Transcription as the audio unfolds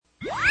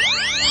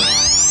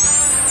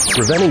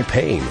preventing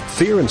pain,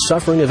 fear, and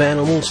suffering of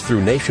animals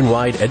through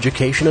nationwide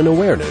education and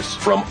awareness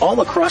from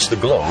all across the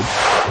globe.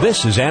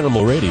 This is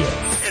Animal Radio.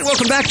 And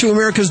welcome back to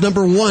America's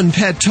 #1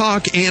 Pet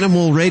Talk,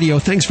 Animal Radio.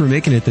 Thanks for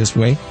making it this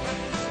way.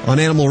 On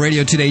Animal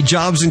Radio today,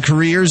 jobs and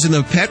careers in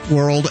the pet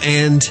world,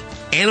 and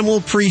Animal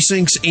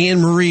Precinct's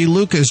Annemarie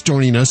Lucas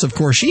joining us. Of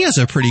course, she has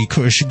a pretty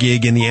cush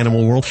gig in the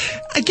animal world.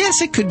 I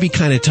guess it could be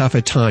kind of tough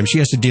at times. She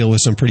has to deal with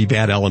some pretty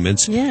bad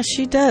elements. Yeah,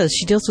 she does.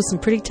 She deals with some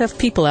pretty tough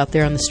people out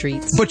there on the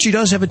streets. But she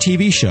does have a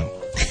TV show.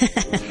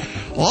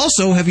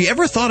 Also, have you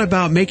ever thought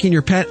about making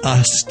your pet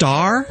a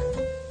star?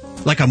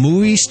 Like a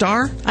movie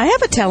star? I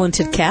have a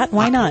talented cat.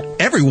 Why not?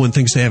 Everyone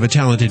thinks they have a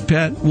talented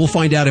pet. We'll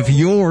find out if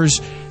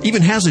yours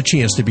even has a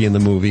chance to be in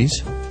the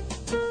movies.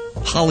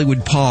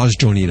 Hollywood Paws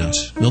joining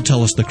us. They'll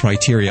tell us the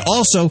criteria.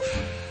 Also,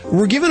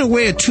 we're giving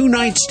away a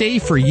 2-night stay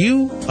for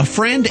you, a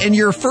friend, and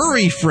your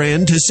furry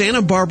friend to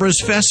Santa Barbara's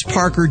Fess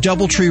Parker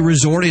Doubletree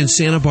Resort in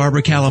Santa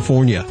Barbara,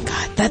 California.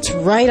 God, that's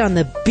right on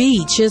the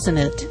beach, isn't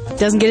it?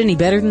 Doesn't get any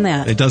better than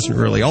that. It doesn't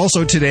really.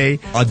 Also today,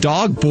 a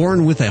dog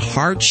born with a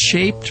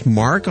heart-shaped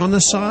mark on the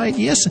side.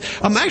 Yes,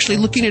 I'm actually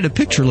looking at a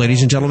picture,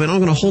 ladies and gentlemen. I'm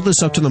going to hold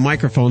this up to the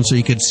microphone so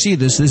you can see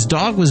this. This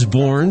dog was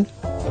born,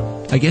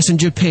 I guess, in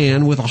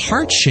Japan with a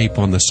heart shape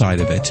on the side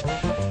of it.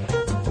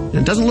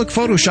 It doesn't look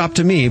Photoshopped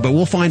to me, but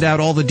we'll find out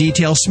all the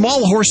details.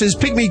 Small horses,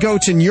 pygmy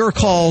goats, and your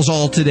calls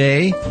all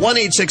today.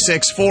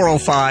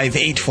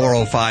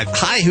 1-866-405-8405.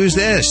 Hi, who's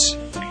this?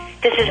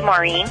 This is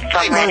Maureen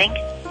from Reading.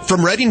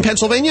 From Reading,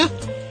 Pennsylvania?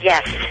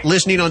 Yes.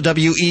 Listening on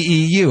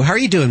WEEU. How are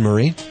you doing,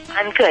 Maureen?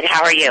 I'm good.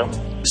 How are you?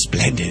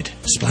 Splendid.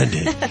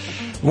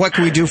 What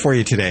can we do for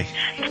you today?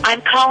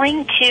 I'm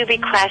calling to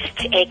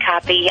request a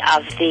copy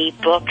of the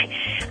book,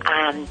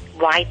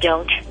 Why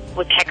Don't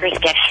Woodpeckers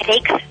Get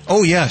Headaches?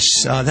 Oh, yes.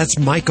 That's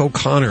Mike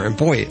O'Connor. And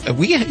boy,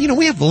 we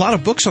have a lot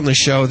of books on the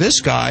show. This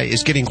guy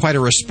is getting quite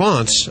a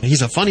response.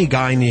 He's a funny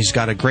guy, and he's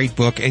got a great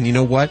book. And you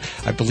know what?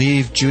 I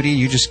believe, Judy,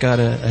 you just got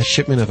a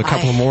shipment of a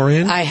couple more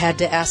in. I had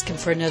to ask him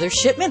for another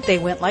shipment. They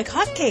went like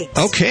hotcakes.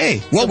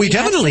 Okay. Well, we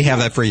definitely have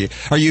that for you.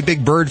 Are you a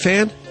big bird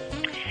fan?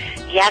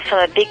 Yes,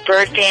 I'm a big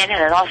bird fan,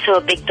 and I'm also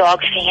a big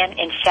dog fan.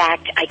 In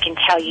fact, I can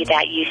tell you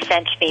that you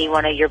sent me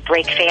one of your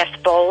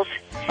breakfast bowls.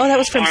 Oh, that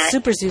was from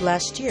Super Zoo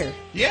last year.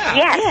 Yeah.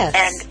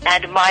 Yes.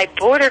 And my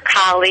border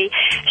collie,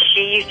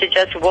 she used to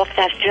just wolf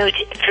that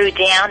food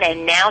down,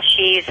 and now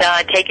she's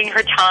taking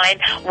her time.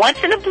 Once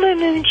in a blue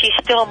moon, she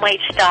still might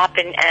stop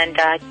and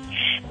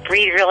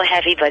breathe real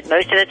heavy, but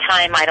most of the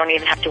time I don't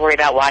even have to worry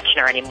about watching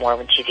her anymore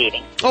when she's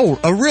eating. Oh,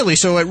 really?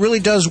 So it really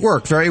does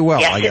work very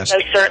well, yes, I guess.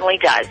 Yes, it most certainly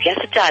does. Yes,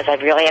 it does. I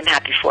really am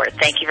happy for it.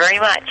 Thank you very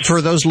much.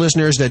 For those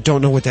listeners that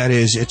don't know what that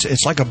is,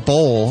 it's like a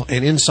bowl,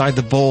 and inside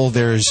the bowl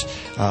there's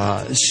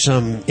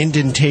some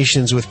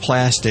indentations with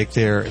plastic.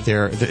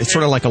 It's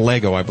sort of like a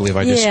Lego, I believe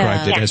I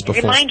described it as before.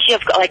 It reminds you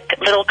of like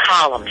little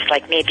columns,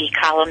 like maybe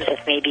columns of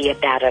maybe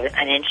about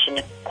an inch and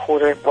a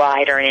quarter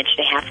wide or an inch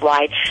and a half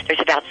wide. There's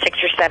about 6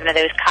 or 7 of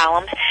those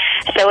columns.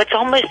 So it's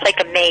almost like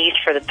a maze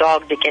for the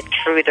dog to get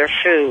through their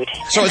food.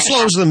 So it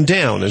slows them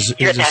down, is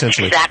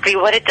essentially. That's exactly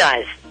what it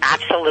does.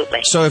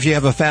 Absolutely. So if you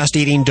have a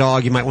fast-eating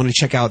dog, you might want to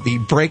check out the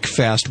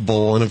Breakfast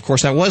Bowl. And, of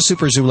course, that was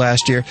Super Zoo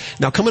last year.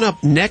 Now, coming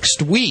up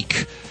next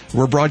week,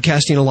 we're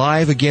broadcasting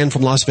live again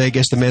from Las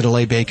Vegas, the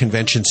Mandalay Bay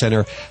Convention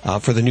Center,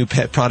 for the new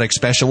pet product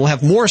special. We'll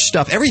have more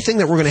stuff. Everything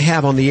that we're going to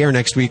have on the air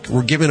next week,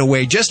 we're giving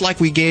away, just like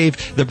we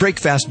gave the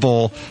Breakfast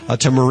Bowl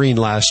to Maureen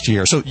last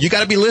year. So you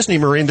got to be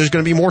listening, Maureen. There's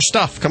going to be more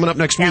stuff coming up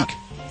next week.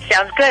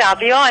 Sounds good. I'll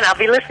be on. I'll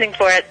be listening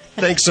for it.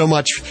 Thanks so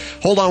much.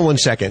 Hold on one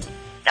second.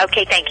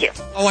 Okay, thank you.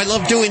 Oh, I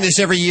love doing this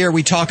every year.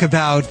 We talk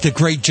about the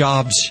great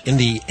jobs in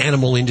the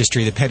animal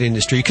industry, the pet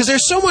industry, because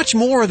there's so much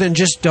more than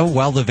just,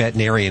 the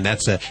veterinarian.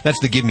 That's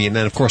the give me. And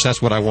then, of course,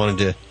 that's what I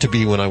wanted to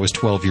be when I was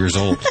 12 years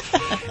old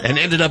and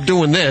ended up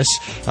doing this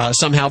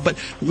somehow. But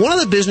one of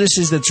the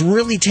businesses that's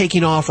really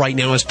taking off right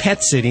now is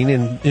pet sitting.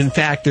 And, in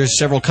fact, there's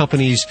several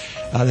companies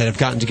that have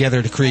gotten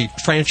together to create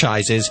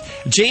franchises.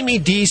 Jamie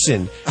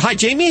Deason. Hi,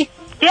 Jamie.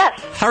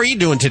 Yes. How are you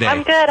doing today?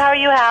 I'm good. How are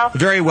you, Hal?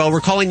 Very well.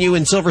 We're calling you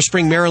in Silver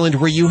Spring, Maryland,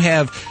 where you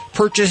have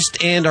purchased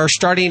and are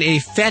starting a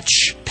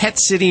Fetch pet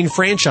sitting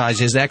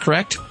franchise. Is that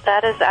correct?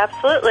 That is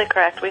absolutely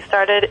correct. We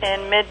started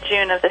in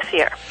mid-June of this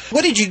year.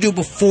 What did you do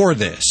before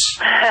this?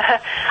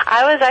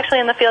 I was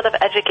actually in the field of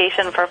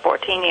education for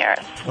 14 years.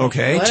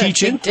 Okay. What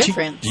Teaching? a big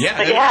difference.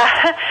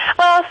 Yeah.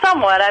 Well,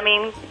 somewhat. I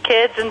mean,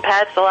 kids and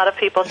pets, a lot of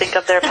people think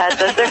of their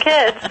pets as their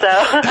kids, so.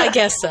 I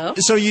guess so.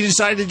 So you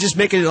decided to just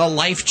make it a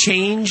life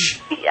change?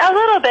 A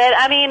little bit.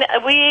 I mean,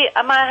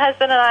 my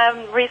husband and I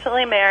are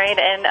recently married,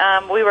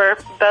 and we were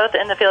both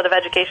in the field of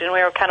education.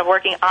 We were kind of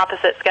working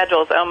opposite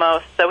schedules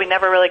almost, so we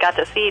never really got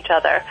to see each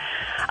other.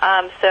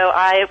 So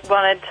I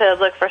wanted to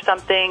look for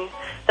something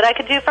that I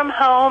could do from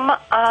home.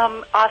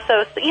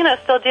 Also,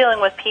 still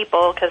dealing with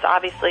people, because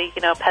obviously,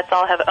 pets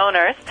all have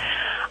owners.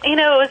 It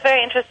was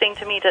very interesting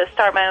to me to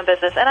start my own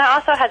business, and I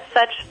also had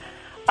such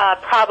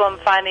problem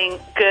finding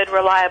good,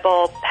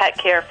 reliable pet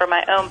care for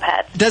my own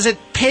pets. Does it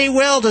pay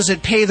well? Does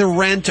it pay the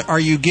rent? Are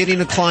you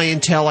getting a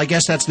clientele? I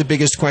guess that's the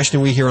biggest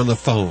question we hear on the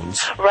phones.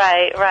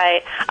 Right.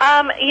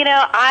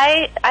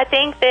 I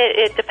think that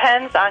it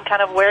depends on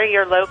kind of where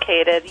you're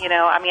located.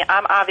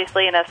 I'm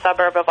obviously in a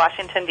suburb of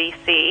Washington,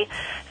 D.C.,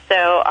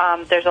 so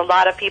there's a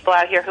lot of people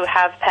out here who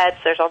have pets.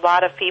 There's a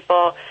lot of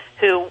people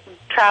who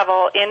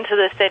travel into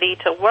the city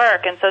to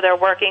work, and so they're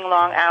working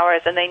long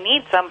hours, and they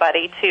need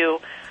somebody to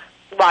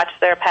watch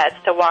their pets,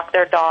 to walk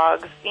their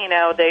dogs.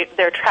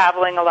 They're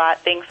traveling a lot,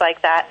 things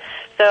like that.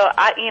 So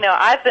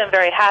I've been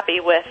very happy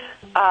with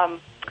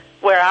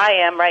where I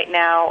am right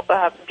now,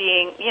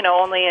 being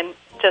only in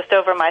just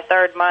over my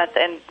third month,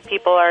 and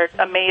people are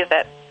amazed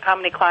at how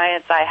many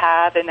clients I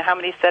have and how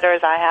many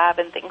sitters I have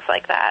and things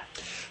like that.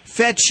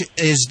 Fetch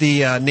is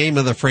the name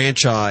of the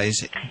franchise.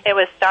 It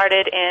was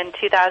started in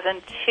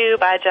 2002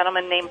 by a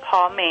gentleman named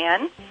Paul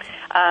Mann.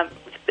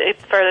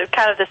 For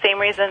kind of the same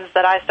reasons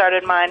that I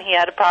started mine. He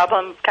had a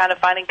problem kind of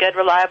finding good,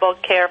 reliable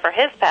care for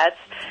his pets,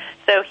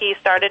 so he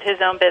started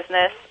his own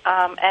business,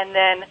 and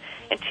then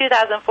in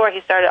 2004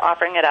 he started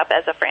offering it up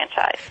as a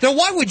franchise. Now,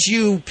 why would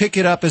you pick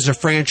it up as a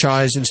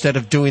franchise instead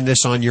of doing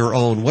this on your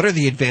own? What are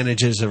the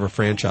advantages of a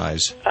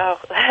franchise? Oh,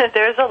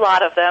 there's a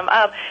lot of them.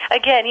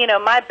 Again,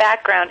 my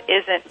background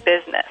isn't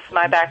business.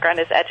 My background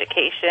is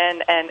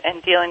education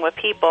and dealing with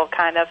people,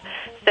 kind of.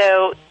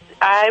 So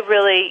I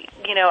really,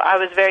 I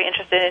was very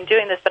interested in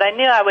doing this, but I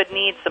knew I would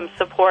need some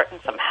support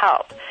and some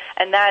help.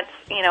 And that's,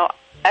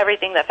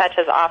 everything that Fetch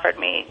has offered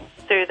me.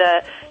 Through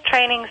the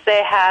trainings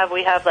they have,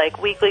 we have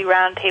like weekly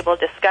roundtable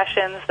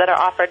discussions that are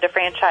offered to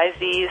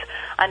franchisees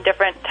on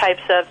different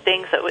types of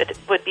things that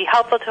would be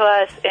helpful to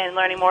us in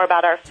learning more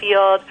about our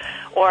field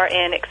or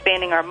in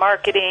expanding our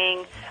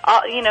marketing.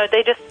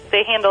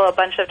 They handle a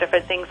bunch of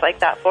different things like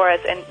that for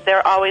us, and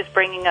they're always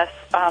bringing us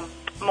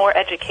more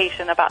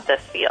education about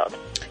this field.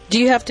 Do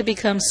you have to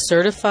become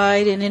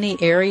certified in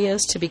any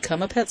areas to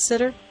become a pet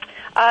sitter?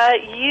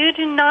 You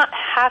do not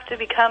have to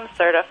become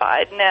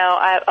certified. No,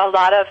 a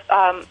lot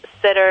of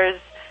sitters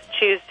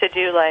choose to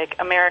do like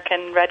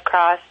American Red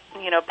Cross,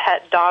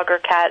 pet dog or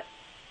cat,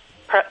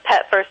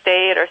 pet first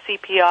aid or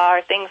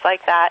CPR, things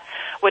like that,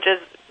 which is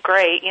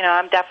great.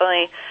 I'm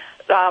definitely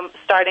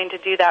starting to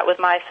do that with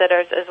my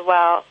sitters as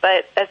well.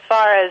 But as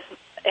far as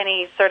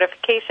any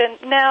certification,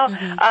 no.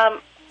 Mm-hmm.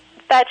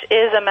 Fetch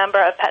is a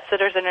member of Pet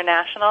Sitters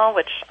International,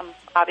 which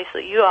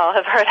obviously you all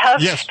have heard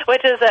of. Yes.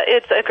 Which is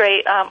it's a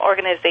great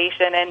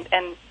organization,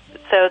 and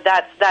so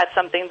that's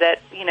something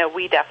that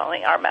we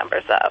definitely are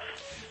members of.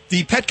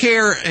 The pet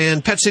care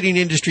and pet sitting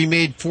industry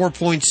made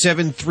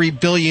 $4.73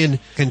 billion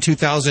in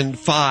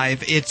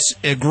 2005. It's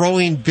a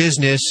growing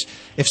business.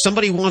 If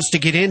somebody wants to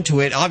get into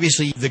it,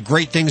 obviously the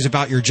great things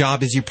about your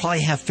job is you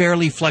probably have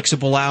fairly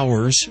flexible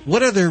hours.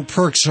 What other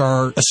perks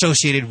are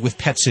associated with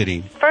pet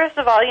sitting? First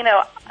of all,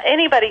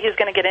 anybody who's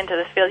going to get into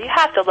this field, you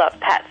have to love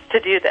pets to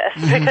do this,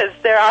 because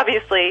they're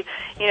obviously,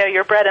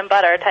 your bread and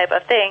butter type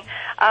of thing.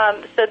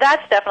 So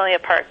that's definitely a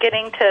perk,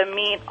 getting to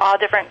meet all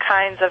different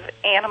kinds of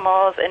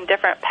animals and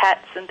different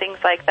pets and things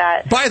like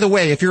that. By the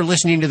way, if you're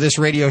listening to this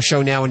radio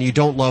show now and you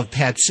don't love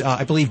pets,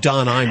 I believe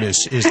Don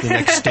Imus is the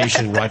next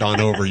station right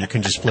on over. You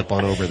can just flip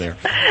on over there.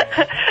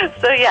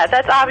 So, yeah,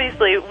 that's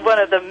obviously one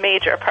of the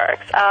major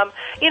perks.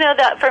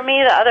 For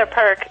me, the other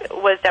perk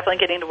was definitely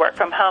getting to work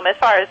from home. As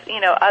far as,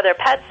 other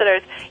pet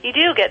sitters, you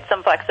do get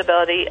some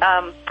flexibility.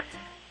 Our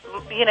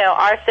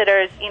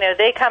sitters,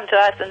 they come to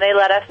us and they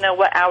let us know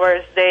what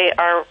hours they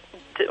are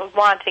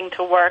wanting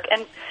to work.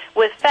 And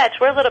with Fetch,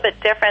 we're a little bit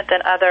different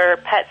than other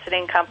pet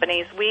sitting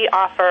companies. We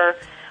offer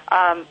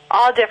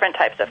all different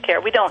types of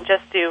care. We don't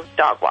just do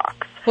dog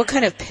walks. What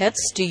kind of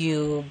pets do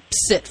you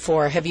sit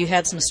for? Have you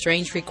had some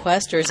strange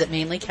requests, or is it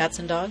mainly cats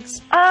and dogs?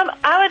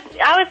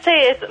 I would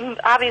say it's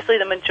obviously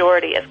the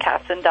majority is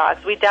cats and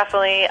dogs. We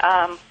definitely,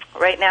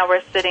 right now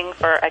we're sitting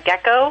for a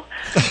gecko.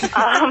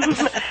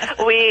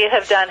 We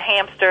have done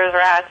hamsters,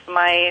 rats,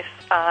 mice,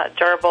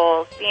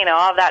 gerbils,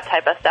 all that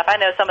type of stuff. I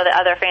know some of the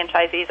other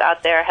franchisees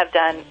out there have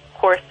done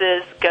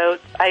horses,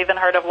 goats. I even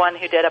heard of one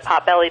who did a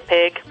pot-bellied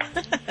pig.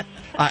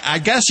 I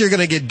guess you're going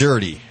to get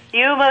dirty.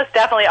 You most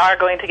definitely are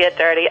going to get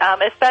dirty,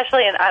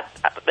 especially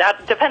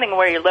depending on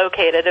where you're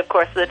located. Of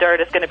course, the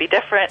dirt is going to be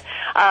different.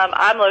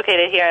 I'm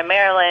located here in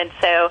Maryland,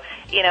 so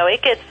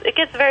it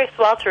gets very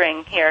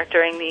sweltering here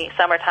during the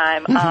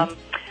summertime. Mm-hmm.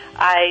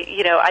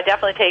 I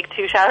definitely take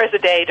 2 showers a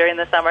day during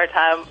the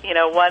summertime.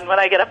 One when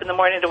I get up in the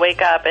morning to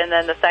wake up, and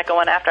then the second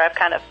one after I've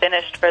kind of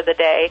finished for the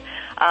day,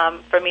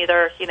 from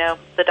either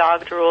the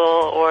dog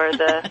drool or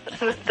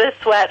the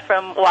sweat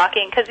from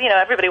walking, because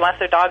everybody wants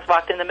their dogs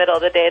walked in the middle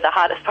of the day, the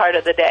hottest part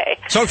of the day.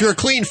 So if you're a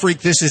clean freak,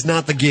 this is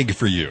not the gig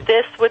for you.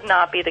 This would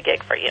not be the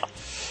gig for you.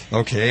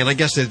 Okay, and I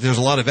guess that there's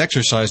a lot of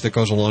exercise that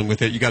goes along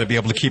with it. You got to be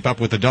able to keep up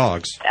with the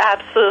dogs.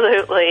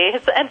 Absolutely,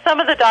 and some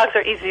of the dogs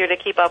are easier to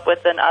keep up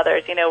with than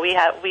others.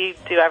 We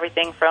do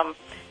everything from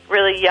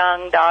really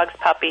young dogs,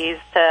 puppies,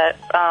 to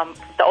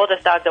the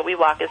oldest dog that we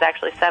walk is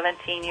actually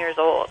 17 years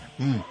old.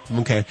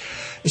 Okay.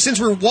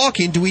 Since we're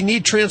walking, do we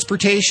need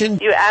transportation?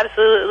 You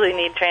absolutely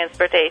need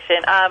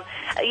transportation.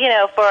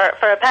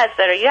 For a pet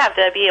sitter, you have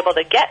to be able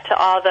to get to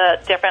all the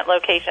different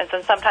locations,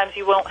 and sometimes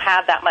you won't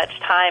have that much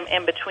time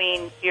in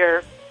between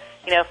your,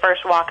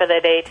 first walk of the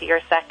day to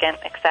your second,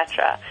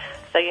 etc.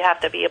 So you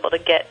have to be able to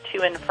get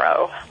to and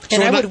fro.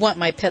 And I would want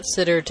my pet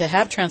sitter to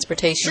have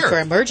transportation for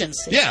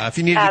emergency. Yeah, if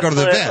you need to go to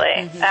the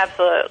vet.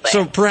 Absolutely.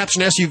 So perhaps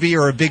an SUV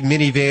or a big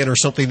minivan or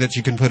something that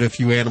you can put a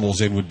few animals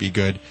in would be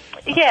good.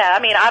 Yeah, I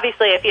mean,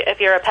 obviously,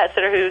 if you're a pet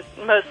sitter who's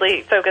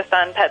mostly focused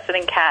on pet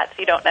sitting cats,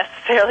 you don't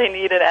necessarily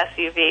need an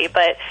SUV.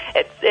 But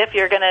if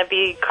you're going to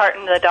be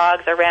carting the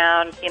dogs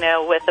around,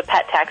 with the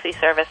pet taxi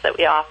service that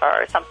we offer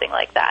or something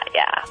like that,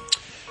 yeah.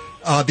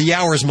 The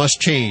hours must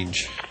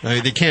change. I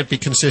mean, they can't be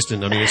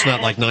consistent. I mean, it's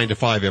not like 9 to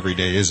 5 every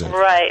day, is it?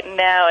 Right.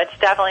 No, it's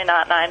definitely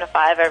not 9 to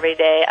 5 every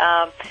day.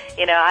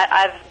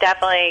 I've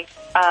definitely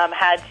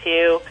had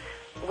to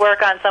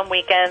work on some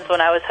weekends when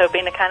I was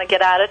hoping to kind of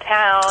get out of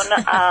town.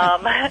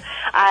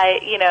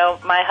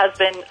 My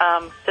husband,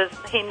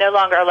 he no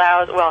longer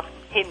allows,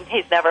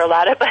 he's never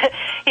allowed it, but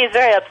he's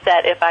very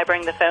upset if I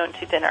bring the phone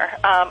to dinner.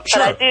 But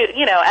I do,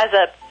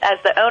 as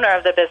the owner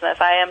of the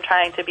business, I am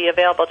trying to be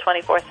available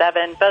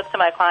 24/7, both to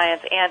my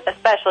clients and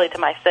especially to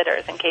my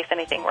sitters in case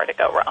anything were to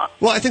go wrong.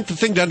 Well, I think the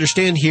thing to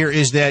understand here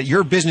is that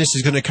your business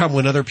is going to come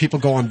when other people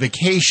go on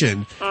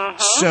vacation.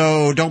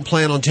 So don't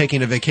plan on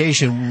taking a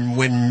vacation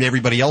when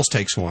everybody else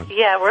takes one.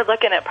 Yeah, we're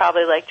looking at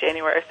probably like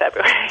January,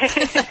 February.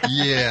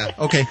 Yeah.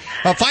 Okay.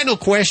 Final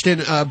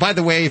question. By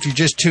the way, if you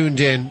just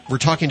tuned in, we're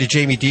talking to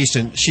Jamie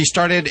Deason. She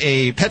started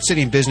a pet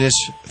sitting business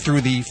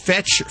through the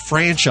Fetch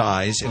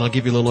franchise, and I'll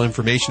give you a little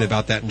information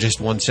about that in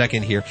just 1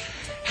 second here.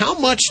 How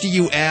much do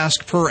you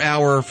ask per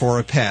hour for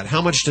a pet?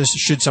 How much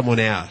should someone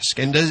ask?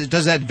 And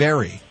does that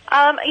vary?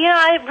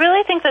 I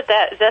really think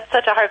that's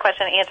such a hard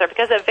question to answer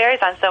because it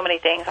varies on so many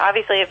things.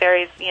 Obviously, it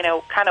varies,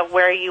 kind of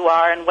where you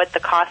are and what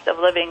the cost of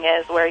living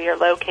is, where you're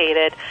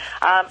located.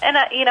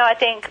 I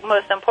think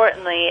most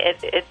importantly,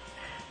 it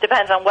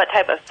depends on what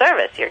type of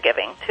service you're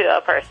giving to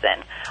a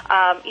person.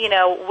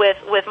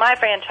 With my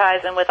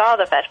franchise and with all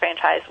the Fetch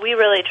franchise, we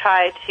really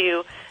try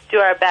to do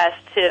our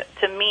best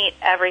to meet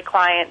every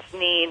client's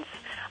needs.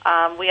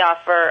 We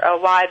offer a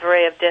wide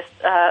array of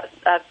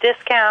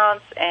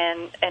discounts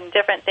and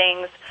different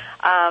things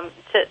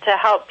to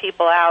help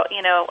people out,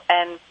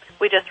 and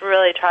we just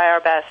really try our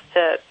best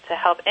to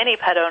help any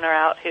pet owner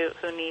out who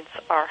needs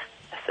our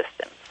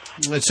assistance.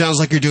 It sounds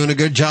like you're doing a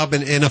good job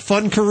and a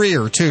fun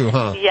career, too,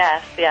 huh?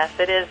 Yes,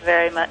 it is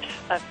very much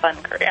a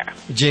fun career.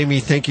 Jamie,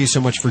 thank you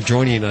so much for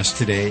joining us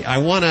today. I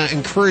want to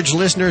encourage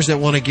listeners that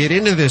want to get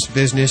into this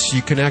business.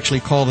 You can actually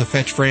call the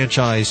Fetch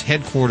franchise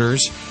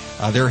headquarters.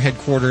 They're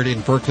headquartered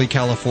in Berkeley,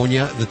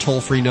 California. The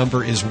toll-free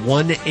number is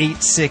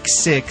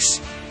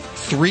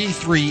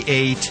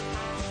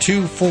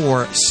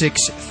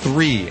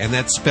 1-866-338-2463, and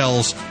that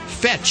spells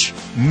Fetch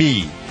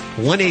Me.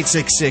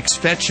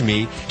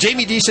 1-866-FETCH-ME.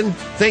 Jamie Deason,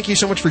 thank you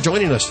so much for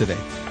joining us today.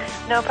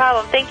 No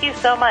problem. Thank you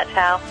so much,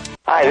 Hal.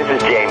 Hi, this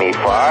is Jamie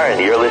Farr, and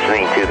you're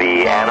listening to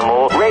the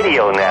Animal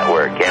Radio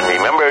Network. And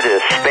remember to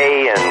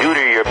spay and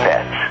neuter your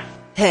pets.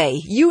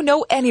 Hey,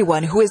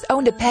 anyone who has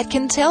owned a pet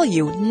can tell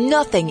you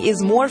nothing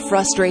is more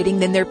frustrating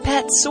than their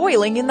pet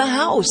soiling in the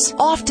house.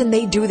 Often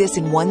they do this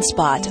in one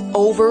spot,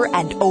 over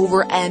and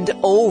over and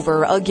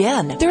over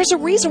again. There's a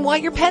reason why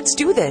your pets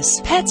do this.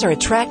 Pets are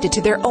attracted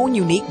to their own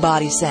unique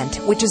body scent,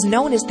 which is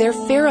known as their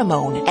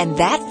pheromone, and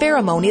that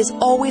pheromone is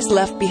always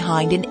left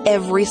behind in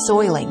every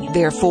soiling.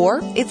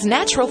 Therefore, it's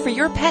natural for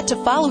your pet to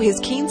follow his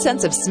keen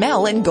sense of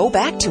smell and go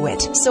back to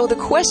it. So the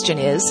question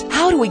is,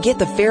 how do we get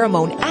the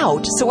pheromone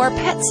out so our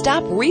pets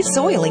stop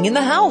resoiling in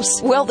the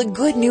house? Well, the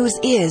good news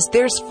is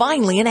there's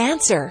finally an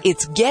answer.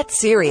 It's Get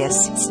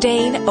Serious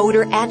Stain,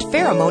 Odor, and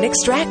Pheromone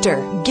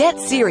Extractor. Get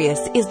Serious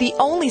is the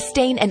only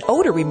stain and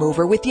odor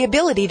remover with the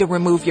ability to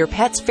remove your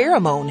pet's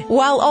pheromone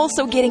while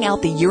also getting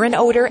out the urine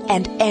odor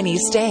and any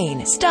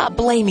stain. Stop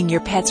blaming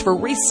your pets for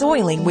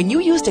resoiling when you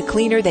used a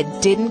cleaner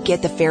that didn't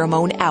get the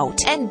pheromone out.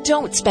 And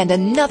don't spend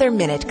another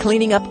minute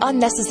cleaning up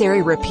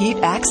unnecessary repeat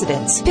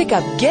accidents. Pick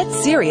up Get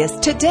Serious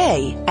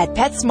today at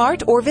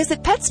PetSmart or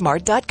visit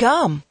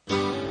PetSmart.com.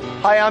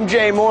 Hi, I'm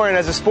Jay Moore, and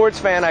as a sports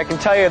fan, I can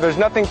tell you there's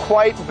nothing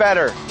quite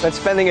better than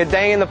spending a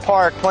day in the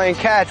park playing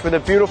catch with a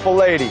beautiful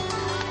lady.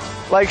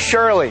 Like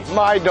Shirley,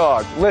 my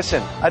dog.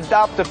 Listen,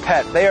 adopt a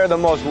pet. They are the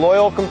most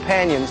loyal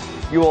companions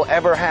you will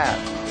ever have.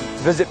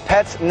 Visit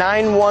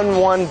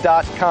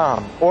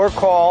pets911.com or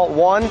call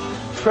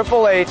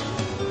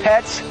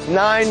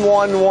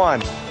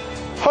 1-888-PETS-911.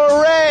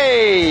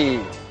 Hooray!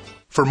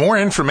 For more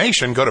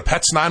information, go to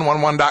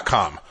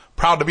pets911.com.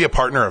 Proud to be a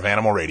partner of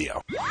Animal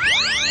Radio.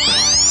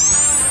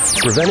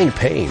 Preventing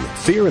pain,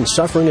 fear, and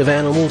suffering of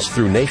animals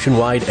through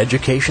nationwide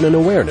education and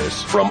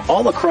awareness from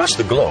all across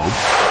the globe.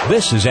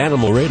 This is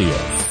Animal Radio.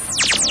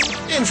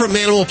 And from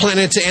Animal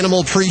Planet to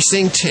Animal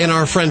Precinct, and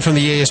our friend from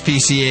the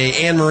ASPCA,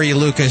 Annemarie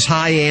Lucas.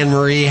 Hi,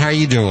 Annemarie. How are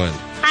you doing?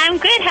 I'm I'm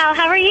good, Hal.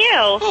 How are you?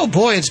 Oh,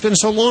 boy, it's been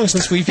so long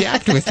since we've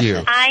yacked with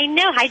you. I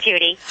know. Hi,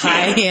 Judy.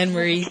 Hi,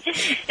 Annemarie.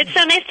 It's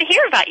so nice to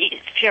hear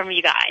from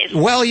you guys.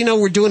 Well,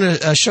 we're doing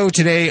a show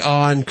today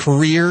on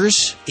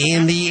careers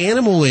in the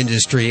animal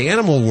industry,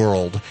 animal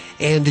world.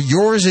 And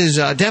yours is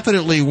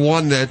definitely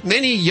one that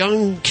many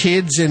young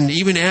kids and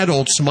even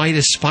adults might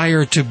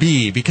aspire to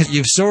be, because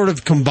you've sort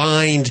of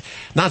combined,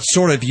 not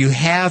sort of, you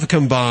have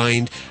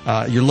combined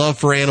your love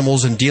for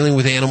animals and dealing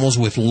with animals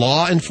with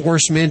law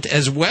enforcement,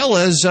 as well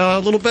as a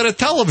little bit of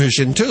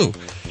television, too.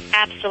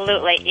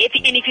 Absolutely.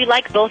 If you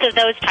like both of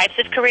those types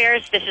of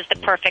careers, this is the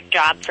perfect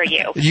job for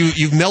you.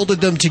 You've melded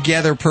them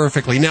together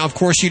perfectly. Now, of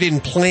course, you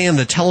didn't plan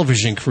the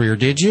television career,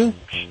 did you?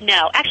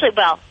 No. Actually,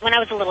 well, when I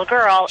was a little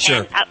girl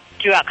Sure. and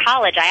throughout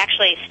college, I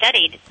actually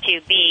studied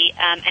to be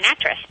an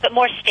actress, but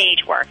more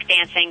stage work,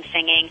 dancing,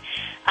 singing.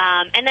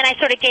 And then I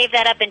sort of gave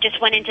that up and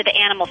just went into the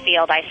animal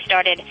field. I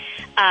started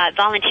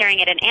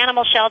volunteering at an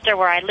animal shelter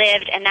where I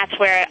lived, and that's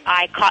where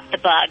I caught the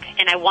bug,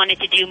 and I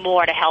wanted to do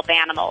more to help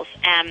animals.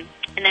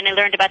 And then I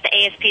learned about the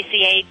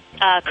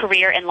ASPCA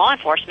career in law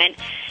enforcement,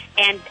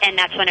 and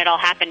that's when it all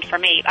happened for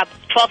me.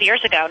 12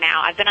 years ago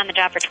now. I've been on the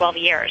job for 12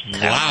 years. So.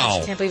 Wow.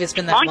 I can't believe it's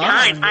been that long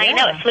time. Yeah. I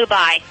know, it flew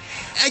by.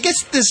 I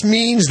guess this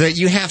means that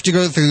you have to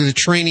go through the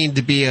training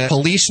to be a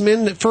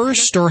policeman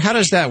first, or how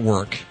does that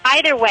work?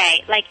 Either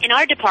way, like in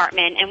our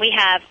department, and we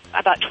have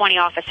about 20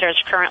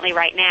 officers currently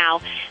right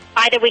now,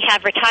 either we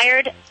have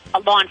retired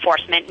law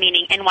enforcement,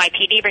 meaning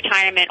NYPD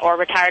retirement or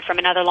retired from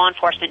another law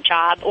enforcement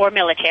job, or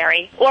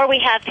military, or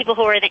we have people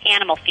who are in the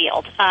animal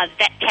field,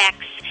 vet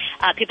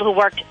techs, people who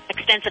worked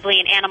extensively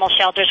in animal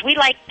shelters. We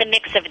like the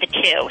mix of the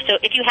two. So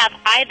if you have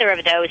either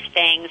of those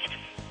things,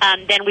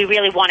 then we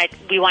really want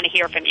to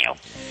hear from you.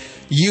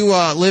 You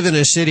live in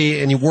a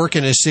city and you work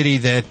in a city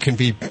that can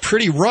be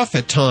pretty rough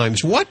at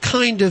times. What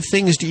kind of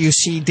things do you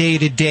see day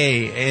to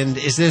day? And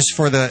is this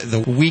for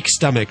the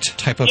weak-stomached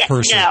type of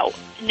person?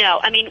 No.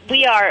 I mean,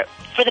 we are,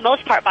 for the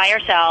most part, by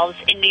ourselves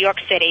in New York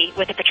City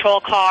with a patrol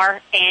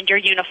car and your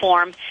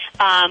uniform.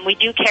 We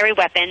do carry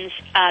weapons,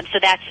 so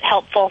that's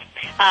helpful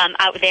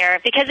out there,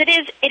 because it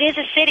is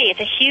a city. It's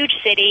a huge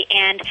city,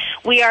 and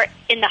we are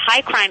in the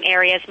high crime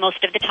areas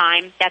most of the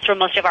time. That's where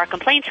most of our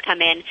complaints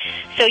come in.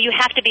 So you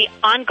have to be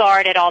on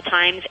guard at all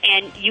times,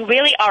 and you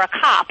really are a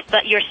cop,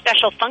 but your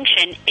special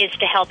function is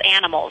to help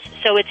animals.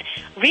 So it's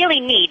really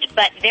neat,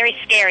 but very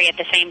scary at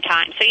the same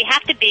time. So you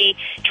have to be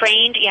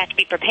trained. You have to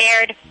be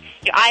prepared.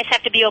 Your eyes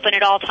have to be open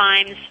at all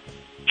times.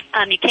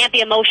 You can't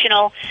be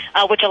emotional,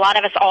 which a lot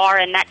of us are,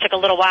 and that took a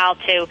little while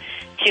to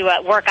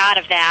work out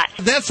of that.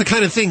 That's the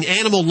kind of thing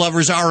animal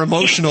lovers are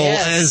emotional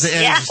as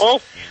Yeah,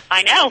 oh,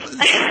 I know.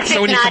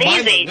 So it's not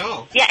easy.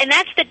 Yeah, and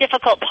that's the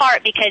difficult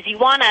part, because you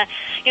want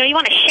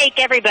to shake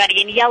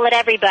everybody and yell at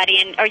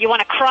everybody, or you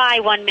want to cry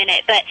one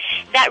minute, but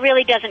that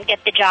really doesn't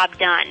get the job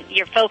done.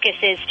 Your focus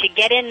is to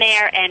get in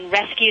there and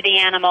rescue the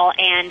animal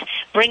and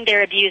bring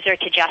their abuser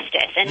to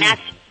justice, and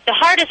that's the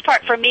hardest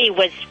part for me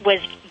was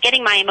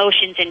getting my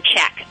emotions in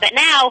check. But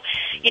now,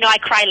 I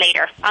cry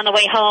later on the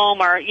way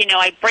home, or,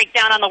 I break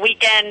down on the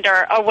weekend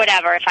or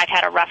whatever if I've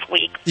had a rough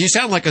week. You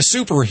sound like a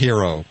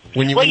superhero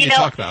when you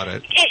talk about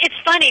it. It's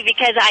funny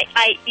because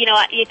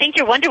you think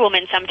you're Wonder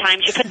Woman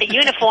sometimes. You put the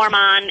uniform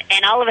on,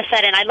 and all of a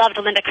sudden, I loved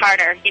Linda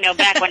Carter,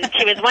 back when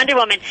she was Wonder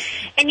Woman.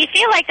 And you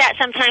feel like that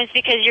sometimes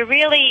because you're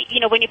really,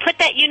 when you put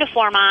that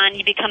uniform on,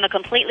 you become a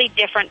completely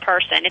different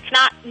person. It's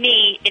not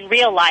me in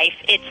real life.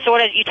 It's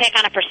sort of, you take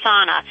on a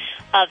persona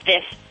of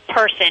this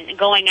person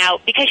going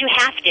out, because you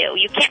have to.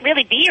 You can't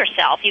really be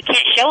yourself. You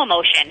can't show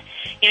emotion.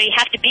 You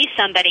have to be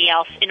somebody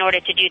else in order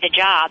to do the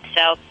job.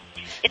 So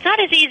it's not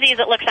as easy as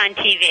it looks on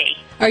TV.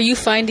 Are you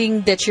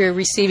finding that you're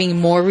receiving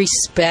more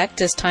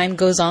respect as time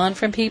goes on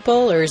from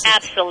people, or is it...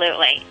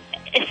 Absolutely.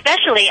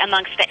 Especially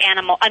amongst the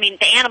animal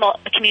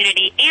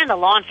community and the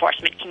law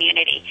enforcement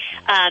community.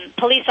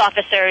 Police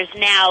officers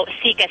now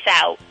seek us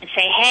out and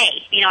say, hey,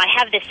 I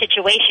have this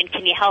situation,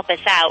 can you help us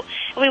out?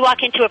 And we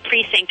walk into a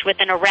precinct with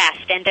an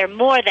arrest, and they're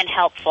more than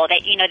helpful.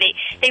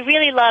 They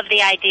really love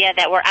the idea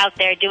that we're out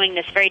there doing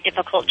this very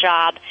difficult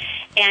job.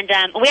 And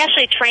we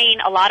actually train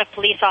a lot of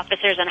police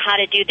officers on how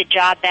to do the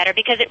job better,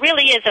 because it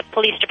really is a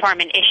police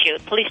department issue.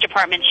 Police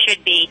departments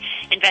should be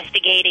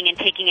investigating and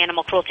taking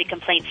animal cruelty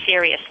complaints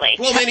seriously.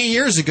 Well, many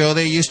years ago,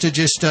 they used to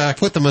just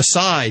put them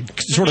aside,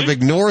 sort of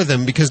ignore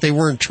them because they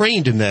weren't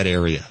trained in that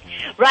area.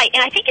 Right,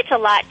 and I think it's a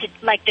lot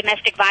like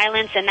domestic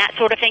violence and that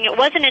sort of thing. It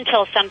wasn't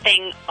until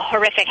something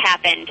horrific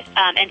happened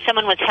and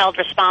someone was held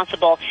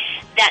responsible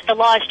that the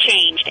laws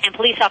changed, and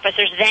police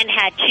officers then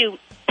had to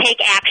take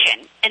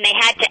action, and they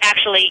had to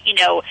actually,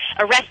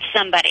 arrest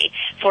somebody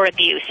for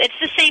abuse. It's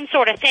the same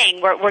sort of thing.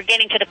 We're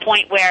getting to the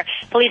point where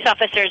police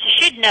officers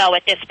should know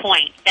at this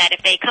point that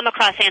if they come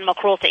across animal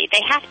cruelty,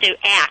 they have to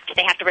act,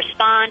 they have to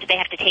respond, they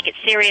have to take it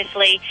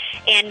seriously,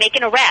 and make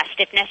an arrest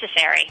if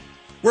necessary.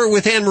 We're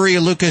with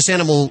Annemarie Lucas,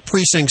 Animal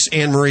Precinct's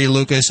Annemarie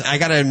Lucas. I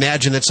got to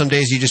imagine that some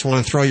days you just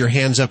want to throw your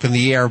hands up in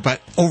the air,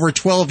 but over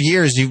 12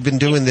 years, you've been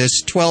doing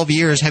this 12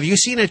 years. Have you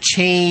seen a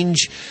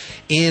change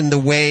in the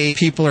way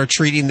people are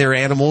treating their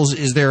animals?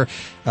 Is there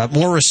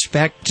more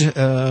respect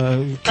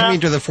coming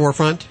to the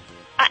forefront?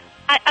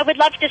 I would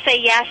love to say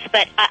yes,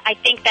 but I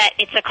think that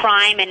it's a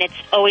crime, and it's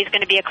always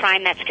going to be a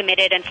crime that's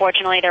committed.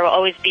 Unfortunately, there will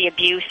always be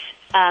abuse.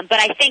 But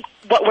I think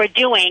what we're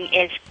doing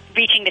is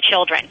reaching the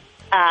children,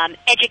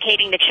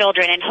 educating the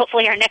children, and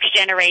hopefully our next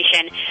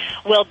generation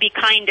will be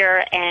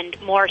kinder and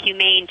more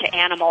humane to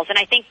animals. And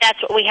I think that's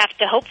what we have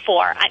to hope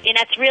for. I mean,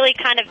 that's really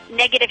kind of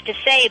negative to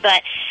say,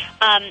 but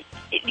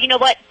you know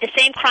what? The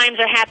same crimes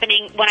are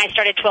happening when I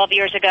started 12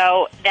 years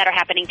ago that are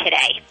happening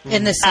today.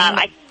 In the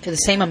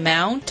same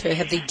amount, or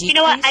have they decreased? You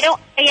know what? I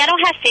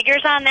don't have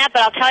figures on that,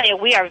 but I'll tell you,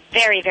 we are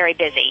very, very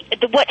busy.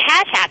 What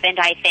has happened,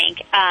 I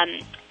think,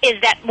 is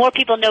that more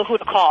people know who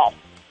to call.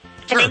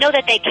 And they know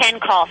that they can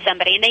call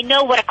somebody, and they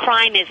know what a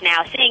crime is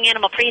now. Seeing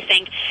Animal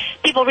Precinct,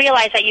 people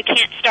realize that you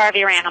can't starve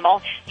your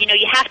animal. You know,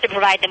 you have to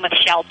provide them with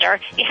shelter.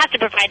 You have to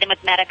provide them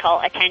with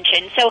medical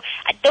attention. So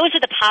those are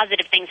the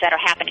positive things that are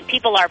happening.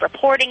 People are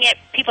reporting it.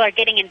 People are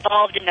getting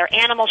involved in their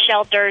animal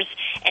shelters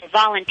and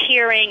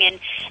volunteering and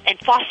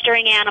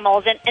fostering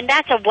animals, and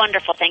that's a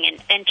wonderful thing.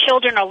 And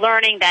children are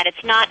learning that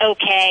it's not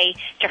okay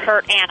to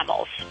hurt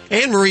animals.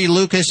 Annemarie,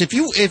 Lucas,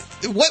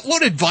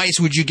 what advice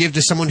would you give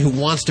to someone who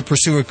wants to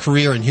pursue a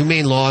career in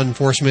humane law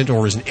enforcement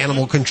or as an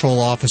animal control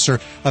officer,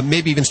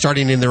 maybe even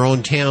starting in their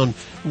own town?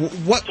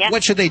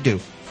 What should they do?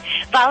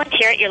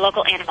 Volunteer at your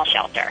local animal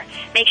shelter.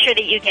 Make sure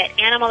that you get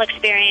animal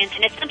experience,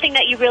 and it's something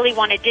that you really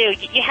want to do.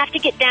 You have to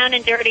get down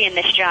and dirty in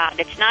this job.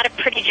 It's not a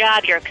pretty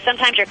job.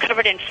 Sometimes you're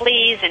covered in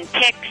fleas and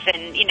ticks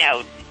and,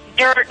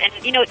 dirt, and,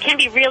 it can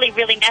be really,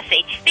 really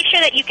messy. Make sure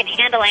that you can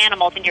handle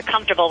animals and you're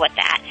comfortable with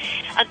that.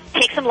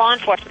 Take some law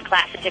enforcement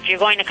classes if you're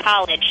going to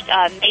college,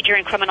 major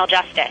in criminal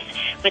justice,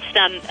 with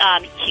some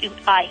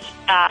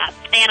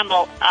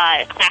animal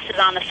classes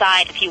on the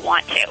side if you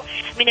want to.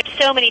 I mean, there's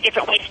so many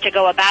different ways to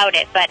go about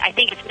it, but I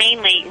think it's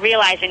mainly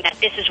realizing that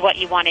this is what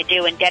you want to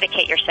do and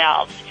dedicate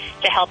yourselves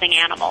to helping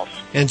animals.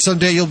 And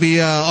someday you'll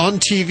be on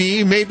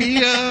TV,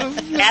 maybe?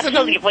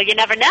 Absolutely. Well, you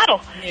never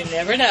know. You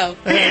never know.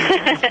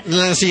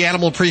 See,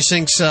 Animal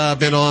Precinct's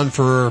been on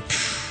for,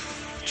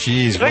 we're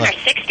in our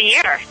 6th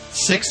year.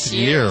 6th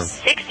year.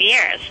 6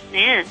 years,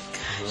 yeah.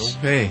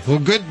 Okay. Well,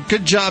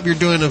 good job you're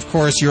doing. Of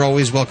course, you're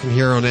always welcome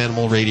here on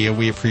Animal Radio.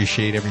 We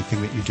appreciate everything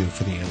that you do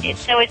for the animals.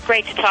 It's always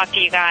great to talk to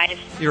you guys.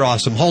 You're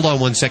awesome. Hold on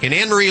one second.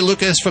 Annemarie,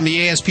 Lucas from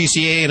the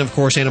ASPCA, and of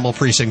course, Animal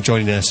Precinct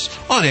joining us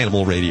on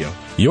Animal Radio.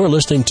 You're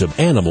listening to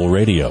Animal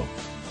Radio.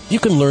 You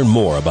can learn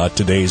more about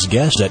today's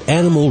guest at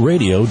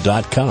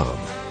animalradio.com.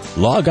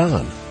 Log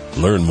on.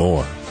 Learn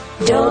more.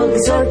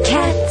 Dogs or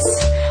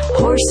cats,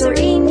 horse or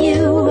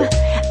emu,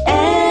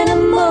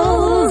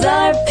 animals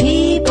are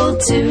people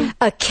too.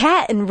 A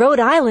cat in Rhode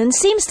Island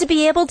seems to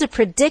be able to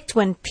predict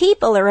when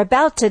people are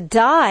about to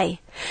die.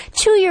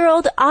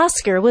 2-year-old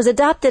Oscar was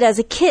adopted as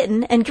a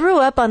kitten and grew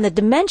up on the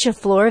dementia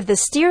floor of the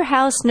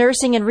Steerhouse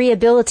Nursing and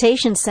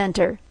Rehabilitation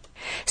Center.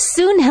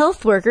 Soon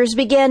health workers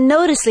began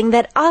noticing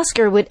that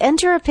Oscar would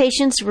enter a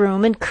patient's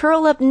room and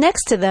curl up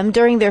next to them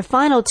during their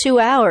final 2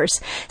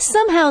 hours,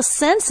 somehow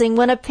sensing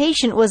when a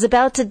patient was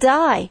about to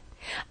die.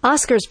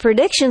 Oscar's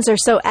predictions are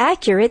so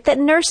accurate that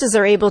nurses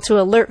are able to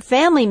alert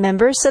family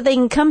members so they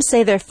can come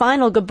say their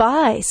final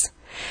goodbyes.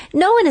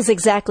 No one is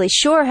exactly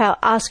sure how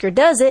Oscar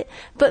does it,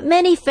 but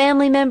many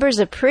family members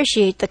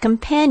appreciate the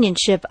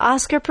companionship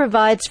Oscar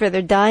provides for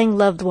their dying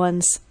loved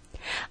ones.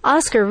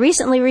 Oscar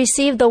recently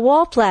received the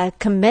wall plaque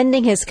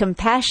commending his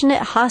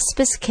compassionate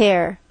hospice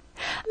care.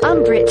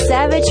 I'm Britt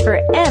Savage for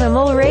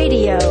Animal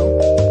Radio.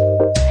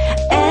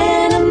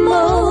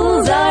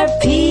 Animals are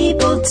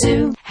people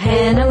too.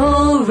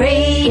 Animal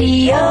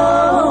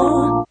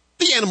Radio.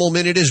 The Animal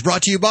Minute is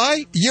brought to you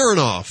by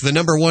Urinoff, the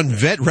 #1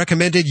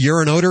 vet-recommended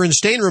urine odor and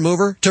stain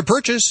remover. To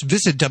purchase,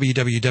 visit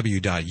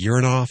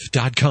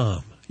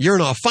www.urinoff.com.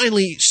 Urinoff,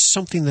 finally,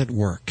 something that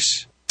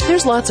works.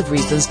 There's lots of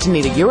reasons to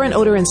need a urine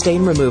odor and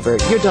stain remover.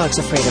 Your dog's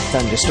afraid of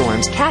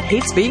thunderstorms. Cat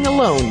hates being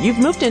alone. You've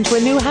moved into a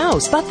new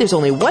house. But there's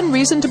only one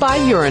reason to buy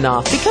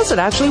Urinoff, because it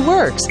actually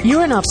works.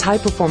 Urinoff's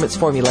high-performance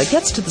formula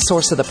gets to the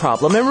source of the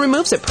problem and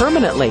removes it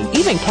permanently,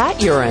 even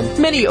cat urine.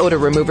 Many odor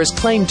removers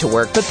claim to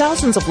work, but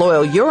thousands of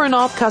loyal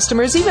Urinoff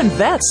customers, even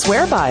vets,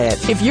 swear by it.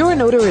 If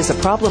urine odor is a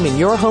problem in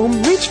your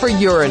home, reach for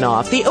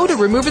Urinoff, the odor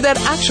remover that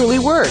actually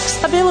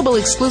works. Available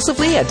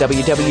exclusively at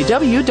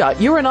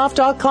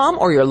www.urinoff.com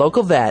or your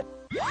local vet.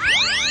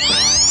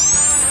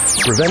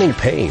 Preventing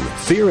pain,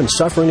 fear, and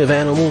suffering of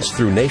animals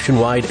through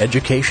nationwide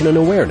education and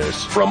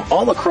awareness from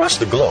all across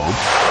the globe.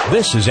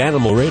 This is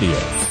Animal Radio.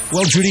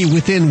 Well, Judy,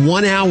 within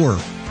 1 hour,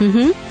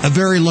 a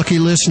very lucky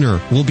listener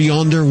will be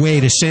on their way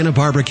to Santa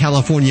Barbara,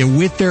 California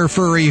with their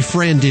furry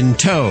friend in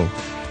tow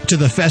to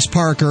the Fess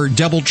Parker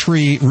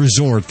Doubletree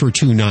Resort for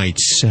 2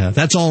 nights.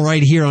 That's all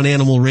right here on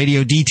Animal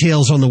Radio.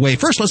 Details on the way.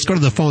 First, let's go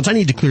to the phones. I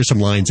need to clear some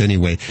lines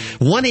anyway.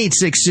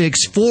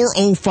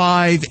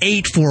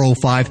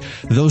 1-866-405-8405.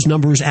 Those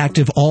numbers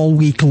active all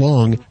week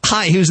long.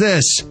 Hi, who's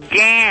this?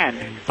 Jan.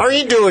 How are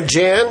you doing,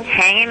 Jan?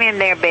 Hanging in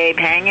there, babe.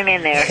 Hanging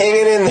in there.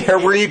 Hanging in there.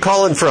 Where are you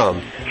calling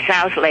from?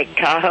 South Lake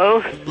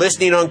Tahoe.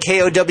 Listening on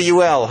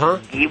KOWL, huh?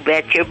 You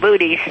bet your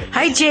booties.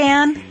 Hi,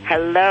 Jan.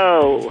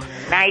 Hello.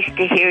 Nice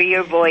to hear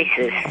your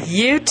voices.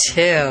 You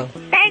too.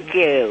 Thank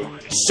you.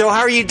 So how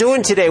are you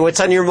doing today? What's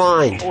on your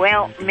mind?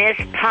 Well, Miss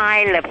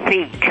Pie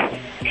Lafitte,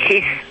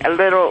 she's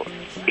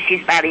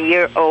about a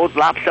year old,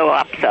 lopso.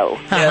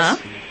 Uh-huh.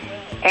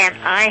 And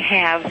I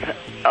have,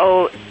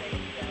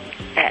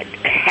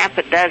 half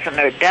a dozen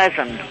or a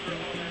dozen,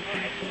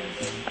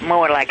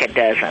 more like a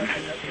dozen,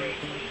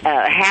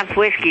 half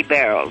whiskey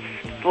barrels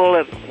full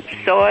of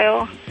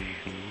soil,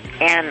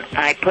 and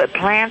I put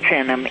plants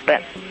in them,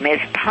 but Miss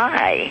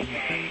Pie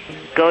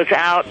goes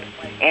out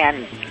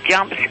and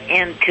jumps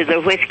into the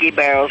whiskey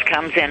barrels,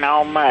 comes in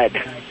all mud.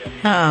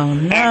 Oh,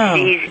 no. And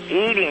she's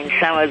eating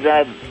some of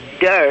the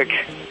dirt,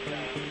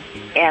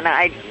 and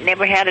I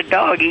never had a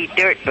dog eat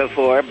dirt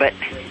before, but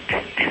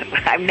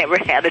I've never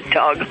had a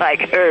dog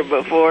like her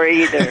before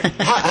either.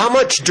 How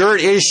much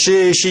dirt is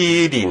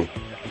she eating?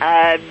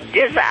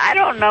 I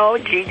don't know.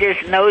 She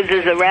just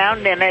noses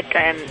around in it,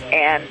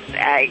 and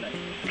I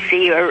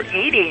see her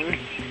eating.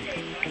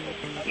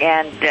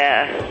 And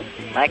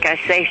like I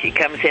say, she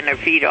comes in, her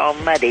feet all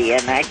muddy,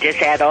 and I just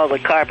had all the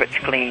carpets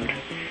cleaned.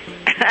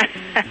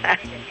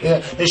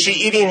 Yeah. Is she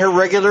eating her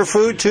regular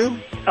food, too?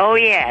 Oh,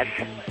 yes.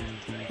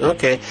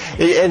 Okay.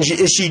 And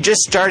is she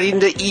just starting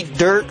to eat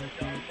dirt?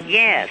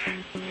 Yes.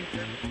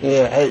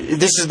 Yeah.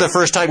 This is the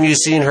first time you've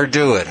seen her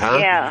do it, huh?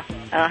 Yeah.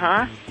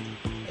 Uh-huh.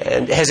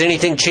 And has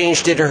anything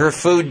changed in her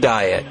food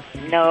diet?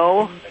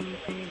 No.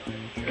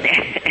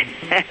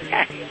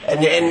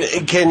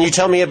 And can you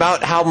tell me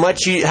about how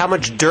much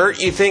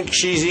dirt you think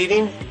she's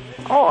eating?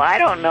 Oh, I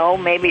don't know.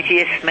 Maybe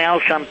she just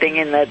smells something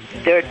in the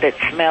dirt that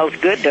smells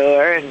good to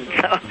her, and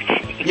so.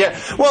 Yeah.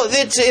 Well,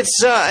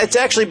 it's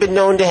actually been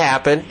known to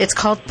happen. It's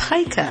called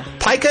pica.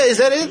 Pica, is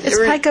that it? It's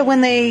pica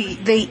when they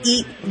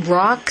eat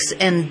rocks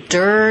and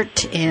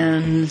dirt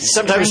and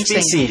sometimes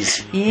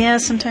feces. Yeah,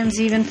 sometimes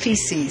even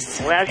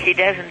feces. Well, she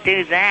doesn't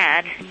do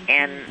that,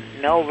 and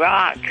no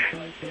rocks.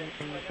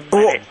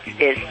 But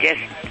it's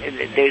just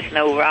there's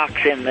no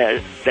rocks in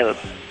the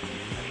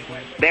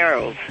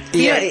barrels.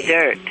 Yeah, just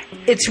dirt.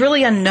 It's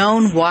really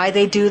unknown why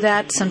they do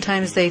that.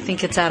 Sometimes they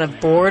think it's out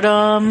of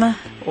boredom.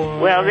 Or...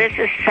 Well, this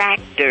is sack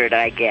dirt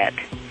I get.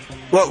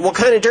 What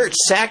kind of dirt?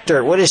 Sack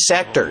dirt. What is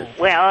sack dirt?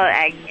 Well,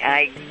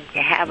 I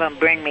have them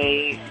bring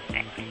me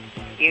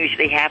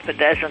usually half a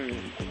dozen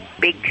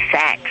big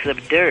sacks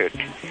of dirt.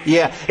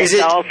 Yeah. It's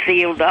all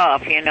sealed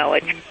off. You know,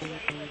 it's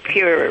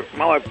pure,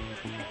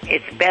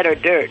 it's better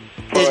dirt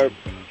for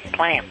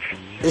plants.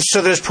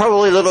 So there's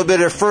probably a little bit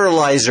of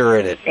fertilizer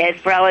in it.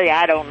 It's probably,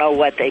 I don't know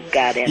what they've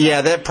got in it.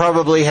 Yeah, that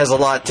probably has a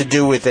lot to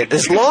do with it.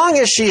 As long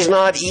as she's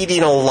not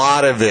eating a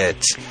lot of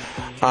it,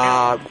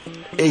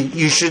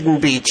 you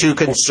shouldn't be too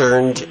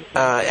concerned.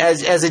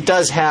 As it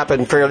does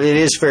happen, it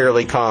is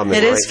fairly common.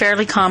 It is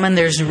fairly common.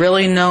 There's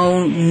really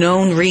no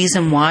known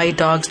reason why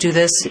dogs do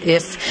this.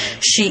 If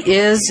she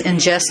is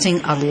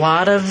ingesting a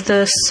lot of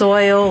the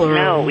soil or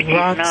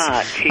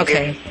rocks, she's not.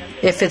 Okay.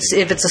 If it's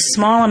a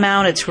small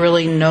amount, it's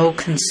really no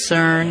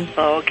concern.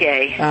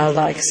 Okay.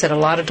 Like I said, a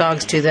lot of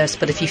dogs do this,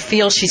 but if you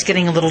feel she's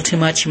getting a little too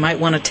much, you might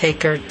want to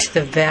take her to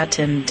the vet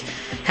and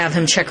have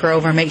him check her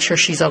over and make sure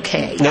she's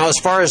okay. Now, as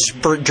far as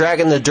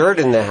dragging the dirt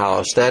in the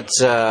house,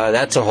 that's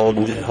a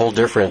whole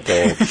different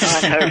thing.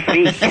 On her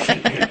feet.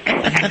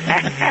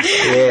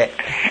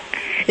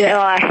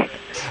 Yeah.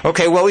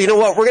 Okay, well, you know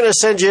what? We're going to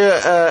send you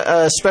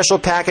a special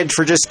package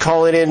for just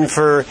calling in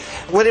for...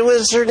 What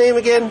was her name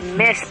again?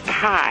 Miss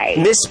Pie.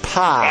 Miss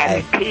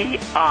Pie. And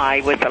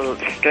P-I with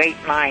a straight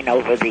line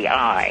over the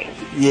I.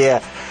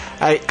 Yeah.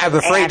 I'm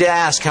afraid to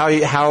ask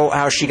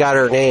how she got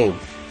her name.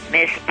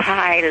 Miss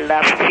Pie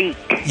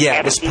Lafitte.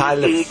 Yeah, Miss Pie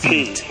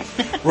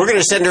Lafitte. We're going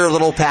to send her a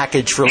little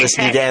package for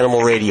listening to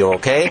Animal Radio,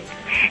 okay?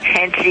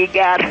 And she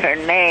got her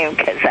name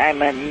because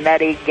I'm a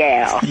nutty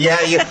gal. Yeah,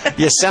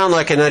 you sound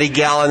like a nutty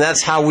gal, and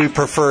that's how we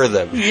prefer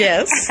them.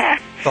 Yes.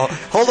 Oh,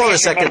 hold on a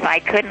second. If I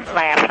couldn't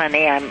laugh,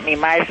 honey, you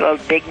might as well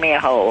dig me a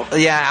hole.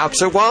 Yeah,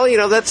 absolutely. Well, you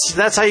know,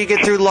 that's how you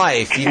get through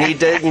life. You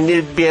need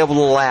to be able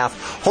to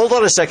laugh. Hold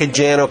on a second,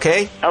 Jan,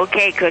 okay?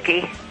 Okay,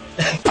 Cookie.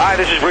 Hi,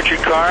 this is Richard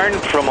Karn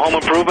from Home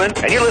Improvement,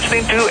 and you're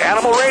listening to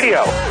Animal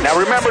Radio. Now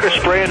remember to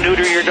spray and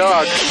neuter your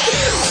dogs.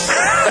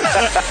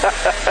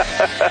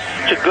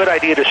 It's a good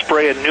idea to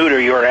spray and neuter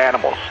your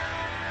animals.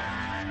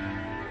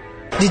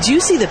 Did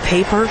you see the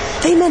paper?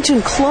 They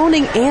mentioned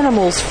cloning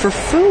animals for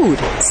food.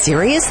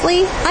 Seriously?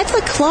 I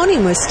thought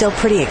cloning was still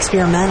pretty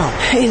experimental.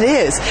 It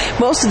is.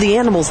 Most of the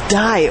animals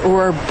die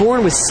or are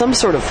born with some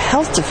sort of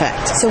health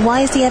defect. So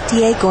why is the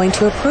FDA going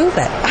to approve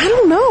it? I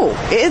don't know.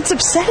 It's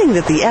upsetting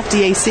that the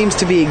FDA seems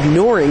to be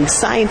ignoring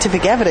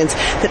scientific evidence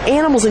that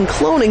animals in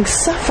cloning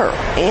suffer.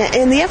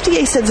 And the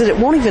FDA says that it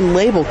won't even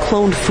label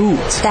cloned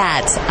foods.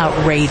 That's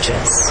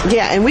outrageous.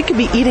 Yeah, and we could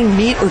be eating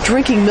meat or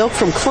drinking milk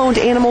from cloned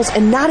animals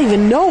and not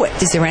even know it.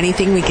 Does Is there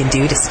anything we can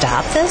do to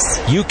stop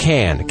this? You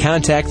can.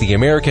 Contact the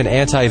American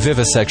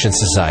Anti-Vivisection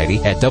Society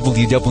at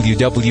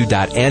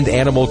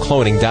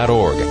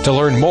www.endanimalcloning.org to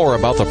learn more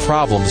about the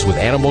problems with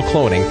animal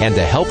cloning and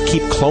to help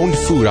keep cloned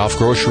food off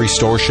grocery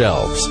store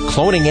shelves.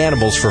 Cloning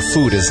animals for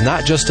food is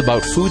not just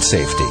about food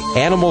safety.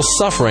 Animal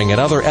suffering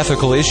and other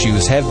ethical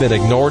issues have been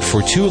ignored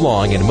for too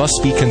long and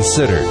must be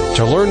considered.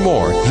 To learn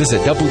more,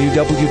 visit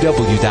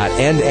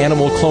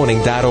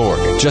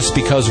www.endanimalcloning.org. Just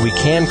because we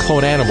can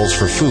clone animals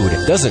for food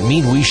doesn't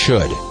mean we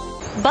should.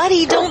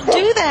 Buddy, don't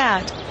do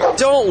that.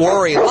 Don't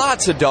worry,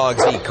 lots of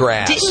dogs eat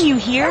grass. Didn't you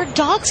hear?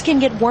 Dogs can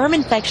get worm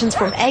infections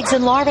from eggs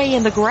and larvae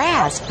in the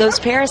grass. Those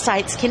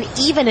parasites can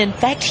even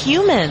infect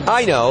humans.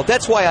 I know.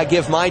 That's why I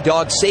give my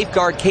dog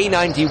Safeguard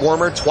K9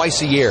 dewormer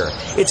twice a year.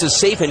 It's a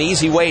safe and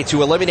easy way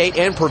to eliminate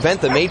and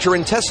prevent the major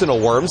intestinal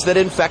worms that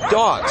infect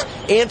dogs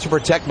and to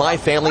protect my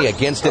family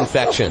against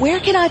infection. Where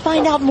can I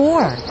find out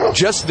more?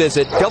 Just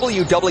visit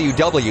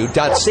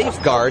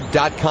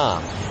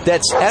www.safeguard.com.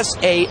 That's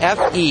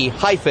SAFE-GUARD.com.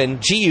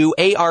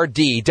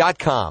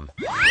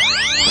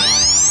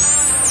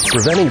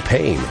 Preventing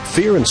pain,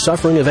 fear, and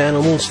suffering of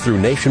animals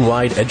through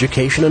nationwide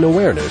education and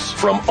awareness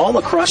from all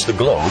across the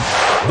globe.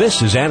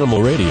 This is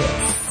Animal Radio.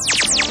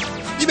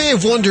 You may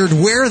have wondered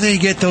where they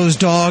get those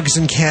dogs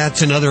and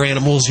cats and other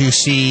animals you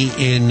see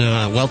in,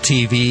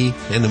 TV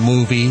and the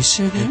movies.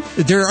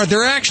 Mm-hmm. There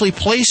are actually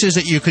places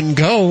that you can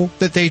go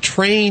that they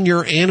train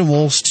your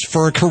animals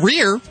for a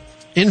career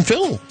in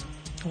film.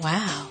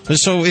 Wow.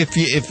 So if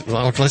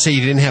let's say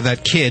you didn't have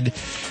that kid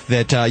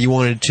that you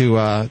wanted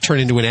to turn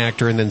into an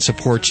actor and then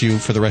support you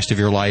for the rest of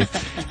your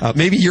life,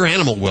 maybe your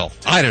animal will.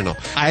 I don't know.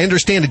 I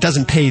understand it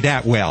doesn't pay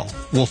that well.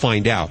 We'll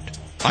find out.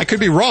 I could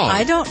be wrong.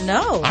 I don't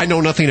know. I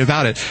know nothing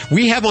about it.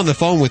 We have on the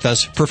phone with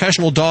us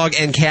professional dog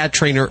and cat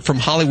trainer from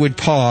Hollywood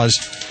Paws,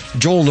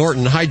 Joel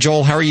Norton. Hi,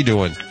 Joel. How are you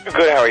doing?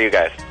 Good. How are you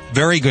guys?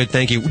 Very good,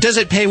 thank you. Does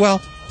it pay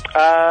well?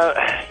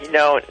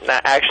 No,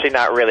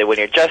 not really. When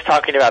you're just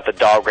talking about the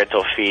dog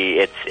rental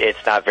fee,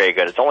 it's not very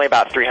good. It's only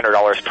about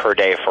 $300 per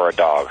day for a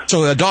dog.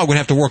 So a dog would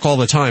have to work all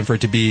the time for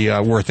it to be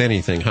worth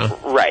anything, huh?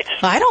 Right.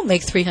 I don't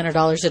make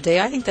 $300 a day.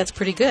 I think that's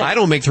pretty good. I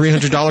don't make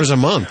 $300 a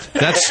month.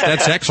 That's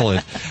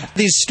excellent.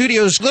 These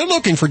studios, they're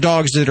looking for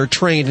dogs that are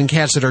trained and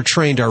cats that are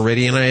trained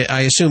already, and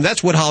I assume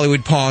that's what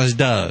Hollywood Paws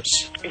does.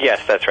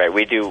 Yes, that's right.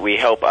 We do. We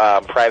help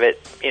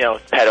private,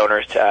 pet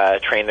owners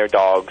train their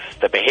dogs,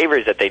 the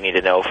behaviors that they need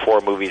to know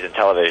for movies and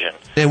television.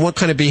 And what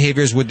kind of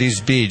behaviors would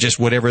these be? Just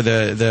whatever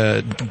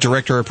the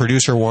director or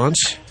producer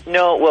wants?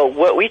 No, well,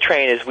 what we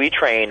train is we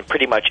train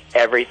pretty much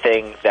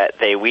everything that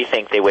we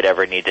think they would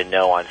ever need to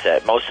know on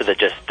set. Most of the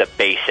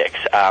basics.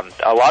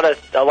 A lot of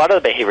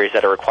the behaviors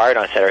that are required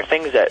on set are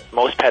things that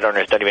most pet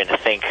owners don't even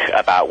think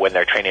about when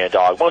they're training a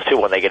dog. Most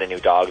people, when they get a new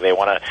dog, they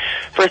want to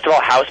first of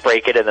all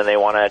housebreak it, and then they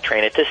want to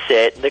train it to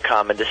sit, and to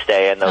come, and to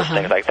stay, and those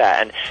things like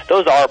that. And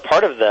those are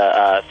part of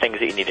the things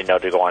that you need to know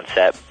to go on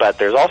set. But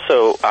there's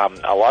also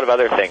a lot of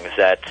other things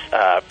that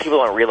people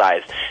don't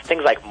realize.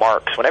 Things like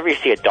marks. Whenever you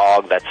see a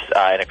dog that's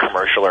in a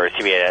commercial or a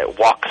TV,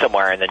 walk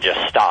somewhere and then just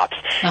stops.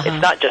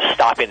 It's not just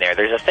stopping there.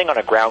 There's a thing on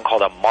the ground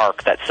called a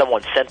mark that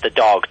someone sent the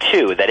dog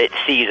to, that it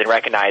sees and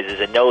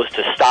recognizes and knows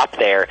to stop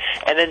there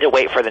and then to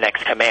wait for the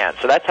next command.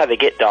 So that's how they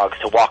get dogs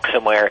to walk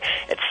somewhere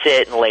and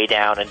sit and lay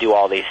down and do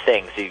all these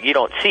things. You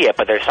don't see it,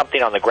 but there's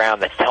something on the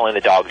ground that's telling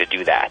the dog to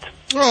do that.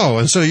 Oh,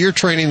 and so you're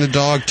training the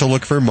dog to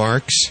look for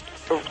marks?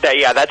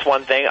 Yeah, that's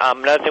one thing.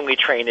 Another thing we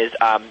train is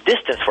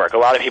distance work. A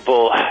lot of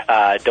people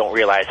don't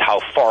realize how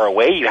far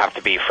away you have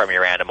to be from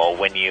your animal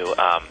when you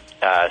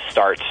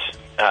start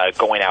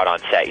going out on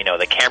set.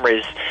 The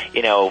camera's,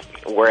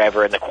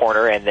 wherever in the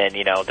corner, and then,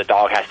 the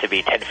dog has to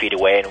be 10 feet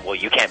away, and,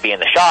 you can't be in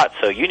the shot,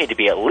 so you need to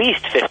be at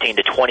least 15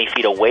 to 20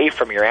 feet away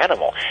from your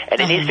animal.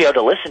 And it needs to be able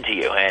to listen to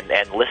you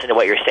and listen to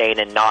what you're saying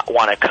and not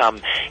want to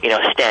come,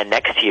 stand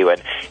next to you.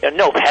 And,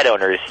 no pet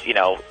owners,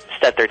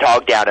 set their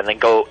dog down and then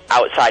go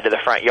outside to the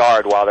front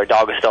yard while their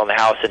dog is still in the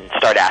house and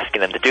start asking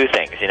them to do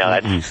things.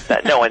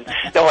 That no one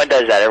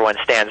does that. Everyone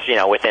stands,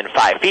 within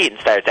 5 feet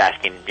and starts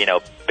asking,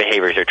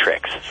 behaviors or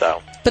tricks.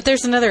 So. But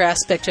there's another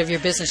aspect of your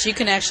business. You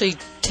can actually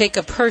take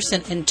a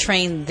person and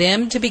train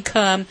them to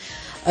become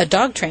a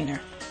dog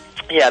trainer.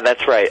 Yeah,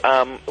 that's right.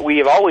 We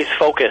have always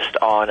focused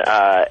on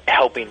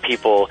helping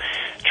people,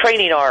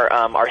 training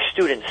our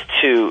students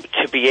to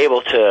be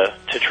able to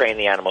train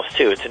the animals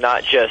too, to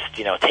not just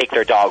take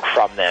their dog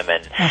from them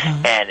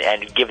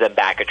and give them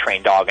back a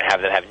trained dog and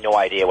have them have no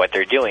idea what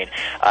they're doing.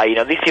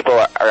 These people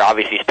are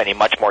obviously spending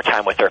much more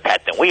time with their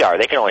pet than we are.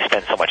 They can only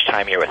spend so much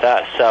time here with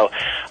us. So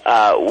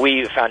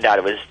we found out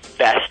it was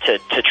best to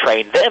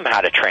train them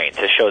how to train,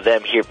 to show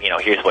them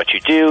here's what you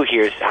do,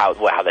 here's how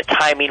the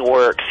timing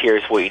works,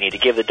 here's what you need to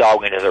give the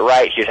dog when he does it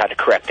right, here's how to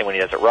correct him when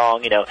he does it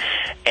wrong,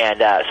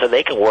 and so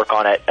they can work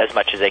on it as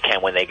much as they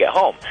can when they get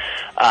home.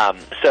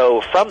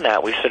 So from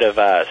that, we sort of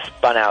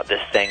spun out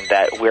this thing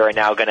that we're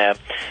now going to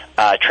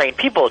train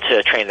people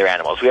to train their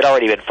animals. We had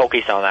already been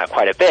focused on that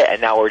quite a bit,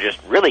 and now we're just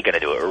really going to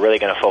do it. We're really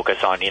going to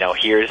focus on,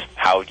 here's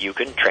how you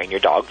can train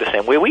your dog the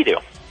same way we do.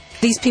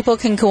 These people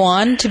can go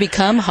on to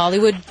become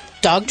Hollywood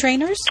dog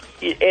trainers?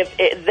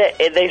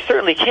 They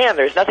certainly can.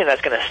 There's nothing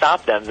that's going to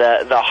stop them.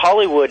 The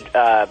Hollywood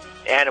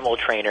animal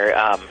trainer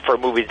for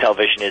movie and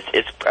television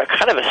is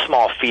kind of a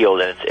small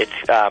field, and it's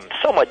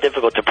somewhat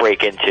difficult to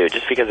break into,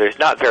 just because there's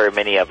not very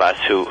many of us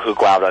who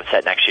go out on set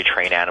and actually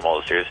train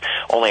animals. There's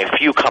only a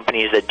few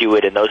companies that do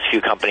it, and those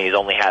few companies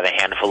only have a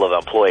handful of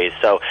employees.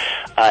 So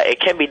it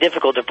can be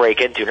difficult to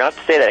break into. Not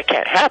to say that it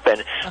can't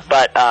happen,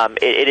 but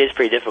it is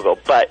pretty difficult.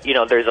 But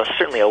there's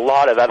certainly a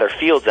lot of other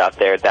fields out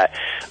there that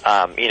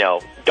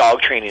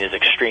dog training is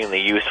extremely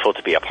useful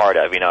to be a part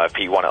of. If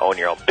you want to own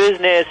your own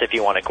business, if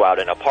you want to go out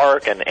in a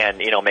park and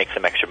make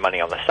some extra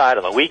money on the side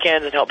on the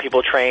weekends and help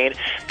people train.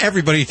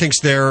 Everybody thinks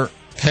their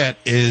pet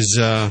is,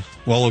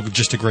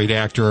 just a great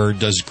actor or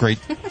does great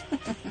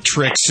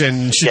tricks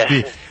and should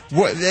be.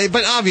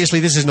 But obviously,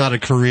 this is not a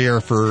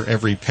career for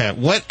every pet.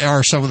 What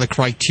are some of the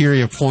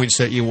criteria points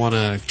that you want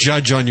to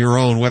judge on your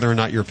own whether or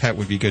not your pet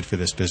would be good for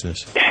this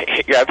business?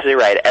 You're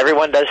absolutely right.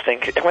 Everyone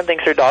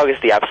thinks their dog is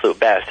the absolute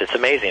best. It's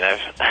amazing.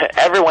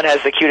 Everyone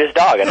has the cutest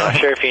dog. I'm not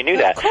sure if you knew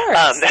that. Of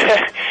course.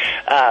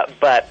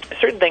 But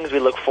certain things we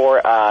look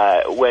for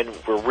when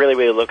we're really,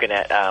 really looking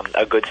at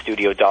a good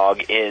studio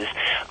dog is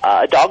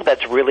a dog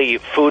that's really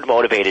food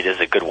motivated is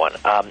a good one.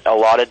 A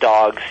lot of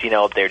dogs,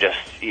 they're just,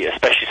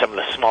 especially some of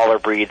the smaller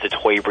breeds, the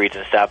toy breeds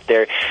and stuff,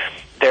 their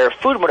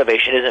food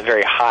motivation isn't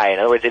very high. In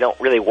other words, they don't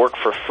really work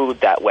for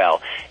food that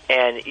well.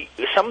 And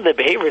some of the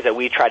behaviors that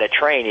we try to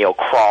train,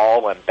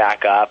 crawl and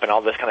back up and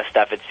all this kind of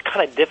stuff, it's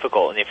kind of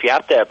difficult. And if you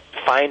have to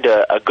find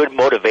a good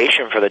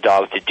motivation for the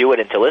dog to do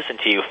it and to listen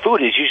to you,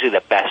 food is usually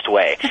the best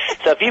way.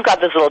 So if you've got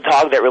this little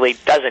dog that really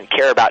doesn't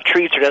care about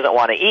treats or doesn't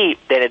want to eat,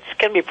 then it's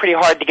going to be pretty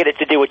hard to get it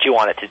to do what you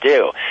want it to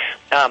do.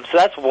 So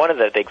that's one of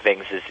the big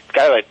things is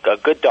got a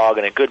good dog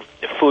and a good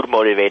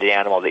food-motivated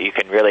animal that you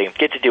can really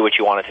get to do what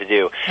you want it to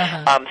do.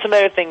 Some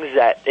other things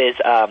that is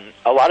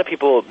a lot of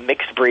people,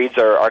 mixed breeds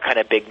are kind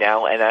of big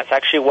now, and that's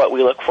actually what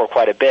we look for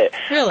quite a bit.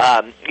 Really?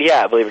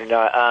 Yeah, believe it or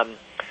not.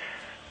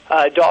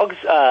 Dogs,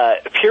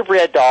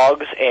 purebred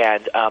dogs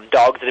and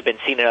dogs that have been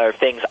seen in other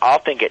things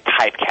often get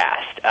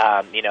typecast.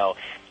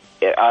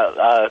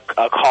 A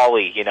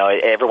collie,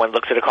 everyone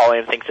looks at a collie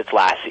and thinks it's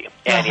Lassie.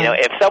 And,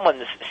 if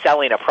someone's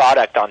selling a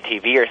product on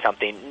TV or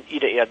something,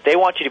 they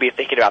want you to be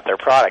thinking about their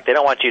product. They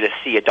don't want you to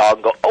see a dog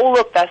and go, oh,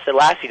 look, that's the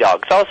Lassie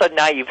dog. So all of a sudden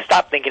now you've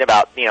stopped thinking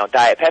about,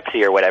 Diet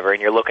Pepsi or whatever, and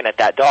you're looking at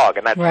that dog.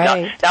 And that's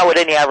not what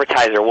any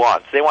advertiser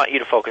wants. They want you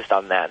to focus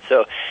on that.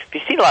 So if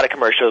you see a lot of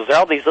commercials, there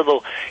are all these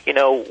little,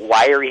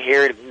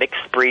 wiry-haired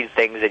mixed breed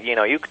things that, you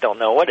don't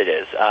know what it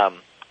is.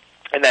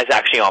 And that's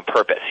actually on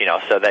purpose,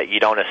 so that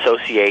you don't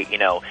associate,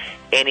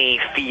 any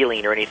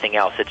feeling or anything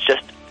else. It's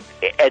just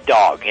a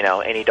dog,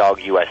 any dog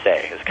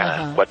USA is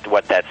kind of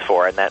what that's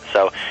for. And that's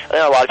so I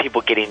know a lot of people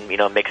getting,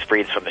 mixed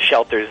breeds from the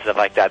shelters and stuff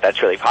like that.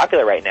 That's really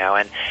popular right now.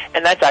 And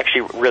that's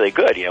actually really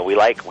good. We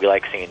like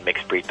seeing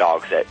mixed breed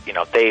dogs that,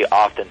 they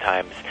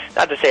oftentimes,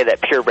 not to say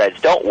that purebreds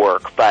don't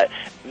work, but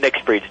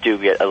mixed breeds do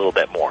get a little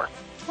bit more.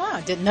 Wow,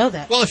 I didn't know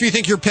that. Well, if you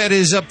think your pet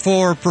is up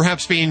for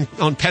perhaps being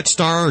on Pet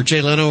Star or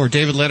Jay Leno or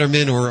David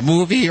Letterman or a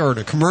movie or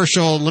a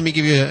commercial, let me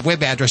give you a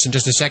web address in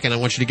just a second. I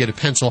want you to get a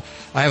pencil.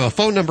 I have a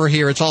phone number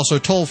here. It's also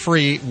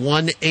toll-free,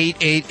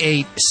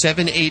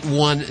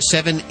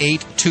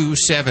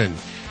 1-888-781-7827.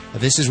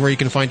 This is where you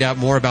can find out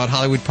more about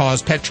Hollywood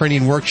Paw's pet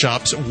training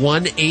workshops,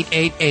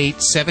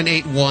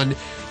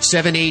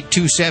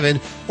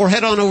 1-888-781-7827, or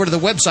head on over to the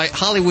website,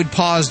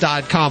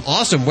 HollywoodPaws.com.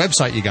 Awesome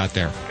website you got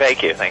there.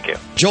 Thank you.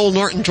 Joel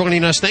Norton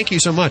joining us. Thank you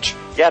so much.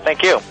 Yeah,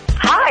 thank you.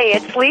 Hi,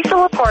 it's Lisa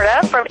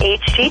Laporta from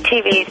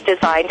HGTV's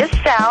Design to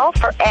Sell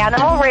for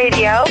Animal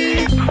Radio.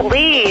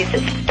 Please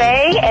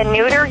spay and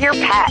neuter your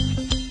pet.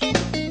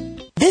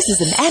 This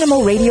is an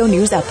Animal Radio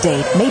News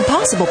Update made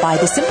possible by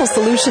the Simple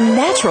Solution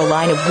Natural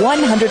line of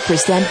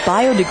 100%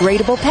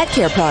 biodegradable pet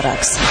care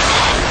products.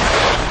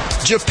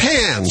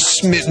 Japan,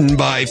 smitten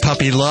by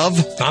puppy love.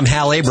 I'm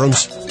Hal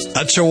Abrams.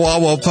 A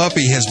Chihuahua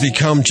puppy has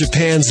become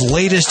Japan's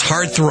latest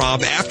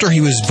heartthrob after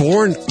he was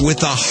born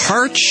with a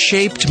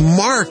heart-shaped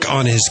mark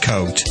on his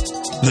coat.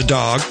 The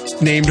dog,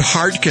 named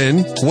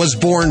Heartkin, was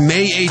born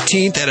May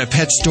 18th at a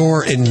pet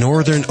store in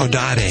northern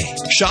Odate.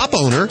 Shop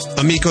owner,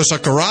 Amiko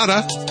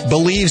Sakurada,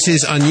 believes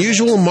his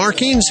unusual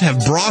markings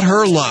have brought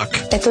her luck.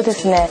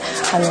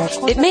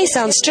 It may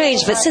sound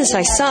strange, but since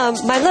I saw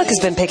him, my luck has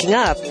been picking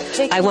up.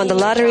 I won the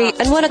lottery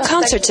and won a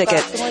concert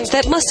ticket.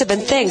 That must have been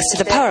thanks to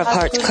the power of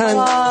Heartkin.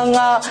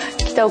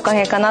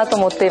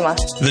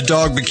 The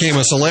dog became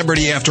a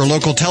celebrity after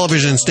local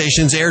television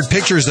stations aired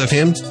pictures of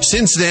him.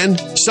 Since then,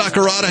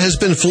 Sakurada has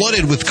been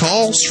flooded with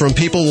calls from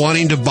people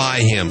wanting to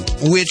buy him,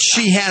 which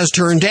she has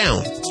turned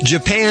down.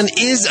 Japan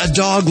is a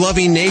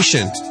dog-loving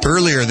nation.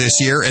 Earlier this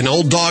year, an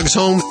old dog's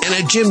home and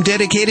a gym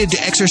dedicated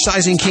to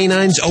exercising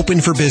canines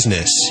opened for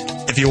business.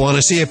 If you want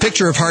to see a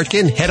picture of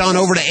Heartkin, head on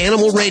over to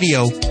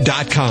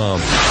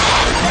animalradio.com.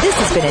 This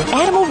has been an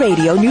Animal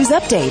Radio News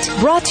Update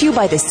brought to you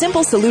by the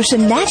Simple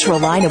Solution Natural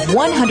line of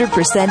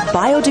 100%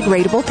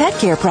 biodegradable pet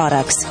care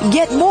products.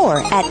 Get more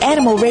at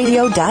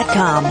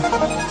animalradio.com.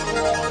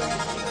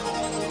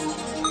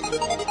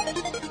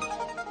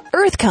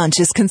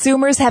 Earth-conscious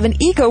consumers have an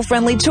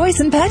eco-friendly choice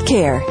in pet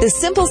care. The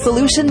Simple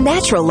Solution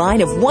Natural line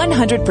of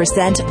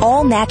 100%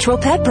 all-natural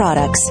pet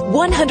products.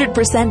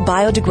 100%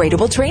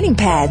 biodegradable training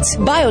pads.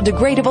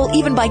 Biodegradable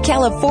even by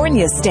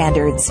California's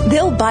standards.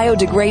 They'll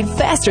biodegrade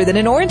faster than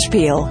an orange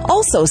peel.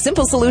 Also,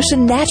 Simple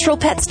Solution Natural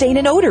Pet Stain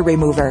and Odor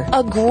Remover.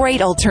 A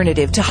great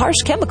alternative to harsh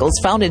chemicals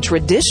found in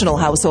traditional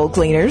household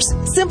cleaners.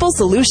 Simple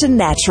Solution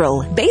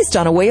Natural, based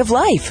on a way of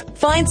life.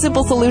 Find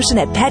Simple Solution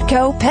at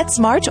Petco,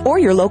 PetSmart, or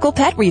your local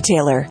pet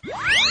retailer.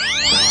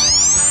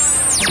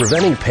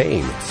 Preventing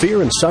pain,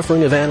 fear, and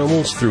suffering of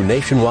animals through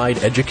nationwide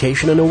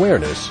education and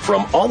awareness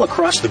from all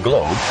across the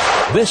globe.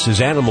 This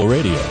is Animal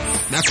Radio.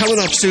 Now coming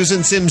up,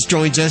 Susan Sims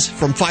joins us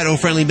from Fido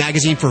Friendly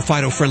magazine for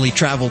Fido Friendly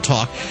Travel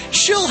Talk.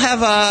 She'll have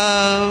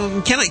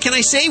can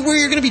I say where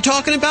you're going to be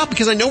talking about?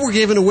 Because I know we're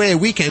giving away a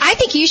weekend. I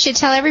think you should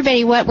tell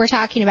everybody what we're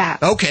talking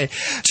about. Okay.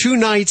 2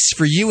 nights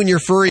for you and your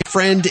furry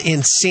friend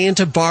in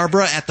Santa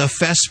Barbara at the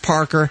Fess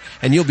Parker,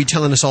 and you'll be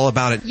telling us all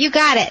about it. You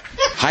got it.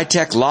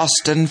 High-tech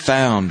lost and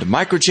found.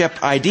 Microchip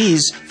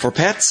IDs for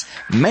pets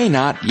may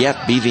not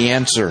yet be the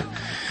answer.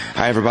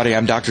 Hi, everybody.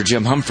 I'm Dr.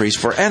 Jim Humphreys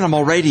for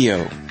Animal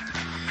Radio.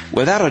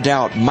 Without a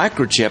doubt,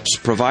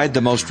 microchips provide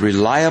the most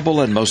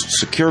reliable and most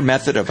secure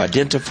method of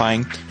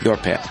identifying your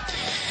pet.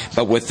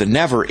 But with the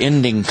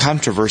never-ending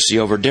controversy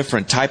over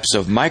different types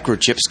of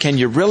microchips, can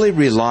you really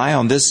rely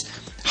on this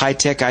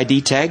high-tech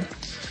ID tag?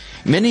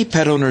 Many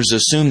pet owners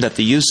assume that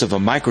the use of a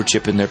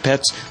microchip in their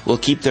pets will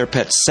keep their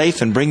pets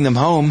safe and bring them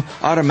home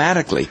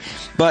automatically.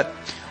 But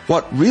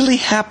what really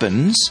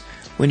happens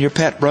when your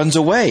pet runs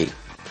away?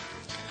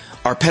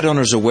 Are pet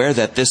owners aware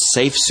that this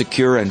safe,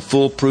 secure, and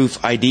foolproof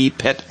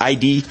pet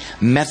ID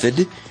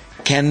method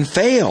can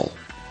fail?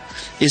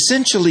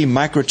 Essentially,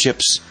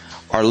 microchips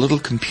are little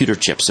computer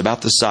chips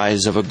about the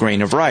size of a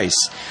grain of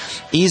rice.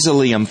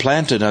 Easily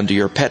implanted under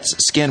your pet's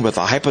skin with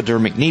a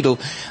hypodermic needle,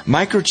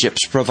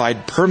 microchips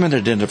provide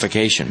permanent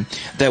identification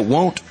that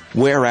won't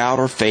wear out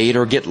or fade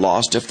or get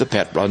lost if the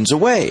pet runs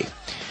away.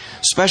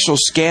 Special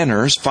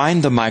scanners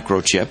find the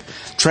microchip,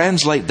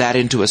 translate that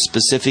into a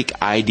specific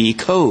ID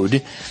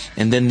code,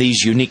 and then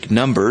these unique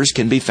numbers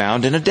can be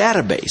found in a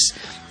database.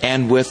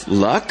 And with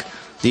luck,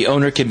 the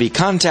owner can be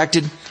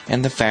contacted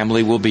and the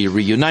family will be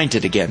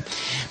reunited again.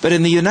 But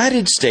in the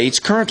United States,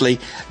 currently,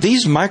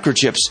 these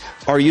microchips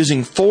are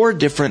using 4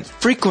 different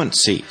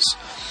frequencies.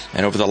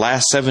 And over the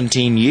last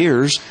 17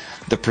 years,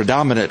 the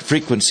predominant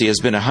frequency has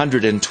been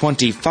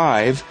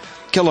 125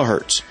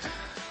 kilohertz.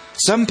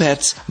 Some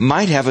pets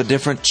might have a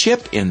different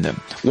chip in them,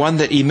 one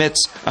that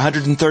emits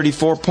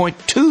 134.2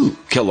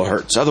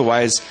 kilohertz,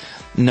 otherwise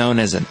known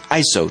as an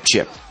ISO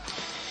chip.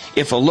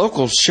 If a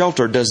local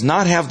shelter does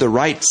not have the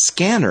right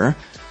scanner,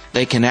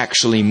 they can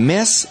actually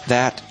miss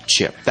that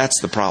chip.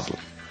 That's the problem.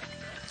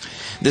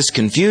 This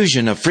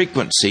confusion of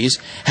frequencies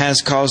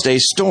has caused a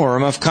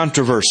storm of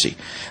controversy.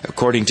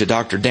 According to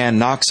Dr. Dan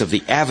Knox of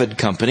the Avid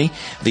Company,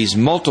 these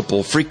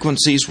multiple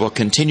frequencies will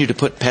continue to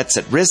put pets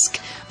at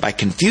risk by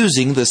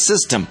confusing the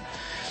system.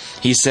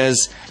 He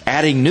says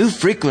adding new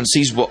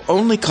frequencies will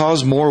only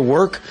cause more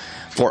work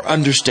for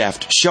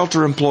understaffed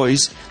shelter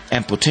employees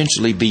and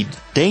potentially be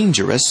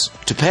dangerous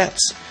to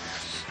pets.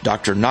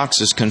 Dr.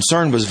 Knox's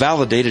concern was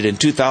validated in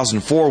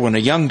 2004 when a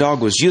young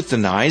dog was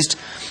euthanized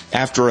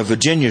after a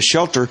Virginia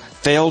shelter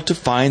failed to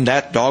find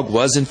that dog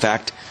was, in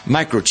fact,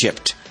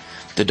 microchipped.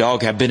 The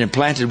dog had been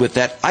implanted with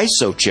that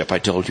ISO chip I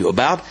told you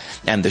about,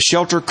 and the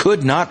shelter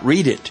could not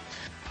read it.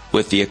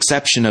 With the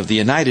exception of the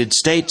United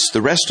States,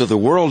 the rest of the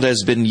world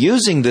has been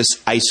using this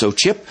ISO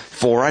chip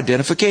for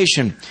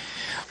identification.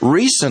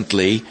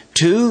 Recently,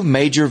 2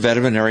 major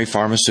veterinary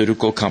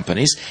pharmaceutical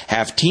companies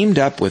have teamed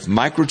up with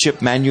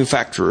microchip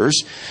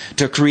manufacturers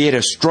to create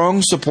a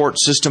strong support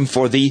system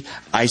for the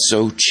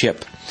ISO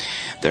chip.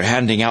 They're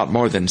handing out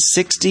more than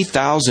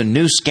 60,000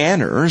 new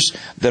scanners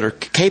that are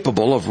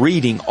capable of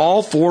reading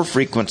all 4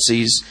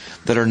 frequencies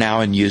that are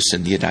now in use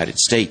in the United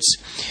States.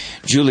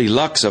 Julie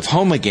Lux of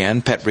Home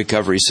Again Pet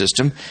Recovery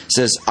System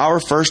says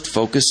our first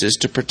focus is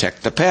to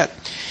protect the pet.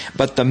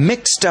 But the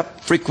mixed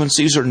up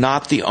frequencies are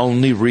not the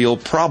only real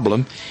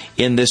problem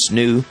in this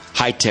new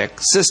high-tech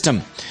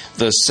system.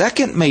 The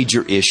second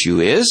major issue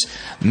is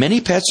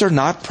many pets are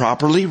not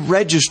properly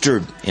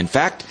registered. In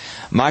fact,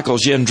 Michael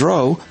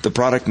Gendreau, the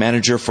product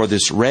manager for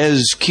this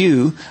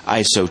ResQ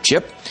ISO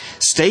chip,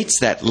 states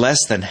that less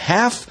than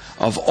half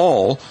of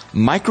all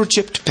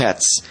microchipped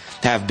pets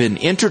have been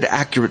entered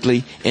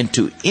accurately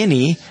into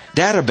any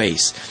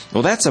database.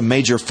 Well, that's a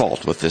major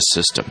fault with this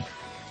system.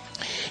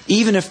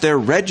 Even if they're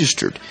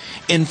registered,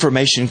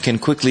 information can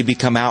quickly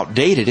become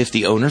outdated if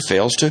the owner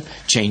fails to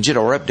change it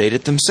or update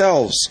it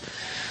themselves.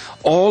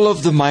 All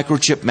of the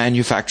microchip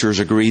manufacturers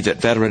agree that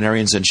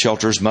veterinarians and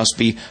shelters must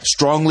be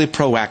strongly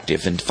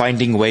proactive in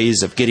finding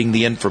ways of getting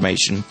the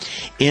information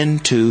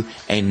into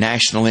a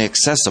nationally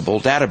accessible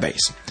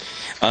database.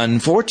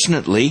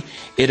 Unfortunately,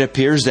 it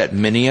appears that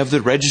many of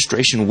the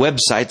registration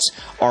websites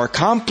are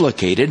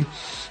complicated,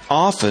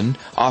 often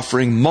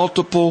offering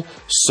multiple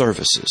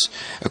services.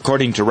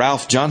 According to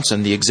Ralph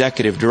Johnson, the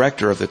executive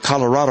director of the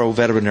Colorado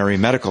Veterinary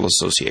Medical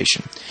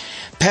Association,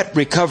 Pet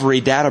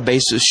recovery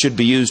databases should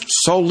be used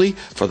solely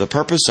for the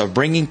purpose of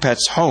bringing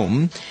pets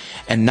home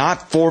and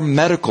not for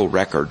medical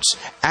records,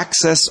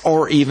 access,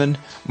 or even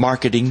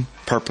marketing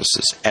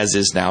purposes, as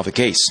is now the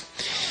case.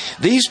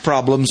 These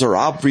problems are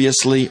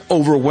obviously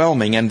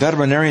overwhelming, and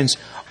veterinarians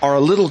are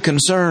a little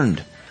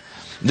concerned.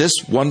 This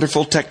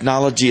wonderful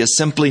technology is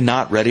simply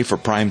not ready for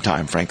prime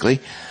time, frankly.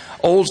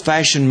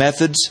 Old-fashioned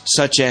methods,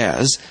 such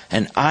as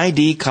an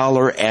ID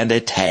collar and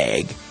a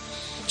tag,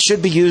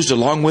 should be used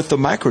along with the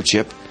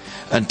microchip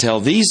until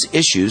these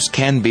issues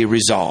can be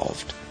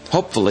resolved,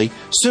 hopefully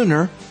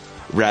sooner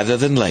rather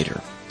than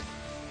later.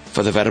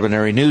 For the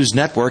Veterinary News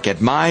Network at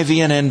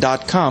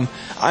myvnn.com,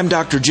 I'm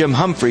Dr. Jim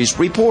Humphreys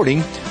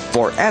reporting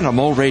for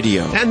Animal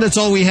Radio. And that's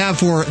all we have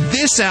for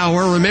this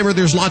hour. Remember,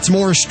 there's lots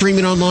more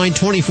streaming online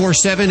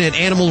 24/7 at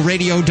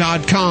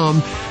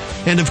animalradio.com.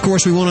 And, of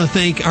course, we want to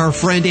thank our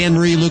friend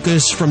Annemarie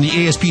Lucas from the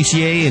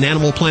ASPCA and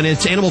Animal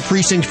Planet's Animal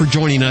Precinct for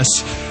joining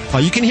us.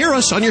 You can hear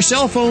us on your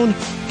cell phone.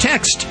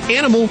 Text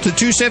ANIMAL to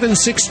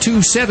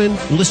 27627.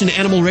 Listen to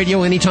Animal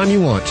Radio anytime you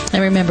want.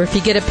 And remember, if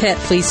you get a pet,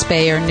 please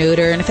spay or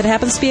neuter. And if it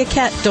happens to be a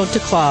cat, don't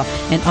declaw.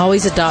 And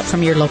always adopt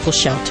from your local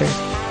shelter.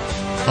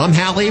 I'm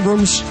Hal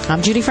Abrams.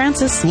 I'm Judy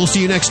Francis. We'll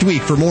see you next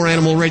week for more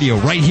Animal Radio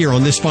right here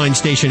on this fine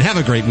station. Have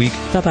a great week.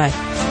 Bye-bye.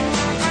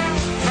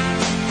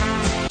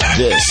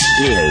 This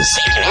is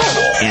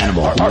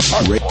Animal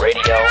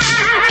Radio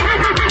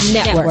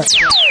Network.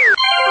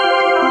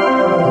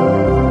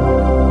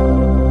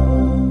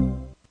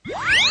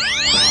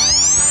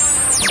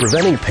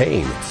 Preventing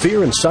pain,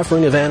 fear, and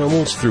suffering of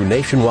animals through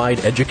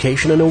nationwide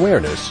education and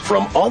awareness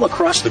from all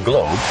across the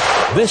globe.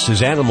 This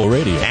is Animal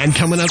Radio. And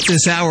coming up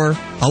this hour,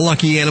 a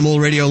lucky Animal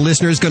Radio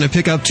listener is going to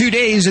pick up 2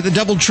 days at the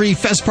Doubletree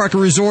Fess Park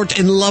Resort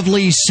in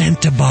lovely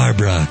Santa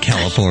Barbara,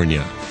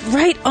 California.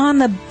 Right on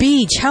the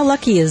beach. How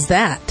lucky is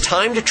that?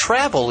 Time to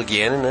travel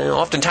again. And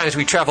oftentimes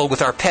we travel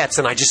with our pets,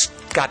 and I just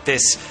got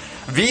this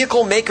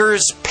Vehicle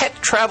Maker's Pet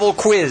Travel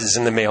Quiz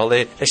in the mail.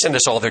 They send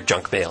us all their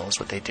junk mail is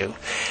what they do.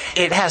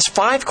 It has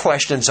 5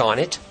 questions on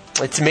it.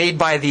 It's made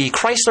by the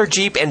Chrysler,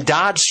 Jeep, and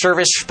Dodge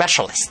Service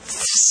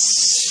Specialists.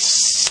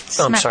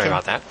 I'm sorry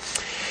about that.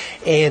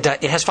 And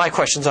it has 5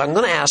 questions I'm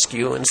going to ask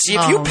you and see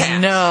if you pass.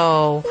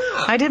 No,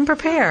 I didn't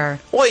prepare.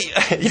 Well,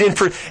 you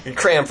didn't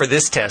cram for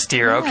this test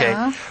here, okay.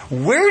 Yeah.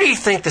 Where do you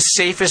think the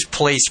safest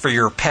place for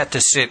your pet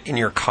to sit in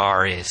your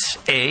car is?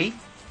 A,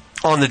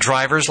 on the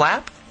driver's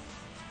lap.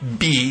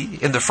 B,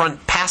 in the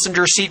front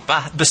passenger seat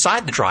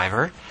beside the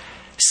driver.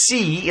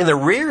 C, in the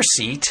rear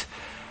seat.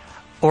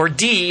 Or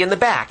D, in the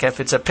back, if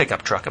it's a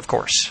pickup truck, of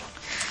course.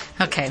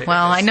 Okay,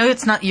 well, I know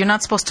you're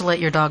not supposed to let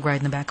your dog ride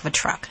in the back of a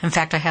truck. In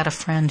fact, I had a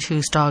friend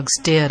whose dogs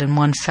did, and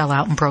one fell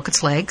out and broke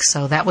its leg,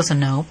 so that was a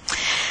no.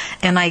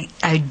 And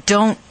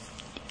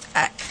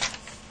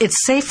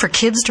it's safe for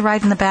kids to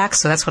ride in the back,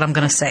 so that's what I'm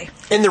going to say.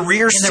 In the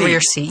rear seat. In the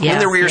rear seat, yeah. In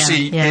the rear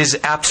seat is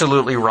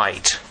absolutely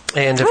right.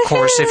 And, of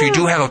course, if you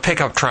do have a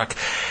pickup truck,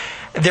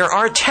 there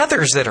are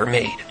tethers that are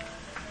made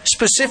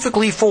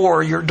specifically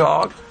for your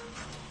dog.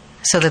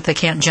 So that they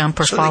can't jump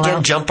or fall out? So they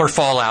can't jump or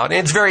fall out. And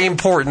it's very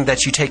important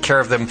that you take care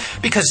of them,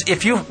 because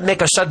if you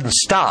make a sudden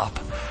stop,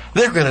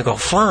 they're going to go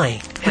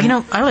flying.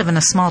 Well, I live in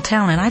a small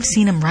town, and I've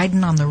seen them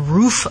riding on the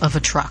roof of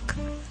a truck.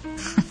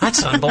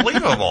 That's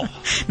unbelievable.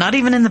 Not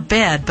even in the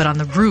bed, but on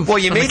the roof. Well,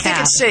 you may think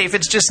it's safe.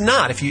 It's just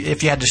not if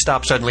you had to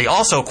stop suddenly.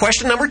 Also,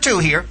 question number 2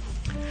 here.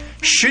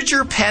 Should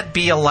your pet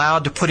be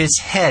allowed to put its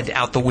head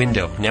out the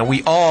window? Now,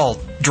 we all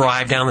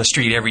drive down the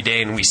street every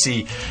day and we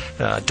see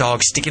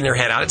dogs sticking their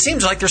head out. It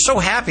seems like they're so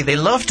happy. They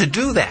love to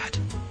do that.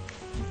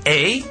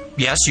 A,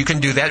 yes, you can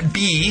do that.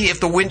 B, if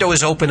the window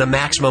is open a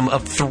maximum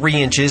of 3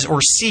 inches.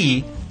 Or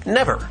C,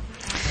 never.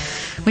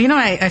 Well,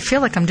 I feel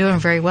like I'm doing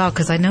very well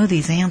because I know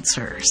these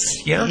answers.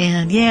 Yeah?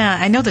 And,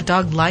 I know the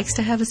dog likes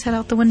to have his head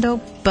out the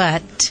window,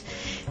 but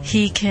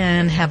he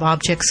can have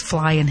objects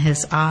fly in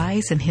his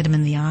eyes and hit him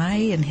in the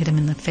eye and hit him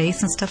in the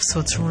face and stuff, so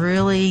it's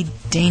really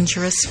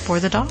dangerous for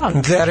the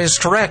dog. That is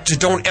correct.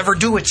 Don't ever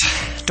do it.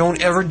 Don't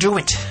ever do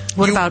it.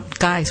 What about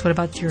guys? What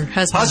about your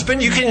husband?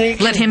 Husband, you can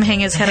let him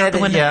hang his head out the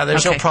window? Yeah,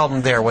 there's no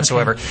problem there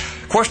whatsoever. Okay.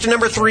 Question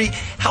number 3.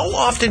 How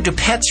often do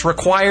pets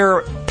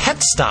require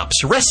pet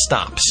stops, rest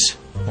stops?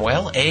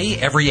 Well, A,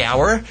 every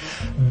hour.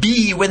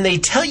 B, when they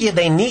tell you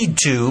they need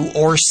to.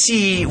 Or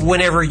C,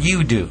 whenever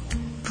you do.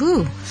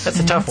 Ooh, that's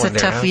a tough one.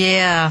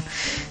 Yeah.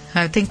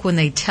 I think when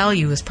they tell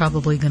you is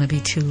probably going to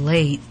be too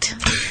late.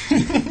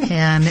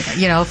 And,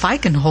 if I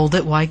can hold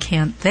it, why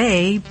can't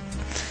they?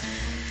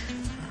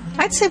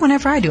 I'd say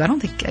whenever I do. I don't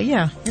think,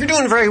 You're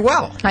doing very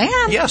well. I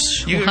am?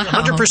 Yes, you're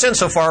 100%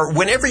 so far.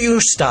 Whenever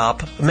you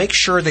stop, make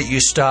sure that you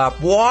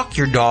stop, walk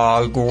your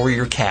dog or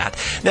your cat.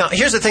 Now,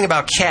 here's the thing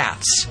about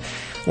cats.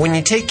 When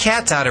you take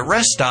cats out at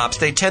rest stops,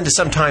 they tend to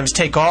sometimes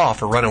take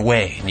off or run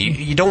away. And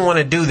you don't want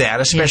to do that,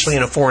 especially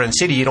in a foreign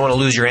city. You don't want to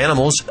lose your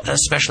animals,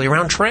 especially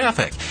around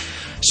traffic.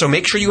 So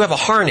make sure you have a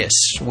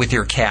harness with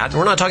your cat.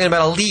 We're not talking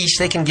about a leash.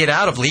 They can get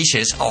out of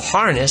leashes. A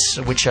harness,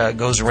 which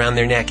goes around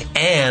their neck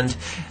and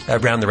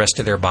around the rest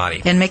of their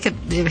body. And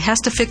it has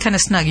to fit kind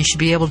of snug. You should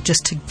be able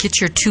just to get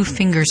your 2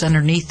 fingers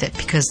underneath it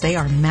because they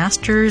are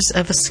masters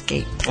of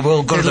escape.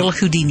 We'll go They're little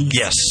Houdinis.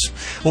 Yes.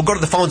 We'll go to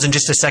the phones in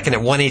just a second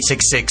at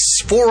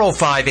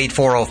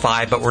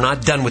 1-866-405-8405, but we're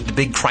not done with the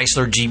big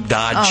Chrysler Jeep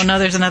Dodge. Oh, no,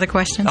 there's another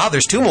question? Oh,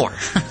 there's 2 more.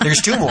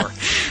 There's 2 more.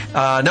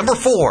 Number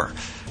 4,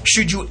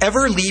 should you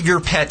ever leave your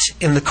pet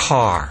in the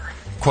car?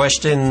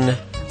 Question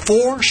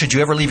 4, should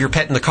you ever leave your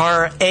pet in the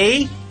car?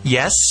 A,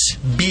 yes.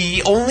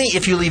 B, only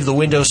if you leave the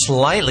window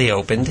slightly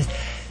opened.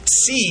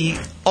 C,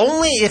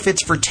 only if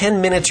it's for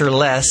 10 minutes or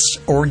less.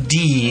 Or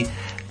D,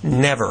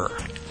 never.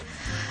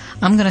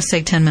 I'm going to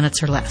say 10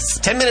 minutes or less.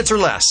 10 minutes or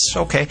less.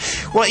 Okay.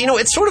 Well,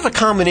 it's sort of a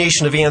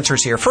combination of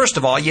answers here. First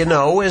of all,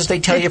 as they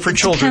tell you for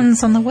children. It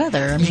depends on the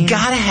weather. You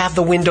got to have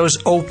the windows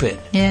open.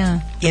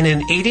 Yeah. In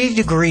an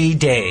 80-degree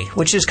day,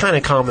 which is kind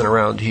of common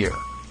around here.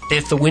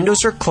 If the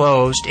windows are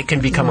closed, it can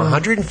become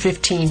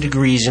 115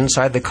 degrees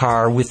inside the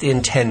car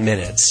within 10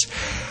 minutes.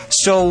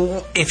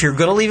 So if you're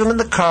going to leave them in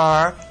the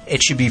car,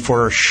 it should be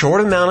for a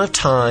short amount of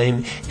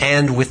time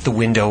and with the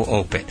window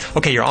open.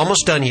 Okay, you're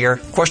almost done here.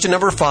 Question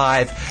number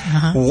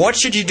 5. What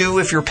should you do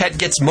if your pet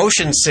gets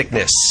motion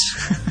sickness?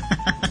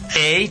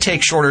 A,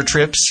 take shorter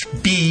trips.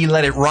 B,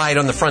 let it ride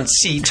on the front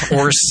seat.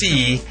 Or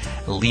C,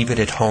 leave it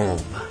at home.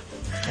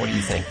 What do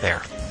you think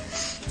there?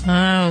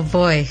 Oh,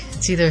 boy.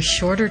 It's either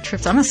shorter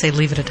trips. I'm going to say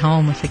leave it at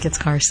home if it gets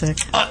car sick.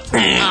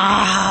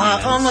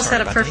 Almost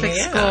had a perfect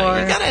score.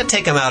 You got to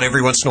take them out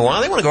every once in a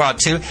while. They want to go out,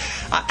 too.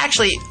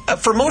 Actually,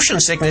 for motion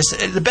sickness,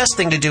 the best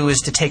thing to do is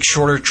to take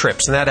shorter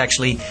trips, and that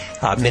actually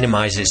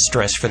minimizes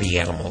stress for the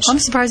animals. I'm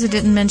surprised it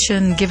didn't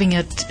mention giving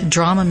it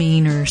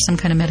Dramamine or some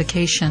kind of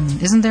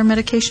medication. Isn't there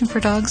medication for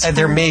dogs?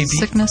 There may be.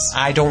 Sickness?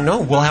 I don't know.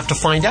 We'll have to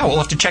find out. We'll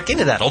have to check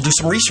into that. I'll do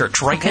some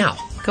research right now.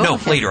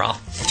 Later.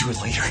 I'll do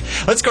it later.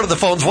 Let's go to the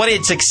phones.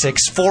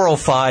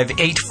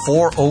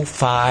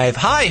 1-866-405-8405.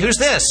 Hi, who's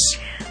this?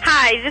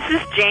 Hi, this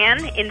is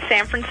Jan in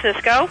San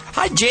Francisco.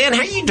 Hi, Jan.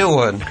 How you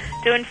doing?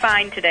 Doing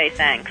fine today,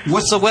 thanks.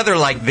 What's the weather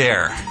like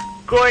there?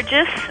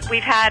 Gorgeous.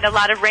 We've had a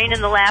lot of rain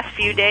in the last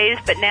few days,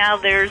 but now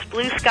there's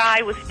blue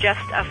sky with just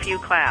a few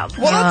clouds.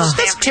 Well, that's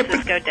San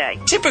Francisco day.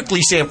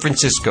 Typically San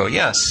Francisco,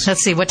 yes.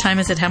 Let's see, what time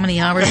is it? How many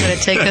hours did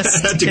it take us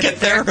to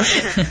get there?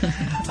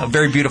 A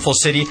very beautiful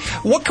city.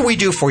 What can we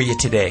do for you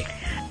today?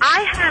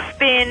 I have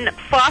been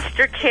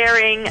foster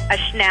caring a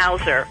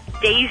schnauzer,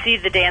 Daisy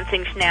the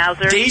Dancing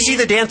Schnauzer. Daisy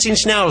the Dancing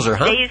Schnauzer,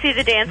 huh? Daisy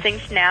the Dancing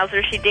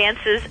Schnauzer. She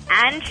dances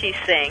and she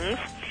sings.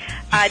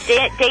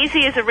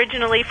 Daisy is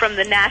originally from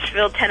the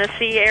Nashville,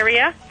 Tennessee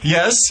area.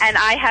 Yes. And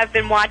I have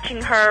been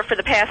watching her for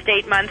the past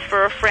 8 months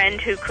for a friend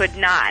who could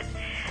not.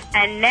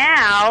 And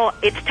now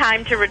it's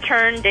time to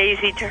return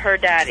Daisy to her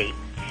daddy.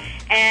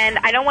 And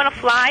I don't want to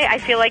fly. I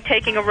feel like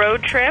taking a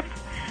road trip.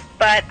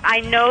 But I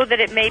know that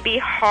it may be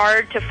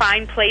hard to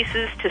find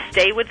places to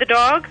stay with the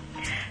dog.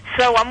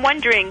 So I'm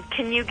wondering,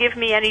 can you give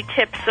me any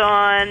tips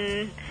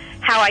on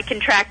how I can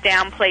track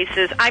down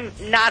places? I'm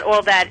not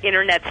all that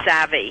internet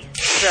savvy.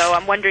 So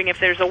I'm wondering if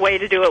there's a way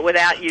to do it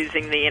without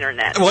using the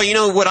internet. Well,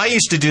 what I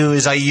used to do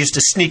is I used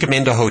to sneak them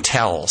into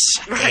hotels.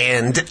 Right.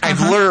 And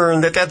I've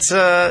learned that that's,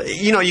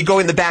 you go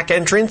in the back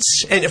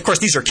entrance. And, of course,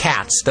 these are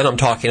cats that I'm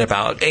talking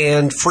about.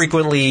 And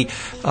frequently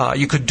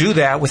you could do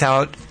that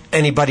without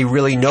anybody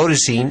really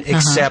noticing,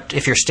 except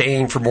if you're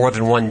staying for more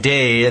than one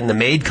day and the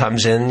maid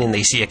comes in and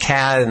they see a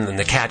cat and then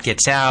the cat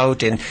gets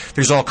out and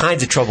there's all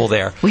kinds of trouble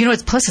there. Well,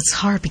 plus it's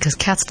hard because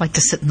cats like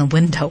to sit in the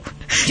window.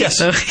 Yes.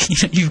 So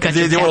you've got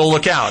they want to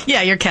look out.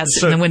 Yeah, your cat's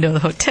sitting in the window of the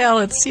hotel.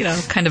 It's,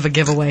 kind of a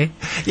giveaway.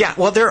 Yeah,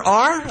 well, there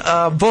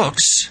are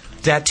books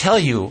that tell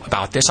you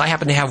about this. I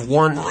happen to have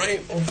one right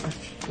over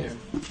here.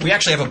 We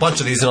actually have a bunch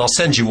of these, and I'll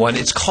send you one.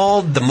 It's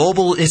called The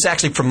Mobile. It's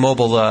actually from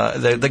Mobile,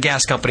 the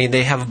gas company.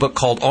 They have a book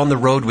called On the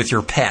Road with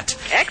Your Pet.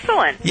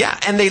 Excellent. Yeah,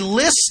 and they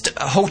list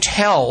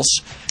hotels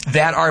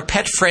that are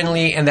pet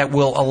friendly and that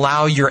will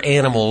allow your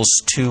animals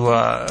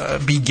to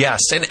be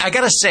guests. And I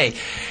got to say,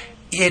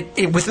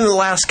 it within the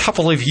last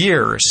couple of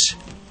years,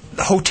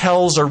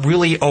 hotels are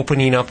really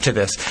opening up to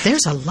this.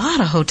 There's a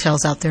lot of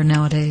hotels out there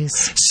nowadays.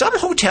 Some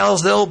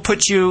hotels, they'll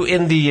put you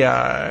in the,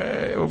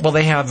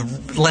 they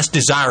have less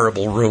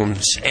desirable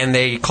rooms, and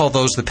they call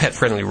those the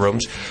pet-friendly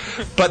rooms.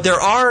 But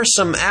there are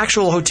some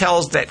actual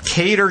hotels that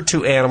cater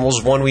to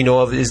animals. One we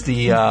know of is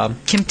the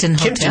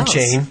Kimpton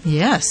chain.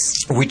 Yes.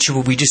 Which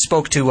we just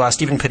spoke to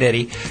Stephen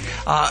Panetti.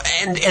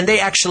 And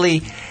they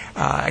actually...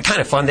 kind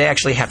of fun. They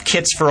actually have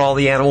kits for all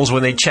the animals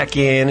when they check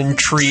in, and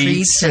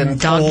treats and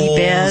doggy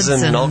beds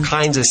and all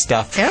kinds of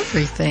stuff.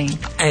 Everything.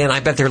 And I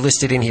bet they're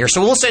listed in here.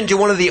 So we'll send you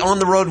one of the On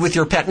the Road with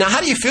Your Pet. Now,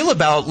 how do you feel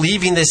about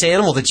leaving this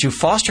animal that you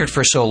fostered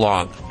for so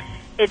long?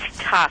 It's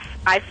tough.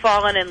 I've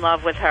fallen in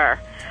love with her.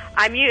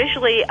 I'm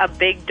usually a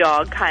big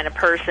dog kind of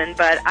person,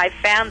 but I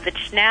found that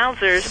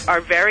schnauzers are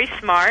very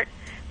smart,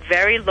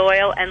 very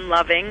loyal and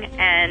loving,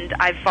 and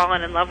I've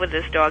fallen in love with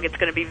this dog. It's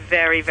going to be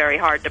very, very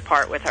hard to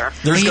part with her.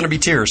 There's going to be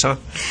tears, huh?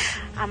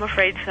 I'm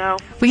afraid so.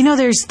 Well, you know,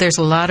 there's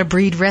a lot of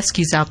breed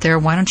rescues out there.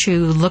 Why don't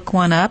you look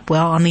one up,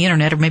 on the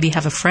internet, or maybe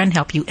have a friend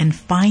help you and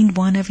find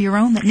one of your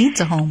own that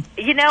needs a home?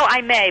 You know,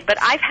 I may, but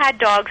I've had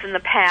dogs in the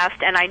past,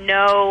 and I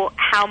know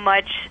how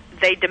much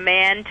they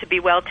demand to be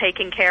well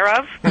taken care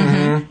of.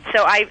 Mm-hmm.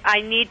 So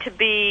I need to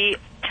be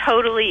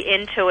totally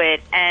into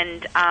it,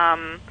 and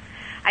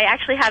I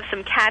actually have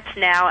some cats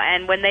now,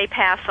 and when they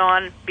pass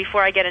on,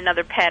 before I get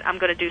another pet, I'm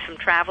going to do some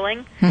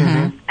traveling,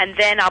 and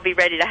then I'll be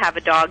ready to have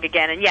a dog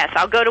again. And yes,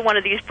 I'll go to one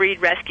of these breed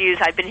rescues.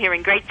 I've been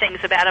hearing great things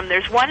about them.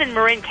 There's one in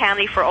Marin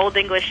County for Old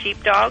English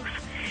sheepdogs,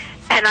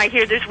 and I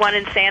hear there's one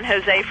in San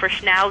Jose for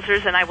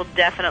schnauzers, and I will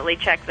definitely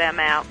check them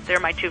out. They're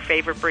my two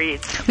favorite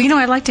breeds. Well, you know,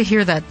 I like to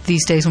hear that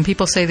these days. When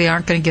people say they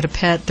aren't going to get a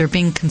pet, they're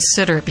being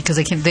considerate because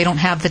they don't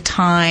have the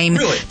time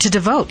to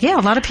devote. Yeah,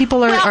 a lot of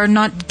people are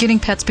not getting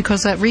pets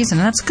because of that reason,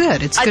 and that's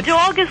good. It's good. A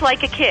dog is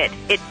like a kid,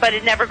 but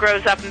it never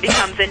grows up and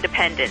becomes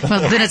independent.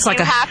 Well, then it's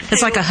like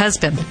a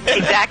husband.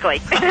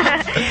 Exactly.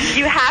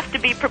 You have to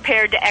be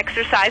prepared to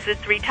exercise it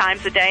 3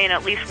 times a day, and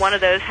at least one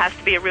of those has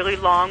to be a really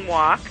long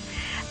walk.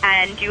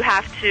 And you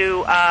have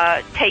to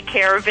take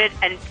care of it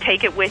and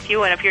take it with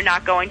you. And if you're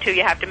not going to,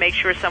 you have to make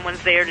sure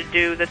someone's there to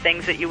do the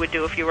things that you would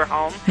do if you were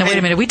home. Now, wait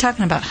a minute. Are we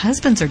talking about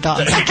husbands or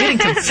dogs? I'm getting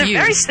confused.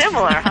 They're very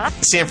similar, huh?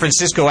 San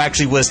Francisco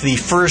actually was the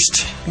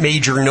first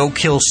major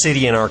no-kill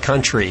city in our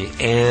country.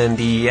 And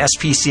the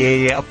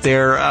SPCA up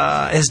there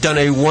has done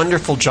a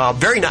wonderful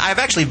job. I've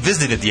actually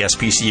visited the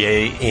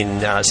SPCA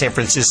in San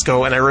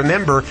Francisco, and I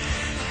remember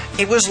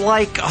it was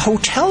like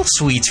hotel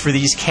suites for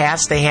these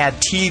cats. They had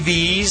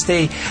TVs.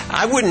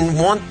 I wouldn't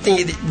want to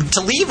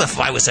leave if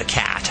I was a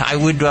cat. I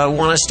would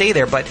want to stay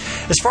there. But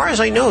as far as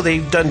I know,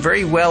 they've done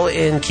very well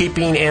in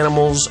keeping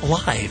animals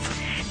alive.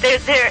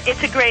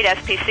 It's a great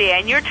SPCA.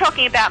 And you're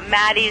talking about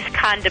Maddie's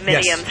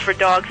condominiums for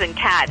dogs and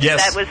cats.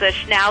 Yes. That was a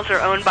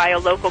schnauzer owned by a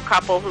local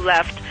couple who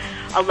left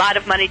a lot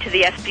of money to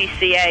the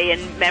SPCA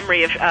in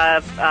memory of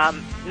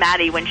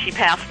Maddie when she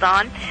passed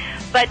on.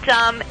 But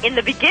in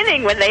the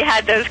beginning, when they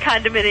had those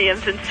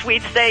condominiums and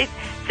suites, they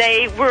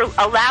were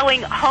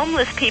allowing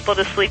homeless people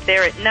to sleep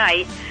there at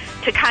night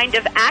to kind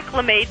of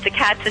acclimate the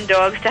cats and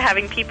dogs to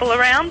having people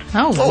around.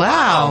 Oh,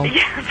 wow.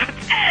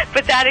 Yeah,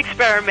 but that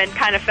experiment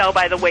kind of fell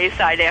by the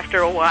wayside after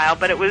a while.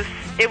 But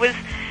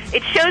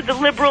it showed the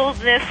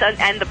liberalness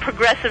and the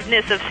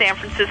progressiveness of San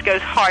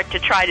Francisco's heart to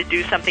try to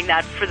do something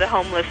that for the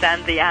homeless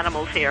and the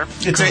animals here.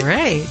 It's a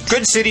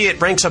good city. It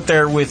ranks up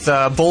there with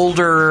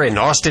Boulder and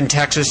Austin,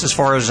 Texas, as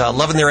far as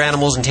loving their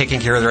animals and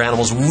taking care of their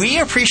animals. We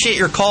appreciate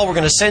your call. We're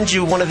going to send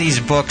you one of these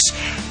books.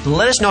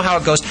 Let us know how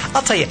it goes.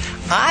 I'll tell you,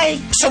 I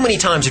so many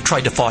times have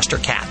tried to foster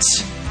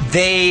cats.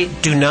 They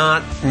do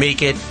not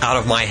make it out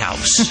of my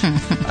house.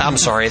 I'm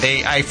sorry.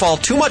 I fall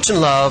too much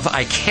in love.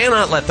 I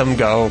cannot let them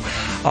go.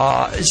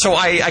 So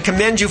I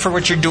commend you for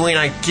what you're doing.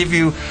 I give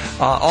you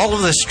all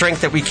of the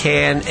strength that we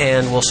can,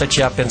 and we'll set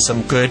you up in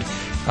some good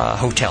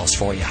hotels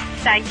for you.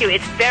 Thank you.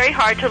 It's very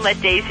hard to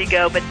let Daisy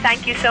go, but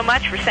thank you so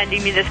much for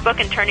sending me this book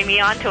and turning me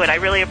on to it. I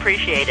really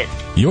appreciate it.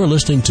 You're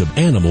listening to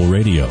Animal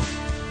Radio.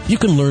 You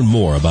can learn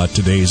more about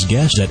today's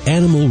guest at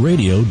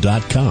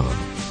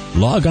animalradio.com.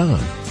 Log on.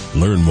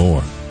 Learn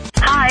more.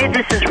 Hi,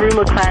 this is Rue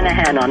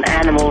McClanahan on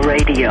Animal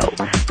Radio.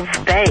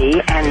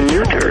 Spay and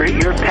neuter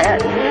your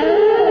pets.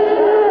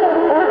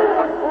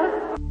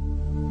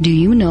 Do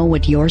you know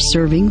what you're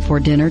serving for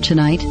dinner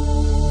tonight?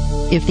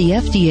 If the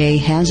FDA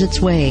has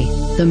its way,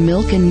 the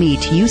milk and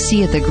meat you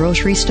see at the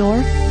grocery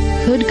store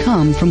could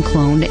come from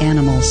cloned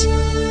animals.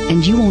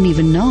 And you won't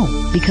even know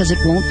because it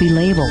won't be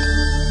labeled.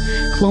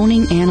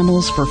 Cloning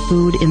animals for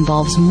food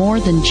involves more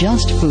than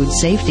just food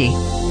safety.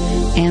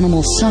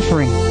 Animal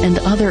suffering and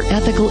other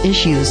ethical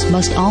issues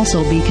must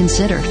also be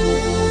considered.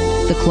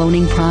 The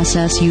cloning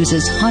process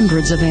uses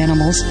hundreds of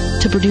animals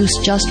to produce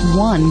just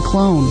one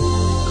clone,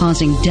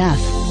 causing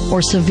death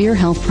or severe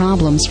health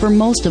problems for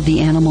most of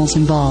the animals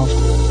involved.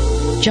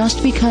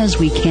 Just because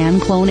we can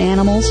clone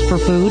animals for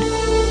food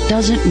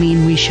doesn't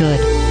mean we should.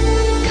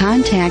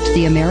 Contact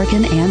the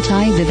American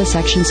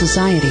Anti-Vivisection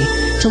Society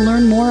to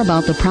learn more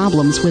about the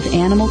problems with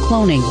animal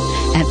cloning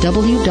at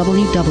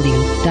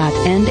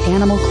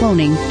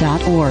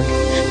www.endanimalcloning.org.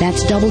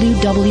 That's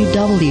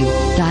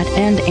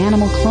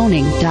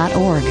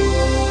www.endanimalcloning.org.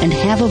 And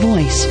have a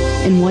voice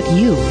in what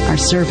you are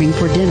serving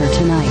for dinner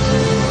tonight.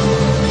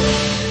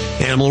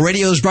 Animal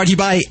Radio is brought to you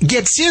by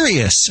Get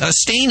Serious, a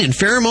stain and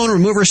pheromone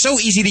remover so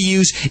easy to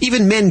use,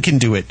 even men can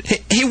do it.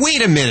 Hey,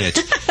 wait a minute.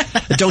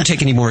 Don't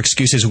take any more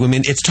excuses,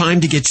 women. It's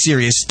time to get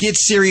serious. Get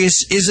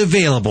Serious is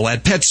available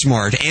at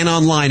PetSmart and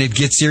online at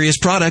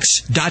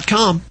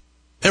GetSeriousProducts.com.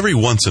 Every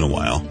once in a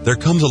while, there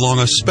comes along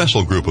a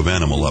special group of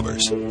animal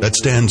lovers that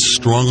stands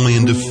strongly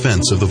in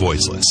defense of the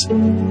voiceless.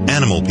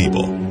 Animal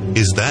People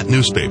is that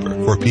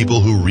newspaper for people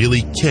who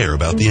really care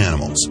about the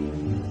animals.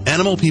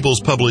 Animal People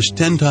is published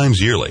 10 times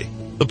yearly.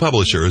 The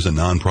publisher is a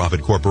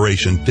non-profit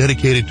corporation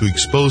dedicated to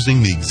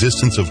exposing the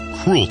existence of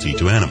cruelty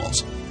to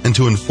animals. and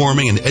to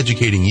informing and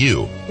educating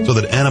you so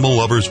that animal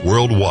lovers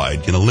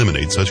worldwide can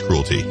eliminate such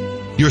cruelty.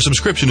 Your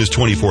subscription is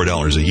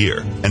 $24 a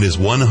year and is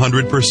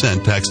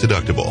 100% tax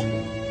deductible.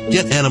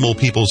 Get Animal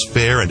People's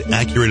fair and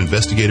accurate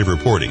investigative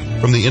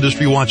reporting from the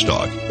industry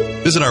watchdog.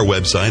 Visit our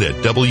website at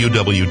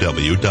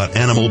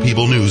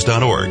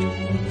www.animalpeoplenews.org.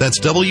 That's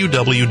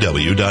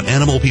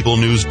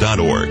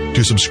www.animalpeoplenews.org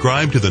to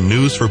subscribe to the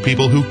news for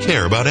people who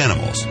care about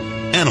animals.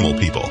 Animal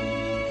People.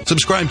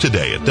 Subscribe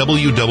today at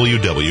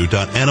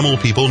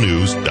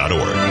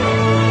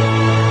www.animalpeoplenews.org.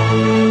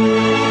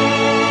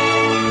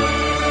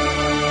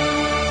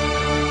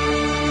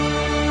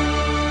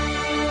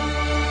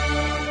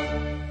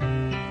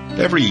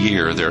 Every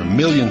year, there are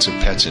millions of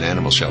pets in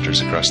animal shelters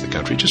across the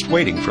country just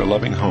waiting for a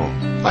loving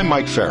home. I'm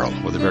Mike Farrell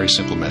with a very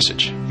simple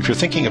message. If you're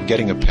thinking of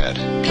getting a pet,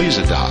 please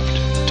adopt.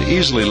 To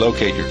easily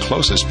locate your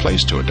closest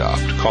place to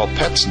adopt, call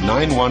Pets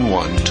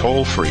 911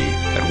 toll-free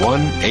at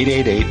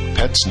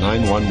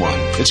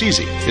 1-888-PETS-911. It's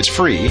easy, it's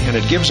free, and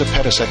it gives a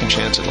pet a second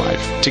chance at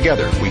life.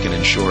 Together, we can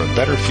ensure a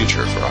better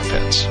future for our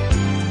pets.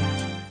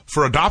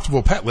 For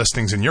adoptable pet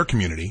listings in your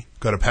community,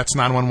 go to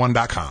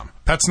pets911.com.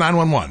 Pets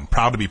 911,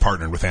 proud to be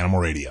partnered with Animal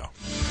Radio.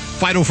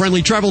 Fido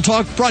Friendly Travel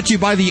Talk brought to you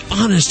by The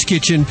Honest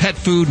Kitchen, pet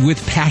food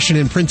with passion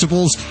and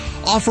principles,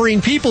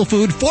 offering people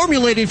food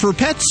formulated for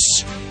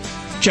pets.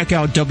 Check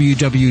out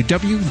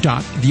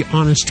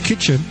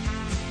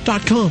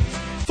www.thehonestkitchen.com.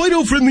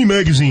 Fido Friendly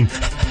Magazine.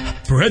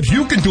 Perhaps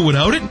you can do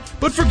without it,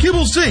 but for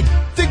kibble's sake,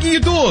 think of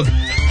your dog.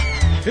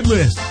 At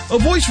last, a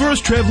voice for us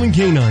traveling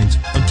canines.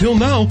 Until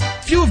now,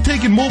 few have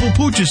taken mobile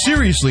pooches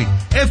seriously.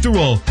 After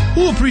all,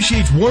 who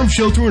appreciates warm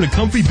shelter and a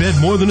comfy bed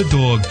more than a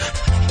dog?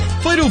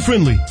 Fido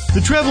Friendly,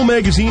 the travel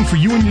magazine for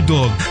you and your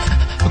dog.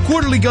 A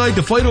quarterly guide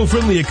to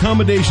Fido-friendly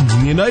accommodations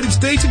in the United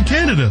States and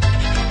Canada.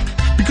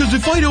 Because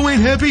if Fido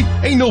ain't happy,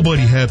 ain't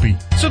nobody happy.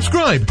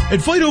 Subscribe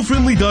at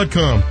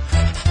FidoFriendly.com.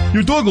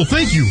 Your dog will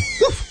thank you.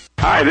 Woof.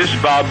 Hi, this is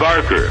Bob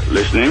Barker,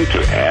 listening to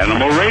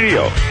Animal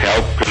Radio.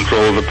 Help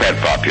control the pet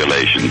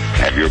population.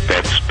 Have your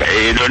pets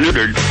spayed or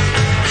neutered.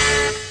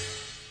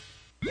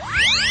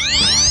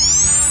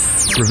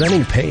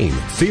 Preventing pain,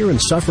 fear, and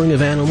suffering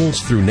of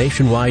animals through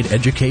nationwide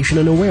education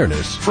and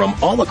awareness from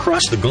all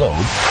across the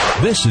globe.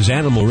 This is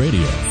Animal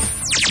Radio.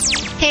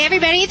 Hey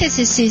everybody, this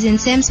is Susan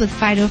Sims with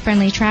Fido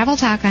Friendly Travel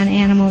Talk on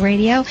Animal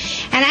Radio,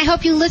 and I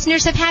hope you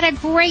listeners have had a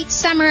great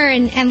summer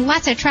and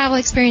lots of travel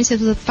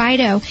experiences with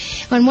Fido.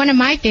 And one of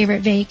my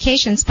favorite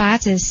vacation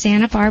spots is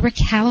Santa Barbara,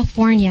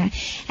 California,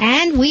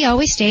 and we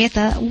always stay at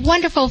the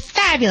wonderful,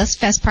 fabulous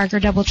Fess Parker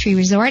Doubletree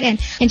Resort. And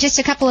in just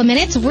a couple of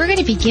minutes, we're going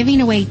to be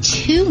giving away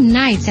 2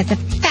 nights at the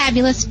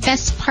fabulous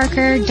Fess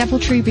Parker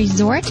Doubletree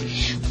Resort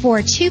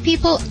for 2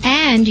 people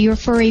and your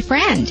furry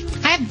friend.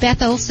 I have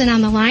Beth Olson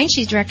on the line.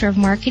 She's Director of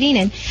Marketing.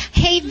 And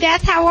hey,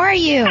 Beth, how are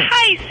you?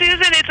 Hi,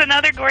 Susan. It's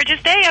another gorgeous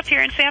day up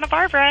here in Santa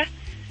Barbara.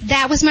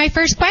 That was my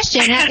first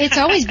question. It's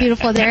always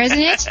beautiful there, isn't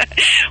it?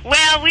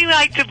 Well, we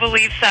like to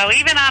believe so.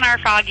 Even on our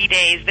foggy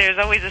days, there's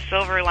always a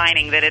silver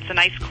lining that it's a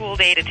nice, cool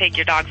day to take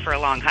your dog for a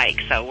long hike,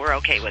 so we're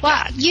okay with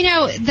that. Well, you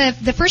know,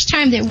 the first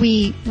time that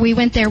we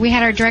went there, we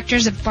had our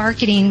directors of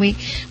marketing. We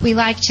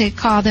like to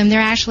call them.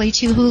 They're actually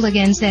 2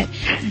 hooligans that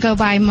go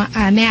by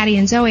Maddie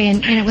and Zoe,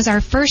 and it was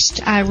our first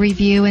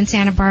review in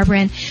Santa Barbara,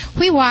 and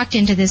we walked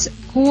into this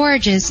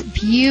gorgeous,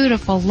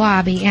 beautiful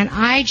lobby, and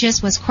I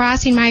just was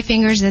crossing my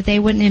fingers that they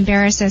wouldn't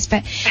embarrass us,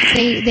 but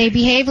they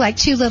behaved like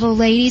 2 little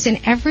ladies, and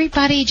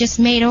everybody just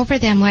made over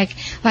them like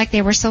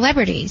they were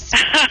celebrities.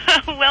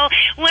 Well,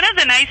 one of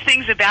the nice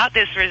things about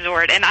this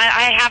resort, and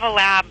I have a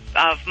lab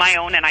of my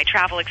own, and I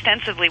travel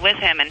extensively with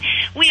him, and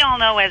we all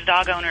know as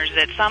dog owners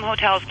that some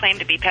hotels claim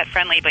to be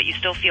pet-friendly, but you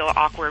still feel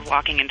awkward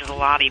walking into the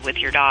lobby with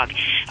your dog.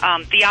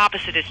 The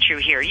opposite is true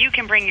here. You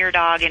can bring your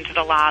dog into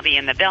the lobby,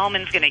 and the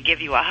bellman's going to give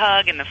you a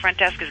hug, and the front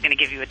desk is going to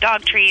give you a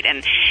dog treat,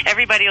 and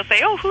everybody will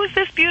say, oh, who's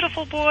this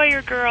beautiful boy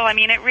or girl? I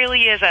mean, it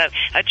really is a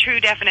true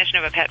definition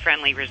of a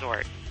pet-friendly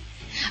resort.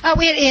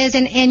 Oh, it is,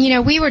 and you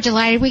know, we were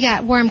delighted. We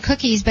got warm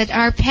cookies, but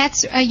our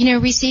pets,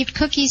 received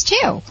cookies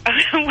too.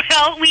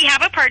 Well, we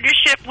have a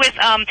partnership with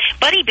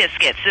Buddy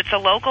Biscuits. It's a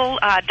local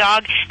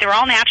dog. They're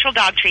all natural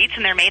dog treats,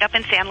 and they're made up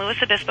in San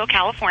Luis Obispo,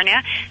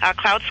 California.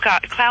 Cloud Star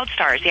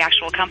is the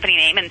actual company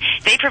name, and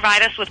they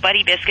provide us with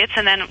Buddy Biscuits.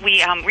 And then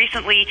we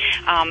recently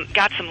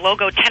got some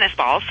logo tennis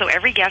balls, so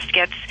every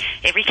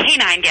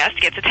canine guest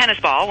gets a tennis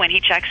ball when he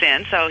checks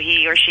in, so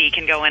he or she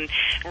can go and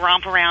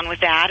romp around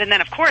with that. And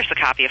then, of course, a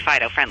copy of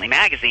Fido Friendly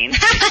Magazine.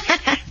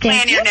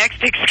 Plan your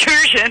next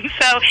excursion.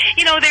 So,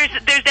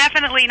 there's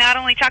definitely not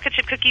only chocolate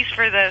chip cookies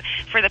for the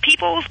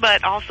peoples,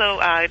 but also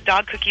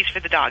dog cookies for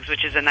the dogs,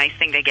 which is a nice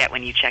thing to get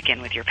when you check in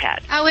with your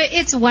pet. Oh,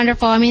 it's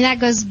wonderful. I mean, that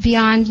goes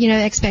beyond,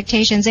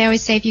 expectations. They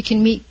always say if you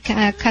can meet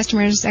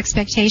customers'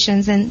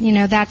 expectations, and,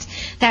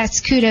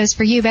 that's kudos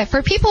for you. But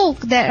for people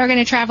that are going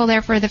to travel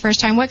there for the first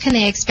time, what can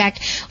they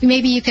expect?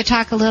 Maybe you could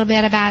talk a little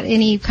bit about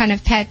any kind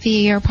of pet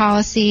fee or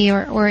policy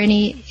or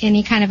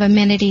any kind of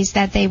amenities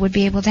that they would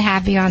be able to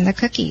have beyond the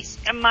cookies.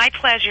 My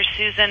pleasure,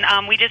 Susan.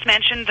 We just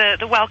mentioned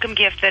the welcome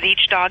gift that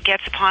each dog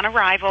gets upon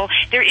arrival.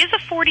 There is a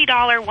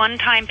 $40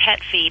 one-time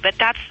pet fee, but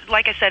that's,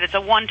 like I said, it's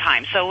a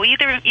one-time. So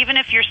even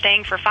if you're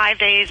staying for 5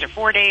 days or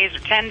 4 days or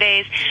 10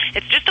 days,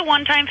 it's just a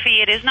one-time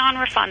fee. It is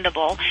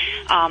non-refundable,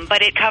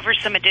 but it covers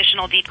some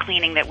additional deep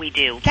cleaning that we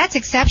do. That's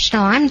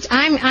exceptional.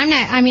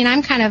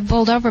 I'm kind of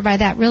bowled over by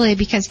that, really,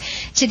 because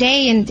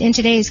today in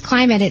today's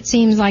climate, it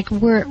seems like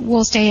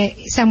we'll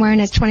stay somewhere in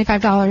it's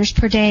 $25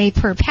 per day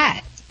per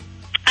pet.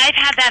 I've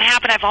had that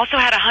happen. I've also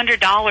had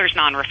 $100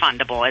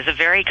 non-refundable as a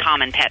very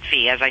common pet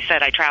fee. As I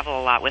said, I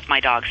travel a lot with my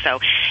dog, so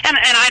and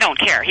I don't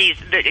care.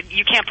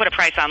 You can't put a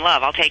price on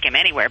love. I'll take him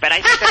anywhere. But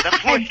I think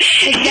that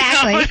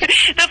exactly.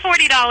 The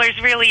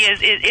 $40 really is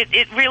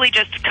it really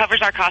just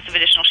covers our cost of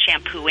additional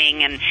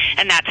shampooing and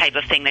that type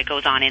of thing that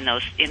goes on in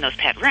those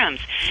pet rooms.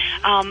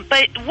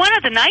 But one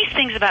of the nice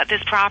things about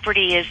this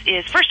property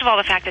is first of all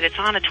the fact that it's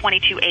on a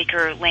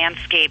 22-acre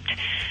landscaped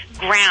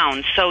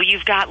ground, so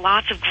you've got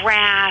lots of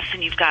grass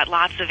and you've got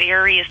lots of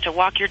areas to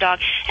walk your dog,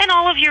 and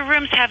all of your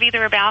rooms have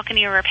either a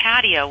balcony or a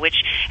patio, which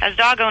as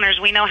dog owners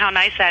we know how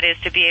nice that is,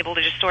 to be able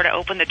to just sort of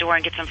open the door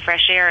and get some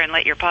fresh air and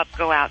let your pup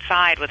go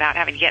outside without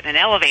having to get in an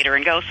elevator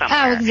and go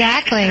somewhere. Oh,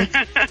 exactly.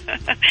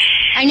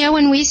 I know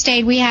when we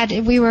stayed,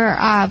 we were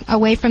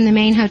away from the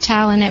main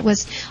hotel, and it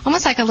was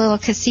almost like a little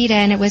casita,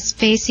 and it was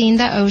facing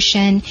the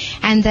ocean,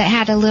 and that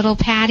had a little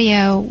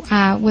patio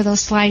with a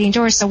sliding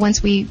door. So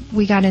once we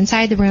got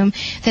inside the room,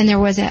 then there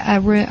was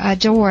a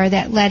door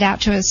that led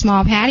out to a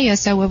small patio,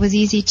 so it was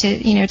easy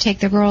to take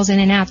the girls in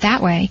and out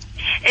that way.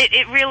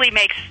 It really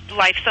makes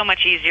life so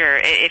much easier.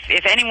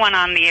 If anyone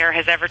on the air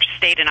has ever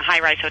stayed in a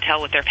high-rise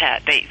hotel with their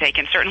pet, they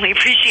can certainly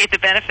appreciate the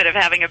benefit of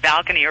having a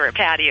balcony or a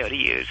patio to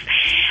use.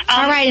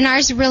 All right, and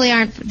ours really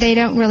they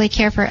don't really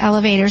care for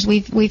elevators.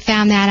 We've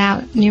found that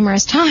out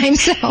numerous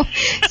times, so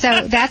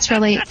that's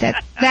really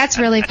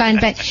fun.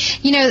 But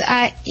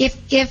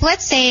if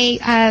let's say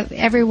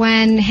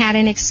everyone had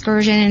an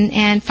excursion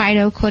and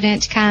Fido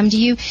couldn't come, do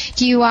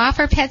you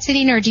offer pet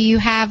sitting, or do you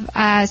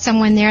have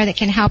someone there that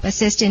can help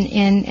assist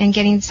in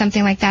getting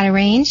something like that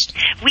arranged?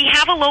 We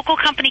have a local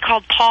company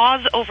called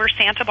Paws over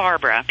Santa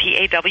Barbara,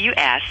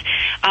 PAWS.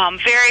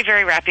 Very,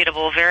 very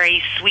reputable,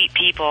 very sweet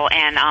people,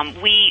 and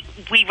we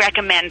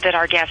recommend that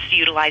our guests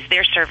utilize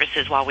their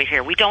services while we're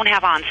here. We don't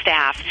have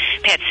on-staff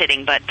pet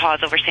sitting, but Paws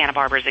over Santa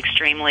Barbara is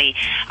extremely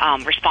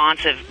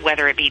responsive,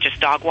 whether it be just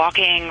dog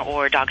walking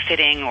or dog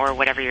sitting or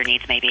whatever your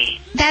needs may be.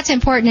 That's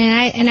important,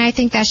 and I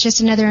think that's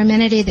just another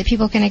amenity that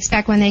people can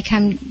expect when they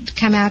come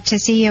out to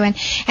see you. And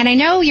I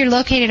know you're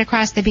located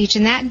across the beach,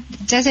 and that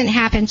doesn't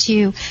happen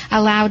to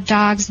allow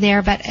dogs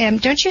there, but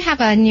don't you have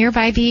a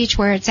nearby beach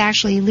where it's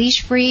actually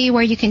leash-free,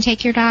 where you can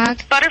take your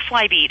dog?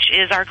 Butterfly Beach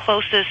is our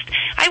closest,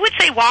 I would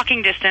say,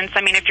 walking distance.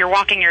 I mean, if you're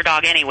walking your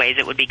dog anyways,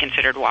 it would be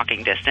considered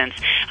walking distance.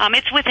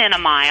 It's within a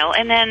mile.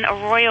 And then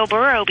Arroyo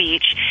Burro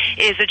Beach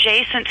is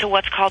adjacent to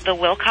what's called the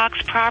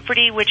Wilcox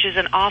property, which is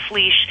an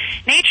off-leash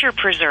nature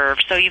preserve.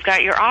 So you've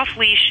got your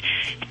off-leash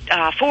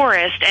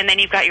forest, and then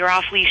you've got your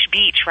off-leash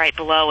beach right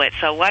below it.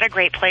 So what a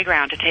great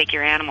playground to take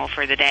your animal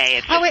for the day.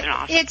 It's just an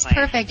awesome it's place.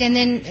 Perfect. And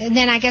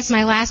then I guess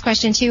my last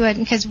question too,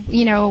 because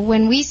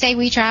when we say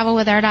we travel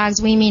with our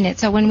dogs, we mean it.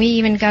 So when we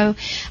even go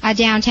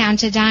downtown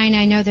to dine,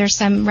 I know there's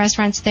some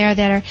restaurants there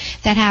that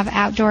have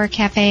outdoor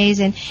cafes,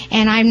 and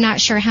I'm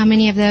not sure how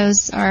many of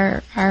those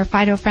are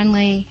Fido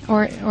friendly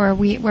or where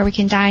we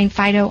can dine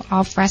Fido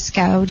al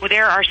fresco. Well,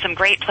 there are some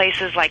great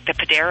places like the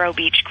Padero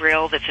Beach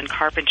Grill that's in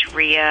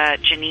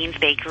Carpinteria, Janine's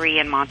Bakery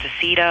in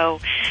Montecito,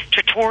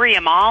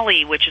 Trattoria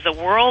Mali, which is a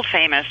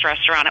world-famous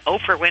restaurant.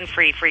 Oprah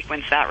Winfrey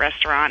frequents that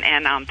restaurant,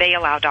 and they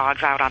allow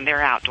dogs out on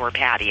their outdoor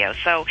patio.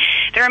 So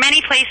there are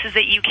many places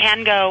that you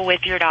can go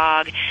with your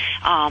dog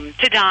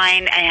to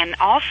dine, and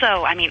also,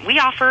 I mean, we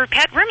offer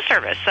pet room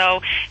service.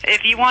 So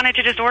if you wanted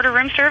to just order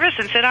room service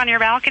and sit on your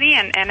balcony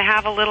and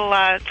have a little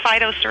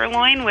Fido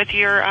sirloin with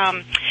your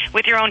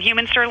own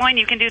human sirloin,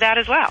 you can do that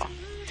as well.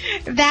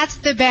 That's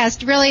the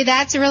best. Really,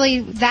 that's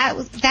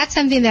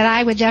something that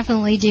I would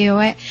definitely do.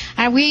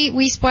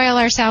 We spoil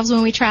ourselves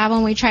when we travel,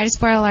 and we try to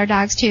spoil our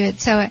dogs too.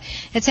 So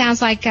it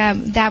sounds like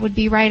that would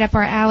be right up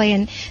our alley.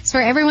 And for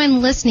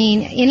everyone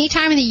listening, any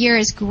time of the year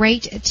is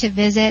great to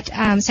visit.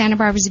 Santa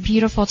Barbara is a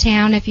beautiful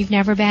town if you've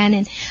never been.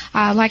 And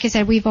like I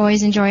said, we've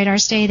always enjoyed our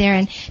stay there.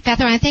 And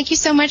Beth, I want to thank you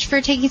so much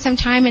for taking some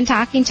time and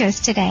talking to us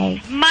today.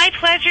 My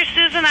pleasure,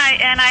 Susan.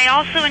 I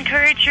also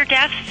encourage your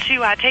guests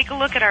to take a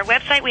look at our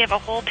website. We have a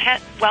whole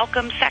pet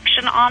welcome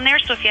section on there,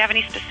 so if you have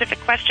any specific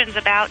questions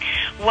about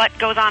what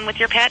goes on with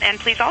your pet, and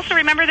please also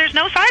remember there's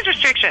no size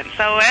restriction,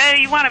 so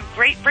you want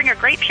to bring a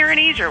Great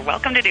Pyrenees, you're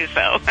welcome to do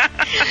so.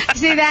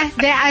 See,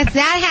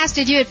 that has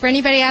to do it for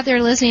anybody out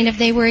there listening, if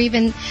they were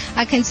even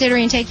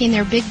considering taking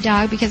their big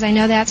dog, because I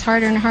know that's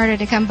harder and harder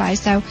to come by,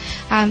 so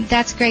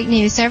that's great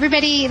news. So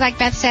everybody, like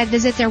Beth said,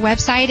 visit their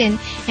website,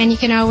 and you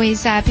can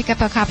always pick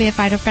up a copy of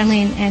Fido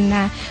Friendly,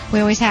 and we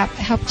always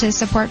help to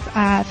support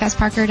Fess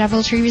Parker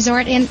Doubletree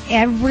Resort in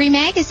every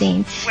magazine.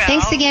 Well,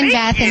 thanks again,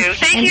 Beth.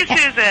 Thank you,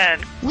 Susan.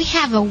 we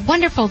have a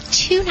wonderful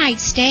 2-night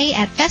stay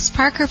at Fess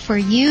Parker for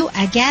you,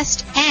 a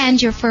guest,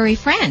 and your furry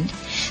friend.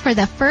 For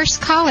the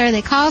first caller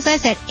that calls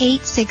us at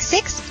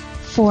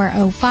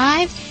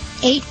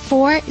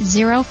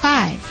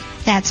 866-405-8405.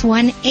 That's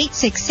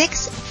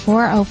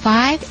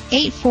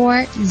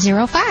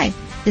 1-866-405-8405.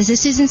 This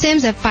is Susan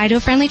Sims of Fido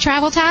Friendly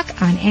Travel Talk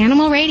on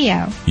Animal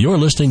Radio. You're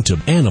listening to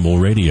Animal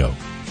Radio.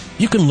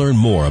 You can learn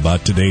more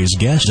about today's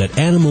guest at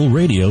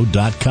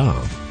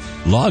animalradio.com.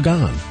 Log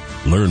on.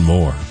 Learn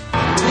more.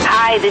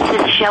 Hi, this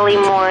is Shelley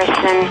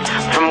Morrison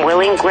from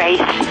Will and Grace,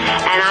 and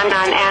I'm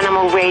on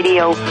Animal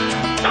Radio.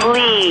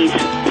 Please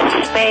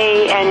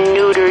spay and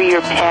neuter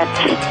your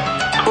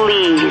pets.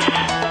 Please.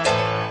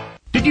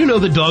 Did you know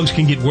that dogs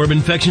can get worm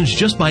infections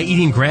just by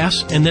eating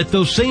grass, and that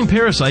those same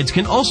parasites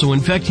can also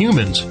infect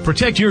humans?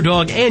 Protect your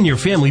dog and your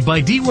family by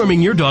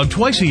deworming your dog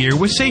twice a year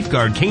with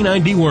Safeguard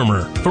Canine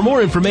Dewormer. For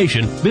more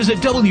information, visit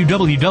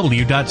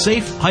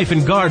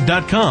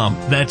www.safe-guard.com.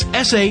 That's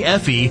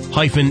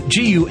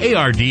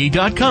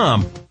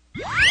SAFE-GUARD.com.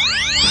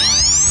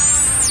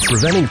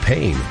 Preventing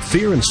pain,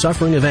 fear, and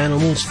suffering of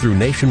animals through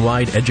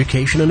nationwide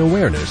education and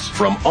awareness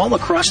from all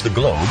across the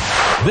globe.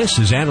 This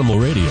is Animal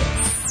Radio.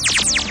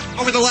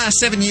 Over the last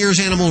 7 years,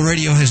 Animal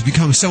Radio has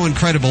become so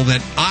incredible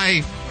that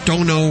I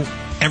don't know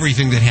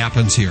everything that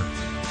happens here.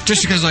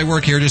 Just because I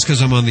work here, just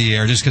because I'm on the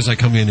air, just because I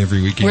come in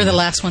every weekend. We're the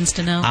last ones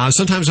to know.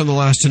 Sometimes I'm the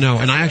last to know.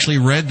 And I actually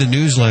read the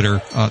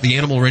newsletter, the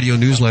Animal Radio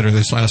newsletter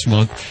this last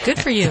month. Good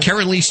for you.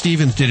 Karen Lee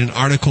Stevens did an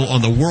article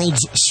on the world's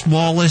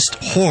smallest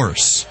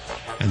horse.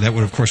 And that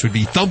would, of course,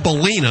 be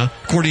Thumbelina,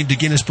 according to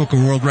Guinness Book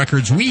of World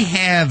Records. We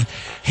have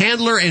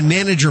handler and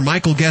manager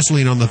Michael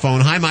Gessling on the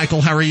phone. Hi,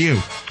 Michael. How are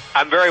you?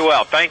 I'm very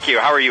well, thank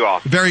you. How are you all?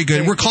 Very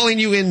good. We're calling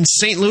you in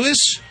St. Louis?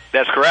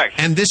 That's correct.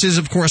 And this is,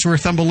 of course, where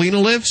Thumbelina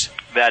lives?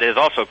 That is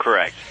also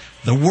correct.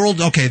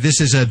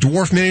 This is a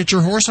dwarf miniature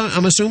horse,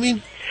 I'm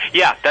assuming?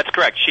 Yeah, that's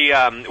correct.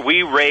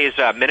 We raise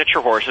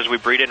miniature horses. We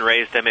breed and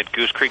raise them at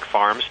Goose Creek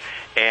Farms,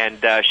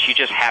 and she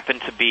just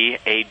happened to be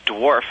a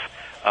dwarf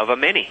of a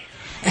mini.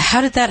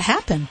 How did that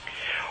happen?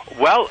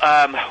 Well,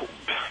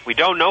 we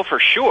don't know for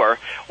sure.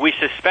 We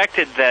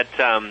suspected that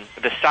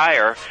the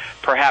sire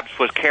perhaps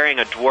was carrying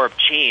a dwarf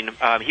gene.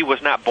 He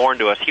was not born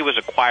to us. He was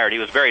acquired. He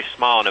was very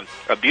small and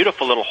a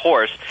beautiful little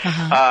horse.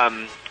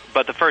 Uh-huh.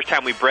 But the first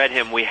time we bred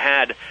him, we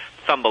had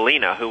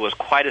Thumbelina, who was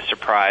quite a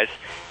surprise.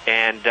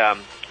 And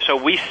so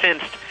we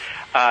since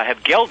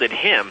have gelded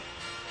him.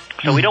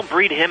 So we don't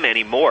breed him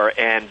anymore.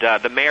 And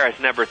the mare has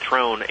never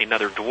thrown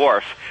another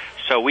dwarf.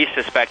 So we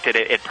suspected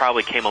it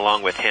probably came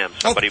along with him.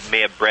 Somebody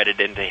may have bred it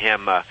into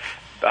him,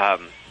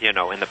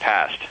 in the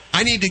past.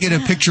 I need to get a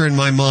picture in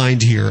my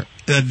mind here.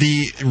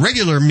 The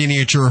regular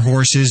miniature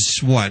horse is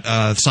what?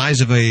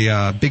 Size of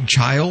a big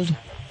child?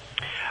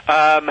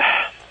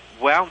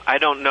 Well, I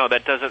don't know.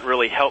 That doesn't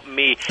really help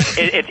me.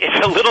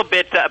 It's a little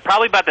bit,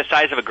 probably about the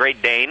size of a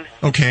Great Dane.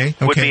 Okay.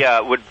 Would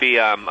be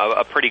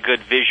a pretty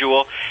good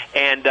visual.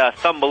 And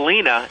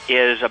Thumbelina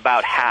is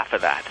about half of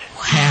that.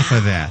 Half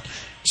of that.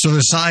 So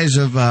the size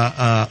of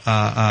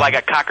like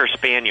a Cocker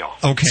Spaniel.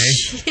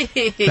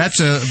 Okay, that's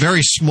a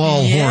very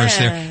small horse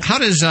there. How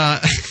does I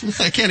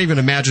can't even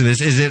imagine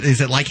this. Is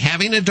it like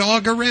having a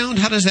dog around?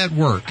 How does that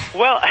work?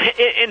 Well,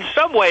 in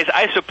some ways,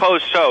 I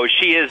suppose so.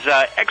 She is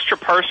extra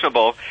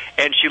personable,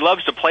 and she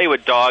loves to play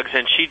with dogs,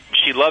 and she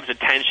loves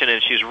attention,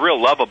 and she's real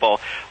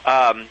lovable.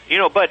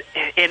 But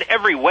in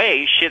every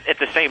way, at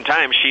the same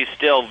time, she's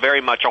still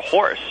very much a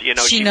horse.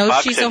 She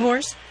knows she's a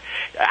horse?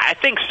 I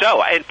think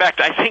so. In fact,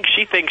 I think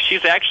she thinks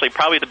she's actually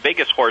probably the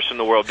biggest horse in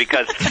the world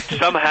because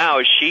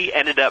somehow she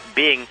ended up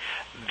being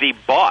the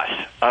boss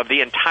of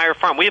the entire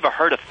farm. We have a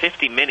herd of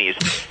 50 minis,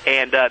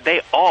 and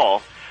they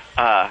all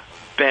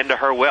bend to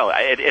her will.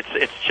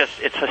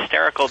 It's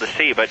hysterical to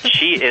see, but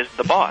she is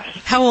the boss.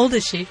 How old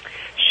is she?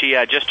 She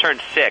just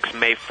turned 6,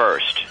 May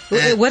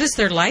 1st. What is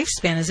their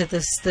lifespan? Is it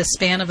the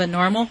span of a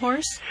normal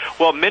horse?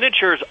 Well,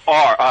 miniatures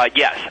are,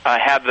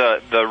 have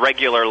the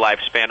regular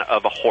lifespan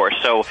of a horse.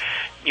 So,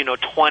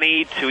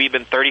 20 to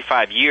even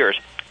 35 years.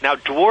 Now,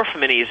 dwarf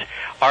minis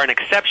are an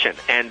exception,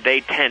 and they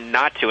tend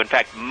not to. In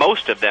fact,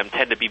 most of them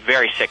tend to be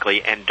very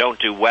sickly and don't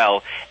do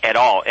well at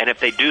all. And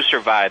if they do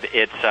survive,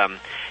 it's,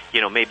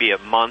 maybe a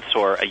month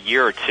or a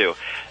year or two.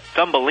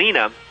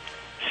 Thumbelina,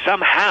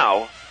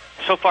 somehow,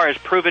 so far has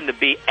proven to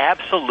be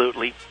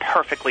absolutely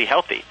perfectly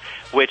healthy,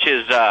 which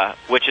is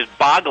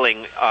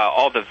boggling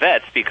all the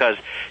vets because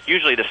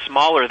usually the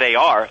smaller they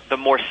are, the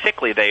more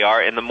sickly they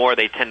are, and the more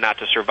they tend not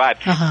to survive.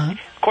 Uh-huh.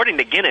 According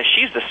to Guinness,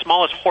 she's the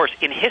smallest horse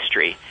in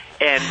history,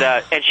 and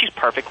she's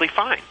perfectly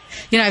fine.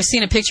 I've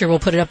seen a picture, we'll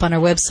put it up on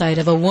our website,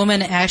 of a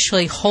woman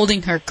actually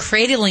holding her,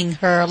 cradling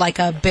her like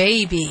a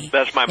baby.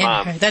 That's my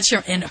mom.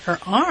 In her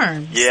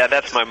arms. Yeah,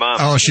 that's my mom.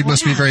 Oh, she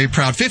must be very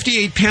proud.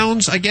 58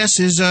 pounds, I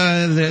guess, is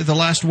the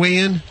last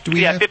weigh-in.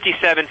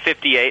 57,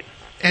 58.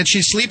 And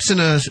she sleeps in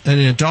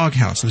a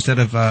doghouse instead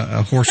of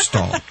a horse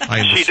stall.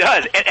 She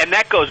does, and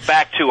that goes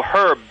back to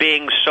her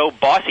being so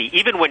bossy.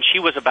 Even when she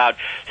was about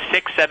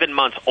 6, 7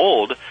 months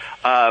old,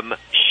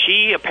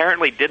 she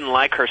apparently didn't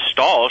like her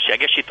stall. I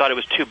guess she thought it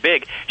was too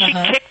big. She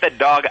kicked the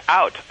dog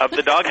out of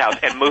the doghouse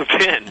and moved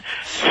in.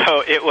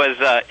 So it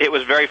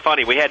was very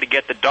funny. We had to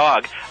get the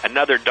dog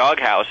another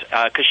doghouse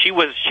because she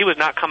was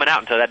not coming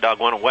out until that dog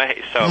went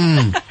away. So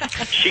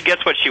she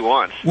gets what she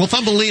wants. Well,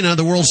 Thumbelina,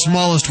 the world's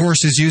smallest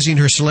horse, is using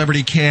her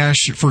celebrity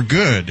cash for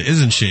good,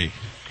 isn't she?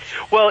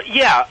 Well,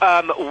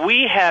 yeah.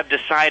 We have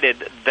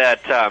decided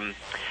that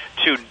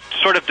to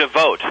sort of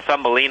devote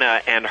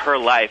Thumbelina and her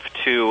life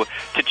to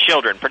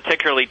children,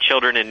 particularly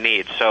children in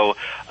need. So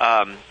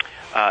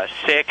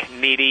sick,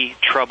 needy,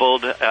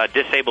 troubled,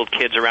 disabled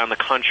kids around the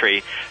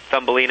country,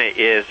 Thumbelina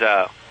is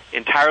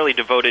entirely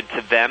devoted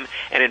to them.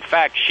 And in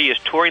fact, she is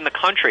touring the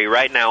country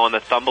right now on the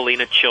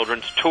Thumbelina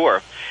Children's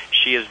Tour.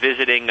 She is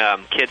visiting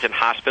kids in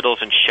hospitals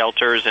and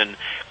shelters and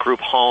group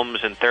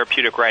homes and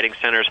therapeutic riding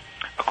centers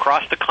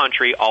across the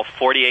country, all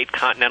 48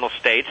 continental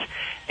states.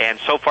 And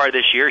so far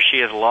this year, she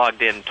has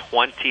logged in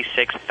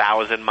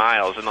 26,000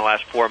 miles in the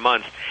last 4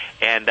 months.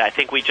 And I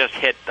think we just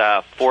hit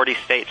 40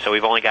 states, so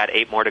we've only got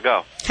 8 more to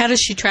go. How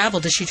does she travel?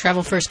 Does she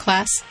travel first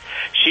class?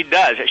 She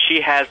does.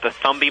 She has the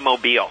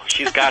Thumbie-mobile.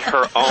 She's got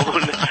her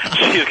own.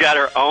 She's got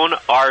her own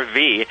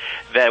RV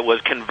that was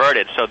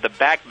converted. So the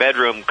back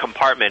bedroom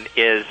compartment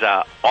is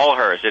all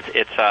hers.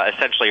 It's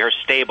essentially her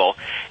stable,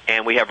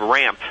 and we have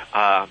ramp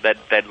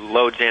that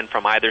loads in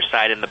from either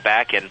side in the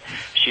back. And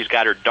she's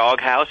got her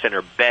doghouse and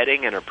her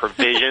bedding and her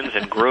provisions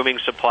and grooming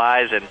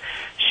supplies, and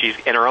she's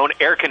in her own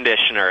air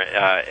conditioner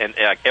and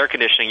air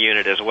conditioning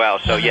unit as well.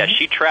 So yeah,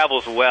 she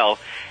travels well.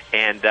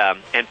 And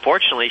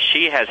fortunately,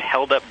 she has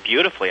held up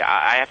beautifully.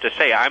 I have to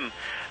say, I'm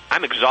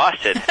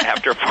exhausted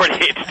after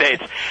 48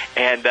 states,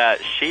 and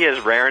she is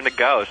raring to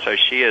go. So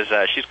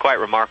she's quite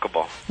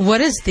remarkable.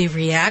 What is the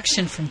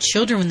reaction from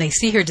children when they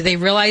see her? Do they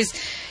realize,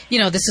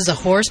 this is a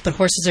horse, but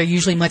horses are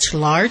usually much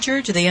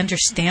larger? Do they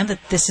understand that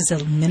this is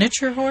a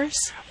miniature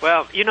horse?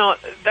 Well,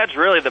 that's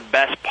really the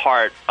best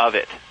part of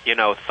it.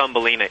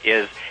 Thumbelina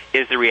is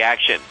the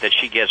reaction that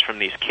she gets from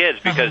these kids,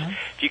 because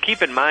if you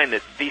keep in mind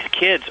that these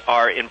kids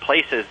are in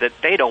places that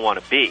they don't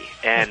want to be,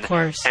 and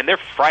they're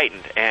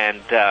frightened,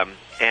 and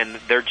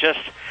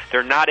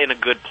they're not in a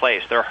good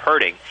place. They're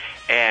hurting,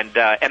 and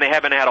they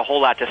haven't had a whole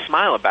lot to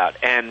smile about.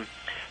 And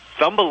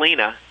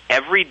Thumbelina,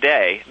 every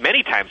day,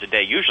 many times a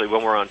day, usually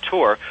when we're on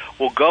tour,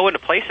 will go into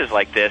places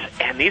like this,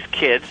 and these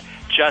kids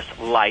just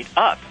light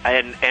up,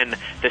 and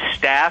the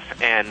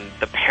staff and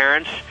the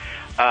parents.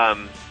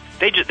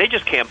 They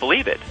just can't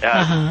believe it.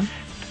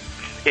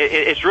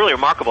 It's really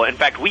remarkable. In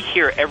fact, we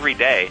hear every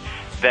day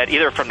that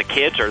either from the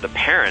kids or the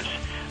parents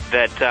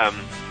that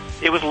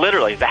it was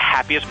literally the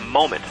happiest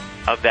moment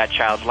of that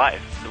child's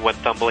life when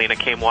Thumbelina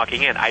came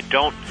walking in. I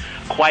don't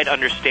quite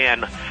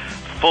understand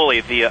fully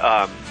the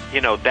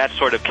that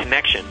sort of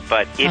connection,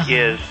 but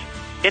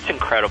it's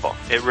incredible.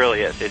 It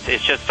really is.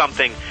 It's just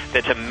something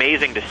that's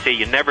amazing to see.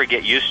 You never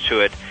get used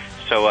to it.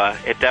 So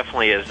it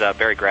definitely is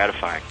very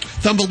gratifying.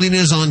 Thumbelina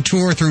is on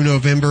tour through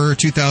November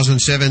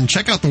 2007.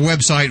 Check out the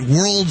website,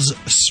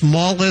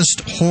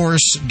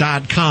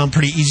 worldssmallesthorse.com.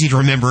 Pretty easy to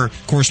remember.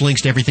 Of course,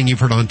 links to everything you've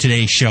heard on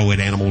today's show at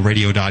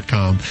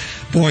animalradio.com.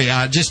 Boy,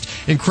 just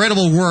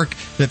incredible work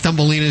that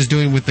Thumbelina is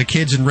doing with the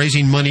kids and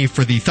raising money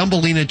for the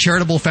Thumbelina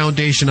Charitable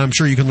Foundation. I'm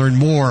sure you can learn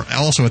more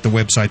also at the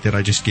website that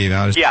I just gave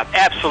out. Yeah,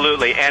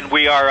 absolutely. And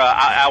we are,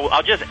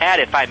 I'll just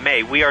add, if I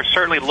may, we are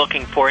certainly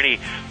looking for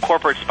any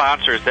corporate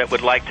sponsors that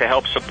would like to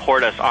help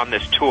support us on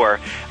this tour.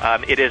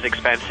 It is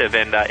expensive,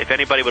 and if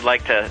anybody would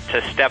like to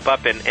step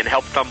up and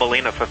help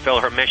Thumbelina fulfill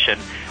her mission,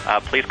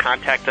 please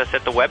contact us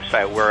at the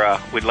website.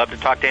 We'd love to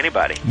talk to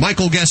anybody.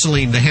 Michael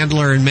Gesseline, the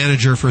handler and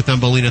manager for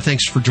Thumbelina,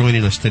 thanks for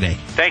joining us today.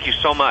 Thank you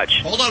so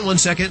much. Hold on one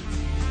second.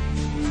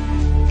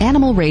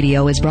 Animal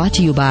Radio is brought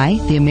to you by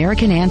the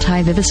American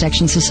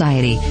Anti-Vivisection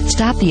Society.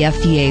 Stop the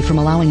FDA from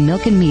allowing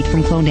milk and meat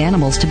from cloned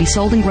animals to be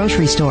sold in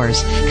grocery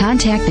stores.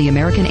 Contact the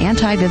American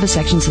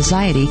Anti-Vivisection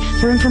Society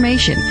for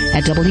information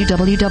at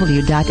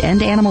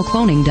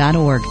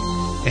www.endanimalcloning.org.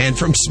 And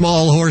from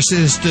small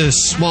horses to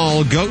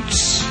small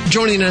goats,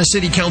 joining us,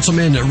 City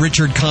Councilman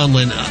Richard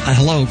Conlon.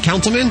 Hello,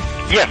 Councilman?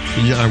 Yes.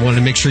 I wanted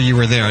to make sure you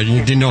were there.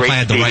 You didn't know if I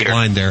had the right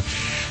line there.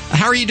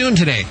 How are you doing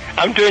today?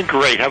 I'm doing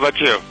great. How about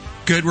you?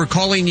 Good. We're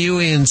calling you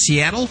in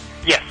Seattle?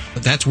 Yes.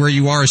 That's where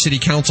you are, a city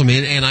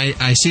councilman, and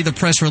I see the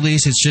press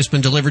release. It's just been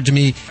delivered to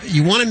me.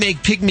 You want to make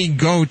pygmy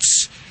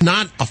goats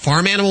not a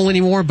farm animal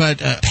anymore,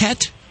 but a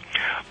pet?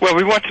 Well,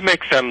 we want to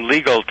make them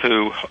legal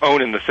to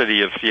own in the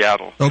city of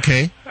Seattle.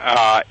 Okay.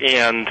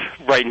 And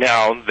right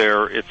now,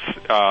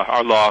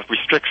 our law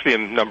restricts the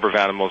number of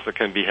animals that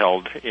can be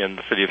held in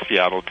the city of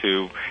Seattle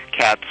to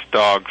cats,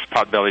 dogs,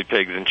 pot-bellied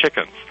pigs, and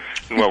chickens.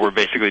 And what we're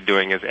basically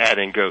doing is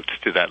adding goats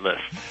to that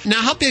list.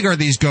 Now, how big are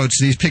these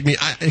goats, these pygmy?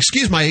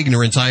 Excuse my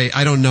ignorance.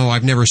 I don't know.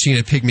 I've never seen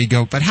a pygmy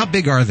goat, but how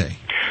big are they?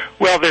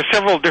 Well, there's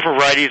several different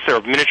varieties. There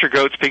are miniature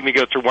goats. Pygmy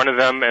goats are one of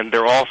them, and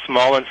they're all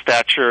small in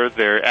stature.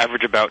 They're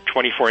average about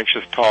 24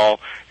 inches tall,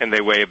 and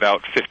they weigh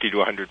about 50 to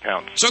 100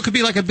 pounds. So it could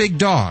be like a big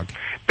dog.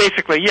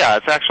 Basically, yeah.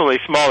 It's actually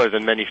smaller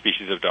than many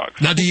species of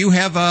dogs. Now, do you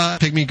have a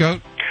pygmy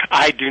goat?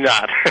 I do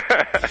not.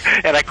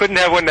 And I couldn't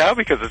have one now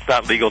because it's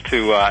not legal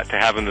to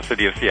have in the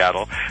city of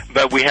Seattle.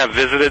 But we have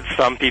visited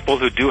some people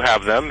who do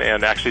have them,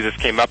 and actually this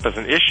came up as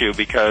an issue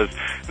because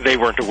they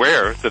weren't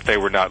aware that they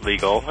were not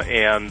legal.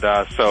 And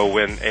so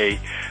when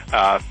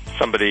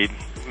somebody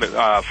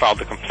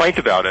filed a complaint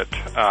about it,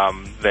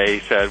 they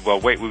said,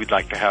 well, wait, we would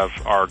like to have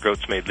our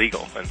goats made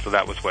legal. And so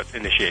that was what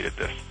initiated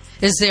this.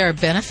 Is there a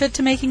benefit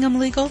to making them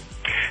legal?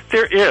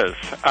 There is.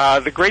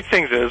 The great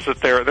thing is that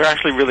they're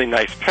actually really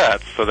nice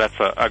pets, so that's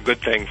a good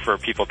thing for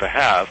people to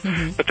have.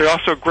 Mm-hmm. But they're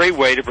also a great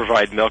way to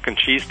provide milk and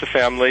cheese to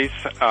families.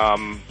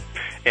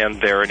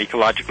 And they're an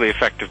ecologically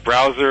effective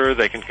browser.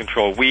 They can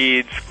control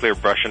weeds, clear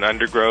brush and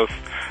undergrowth.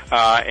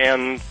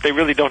 And they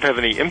really don't have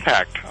any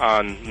impact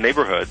on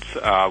neighborhoods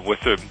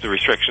with the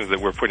restrictions that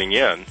we're putting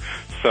in.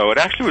 So it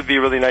actually would be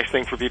a really nice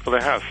thing for people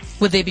to have.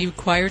 Would they be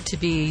required to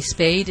be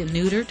spayed and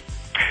neutered?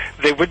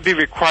 They would be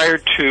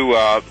required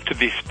to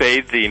be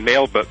spayed. The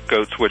male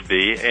goats would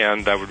be,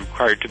 and would be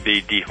required to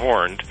be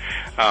dehorned.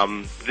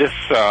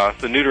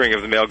 The neutering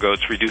of the male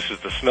goats reduces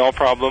the smell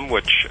problem,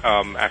 which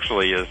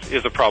actually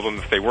is a problem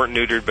if they weren't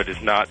neutered, but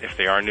is not if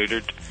they are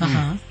neutered.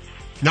 Uh-huh.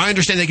 Now, I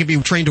understand they can be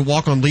trained to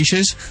walk on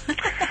leashes.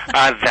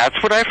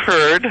 That's what I've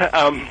heard,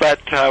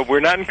 but we're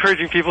not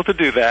encouraging people to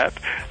do that.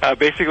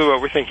 Basically,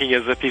 what we're thinking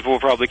is that people will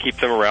probably keep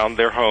them around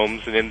their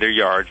homes and in their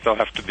yards. They'll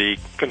have to be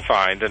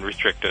confined and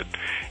restricted,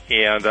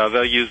 and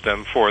they'll use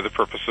them for the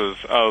purposes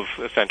of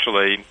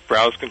essentially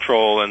browse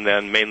control and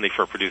then mainly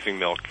for producing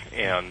milk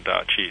and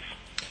cheese.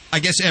 I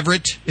guess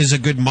Everett is a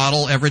good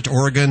model. Everett,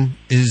 Oregon,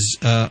 is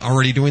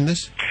already doing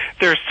this?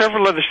 There are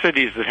several other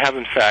cities that have,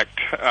 in fact,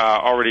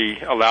 already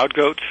allowed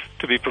goats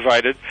to be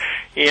provided.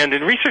 And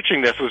in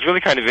researching this, it was really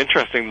kind of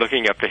interesting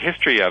looking at the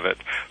history of it.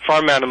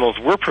 Farm animals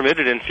were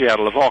permitted in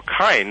Seattle of all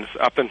kinds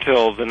up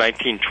until the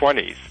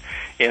 1920s.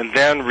 And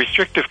then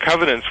restrictive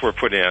covenants were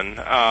put in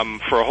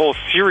for a whole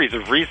series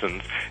of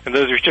reasons. And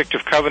those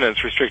restrictive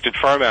covenants restricted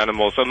farm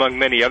animals, among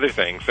many other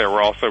things. There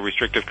were also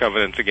restrictive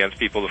covenants against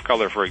people of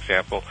color, for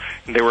example.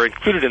 And they were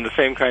included in the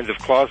same kinds of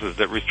clauses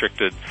that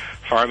restricted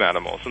farm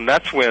animals. And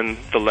that's when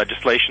the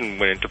legislation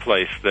went into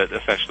place that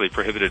essentially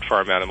prohibited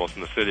farm animals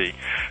in the city.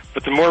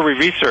 But the more we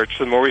research,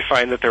 the more we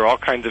find that there are all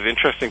kinds of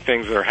interesting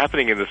things that are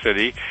happening in the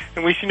city.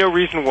 And we see no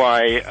reason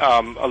why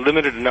a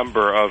limited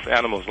number of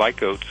animals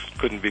like goats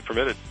couldn't be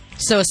permitted.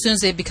 So as soon as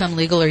they become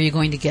legal, are you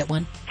going to get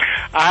one?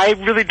 I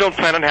really don't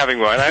plan on having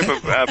one. I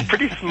have a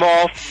pretty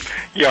small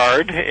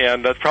yard,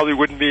 and that probably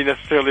wouldn't be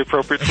necessarily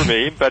appropriate for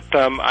me. But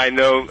I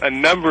know a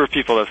number of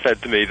people have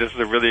said to me, this is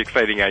a really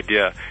exciting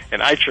idea,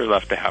 and I'd sure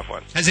love to have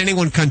one. Has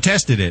anyone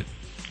contested it?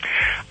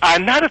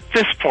 Not at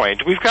this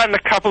point. We've gotten a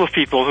couple of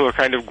people who are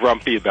kind of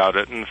grumpy about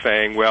it and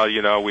saying, well,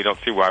 we don't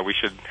see why we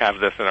should have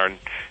this in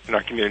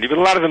our community. But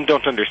a lot of them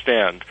don't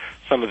understand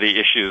some of the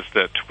issues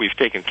that we've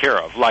taken care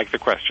of, like the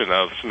question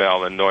of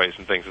smell and noise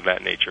and things of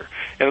that nature.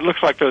 And it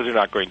looks like those are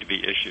not going to be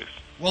issues.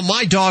 Well,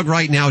 my dog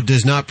right now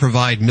does not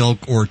provide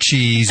milk or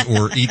cheese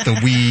or eat the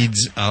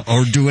weeds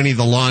or do any of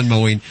the lawn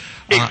mowing.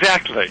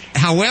 Exactly.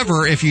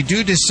 However, if you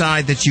do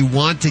decide that you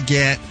want to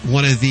get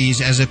one of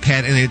these as a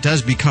pet and it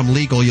does become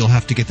legal, you'll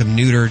have to get them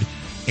neutered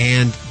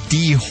and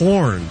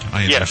dehorned,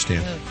 I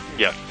understand.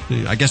 Yes.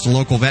 I guess the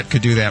local vet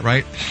could do that,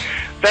 right?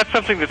 That's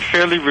something that's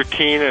fairly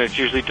routine, and it's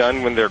usually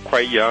done when they're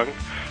quite young.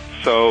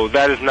 So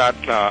that is not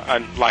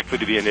unlikely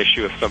to be an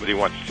issue if somebody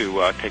wants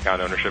to take on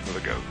ownership of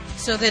a goat.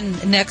 So then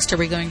next, are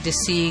we going to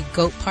see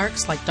goat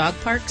parks like dog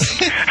parks?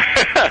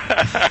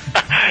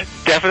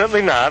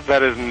 Definitely not.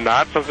 That is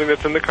not something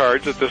that's in the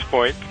cards at this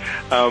point.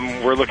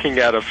 We're looking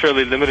at a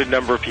fairly limited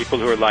number of people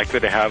who are likely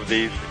to have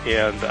these.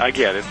 And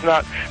again, it's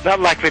not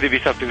likely to be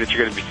something that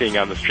you're going to be seeing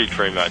on the street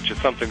very much.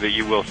 It's something that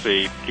you will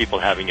see people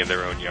having in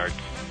their own yards.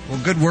 Well,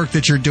 good work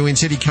that you're doing.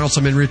 City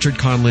Councilman Richard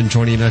Conlin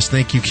joining us.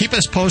 Thank you. Keep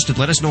us posted.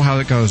 Let us know how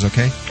it goes,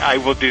 okay? I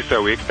will do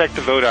so. We expect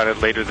to vote on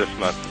it later this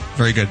month.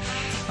 Very good.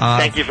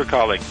 Thank you for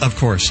calling. Of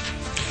course.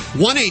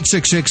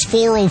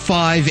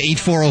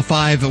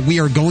 1-866-405-8405. We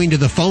are going to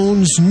the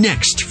phones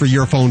next for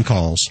your phone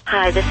calls.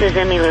 Hi, this is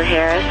Emmy Lou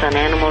Harris on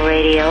Animal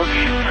Radio.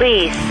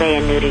 Please spay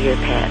and neuter your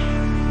pet.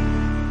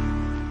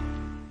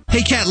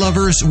 Hey, cat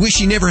lovers,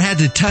 wish you never had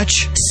to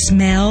touch,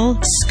 smell,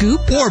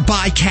 scoop, or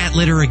buy cat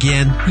litter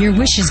again? Your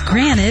wish is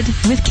granted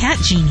with Cat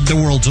Genie, the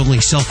world's only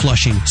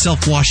self-flushing,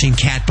 self-washing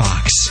cat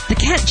box. The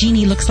Cat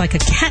Genie looks like a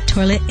cat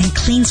toilet and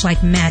cleans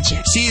like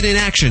magic. See it in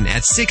action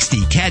at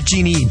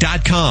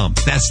 60catgenie.com.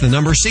 That's the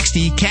number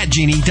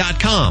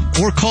 60catgenie.com.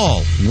 Or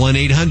call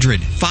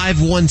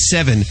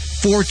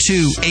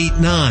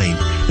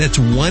 1-800-517-4289. That's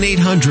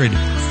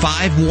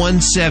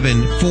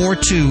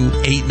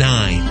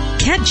 1-800-517-4289.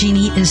 Cat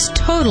Genie is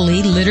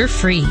totally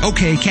litter-free.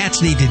 Okay,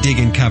 cats need to dig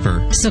and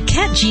cover. So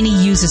Cat Genie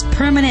uses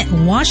permanent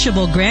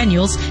washable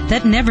granules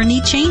that never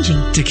need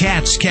changing. To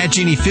cats, Cat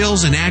Genie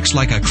fills and acts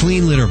like a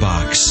clean litter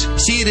box.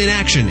 See it in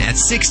action at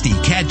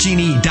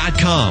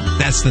 60catgenie.com.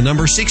 That's the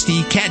number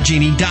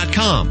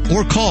 60catgenie.com.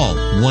 Or call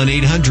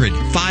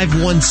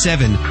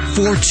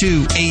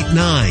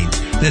 1-800-517-4289.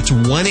 That's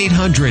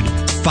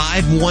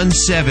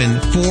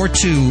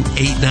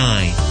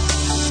 1-800-517-4289.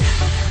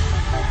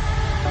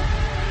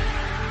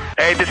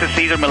 Hey, this is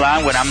Cesar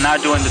Milan. When I'm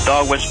not doing the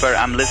dog whisper,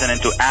 I'm listening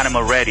to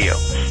Animal Radio.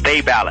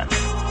 Stay balanced.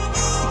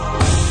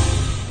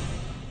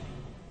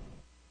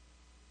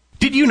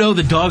 Did you know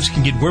that dogs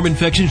can get worm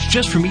infections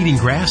just from eating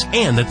grass,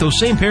 and that those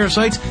same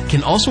parasites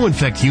can also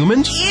infect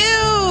humans?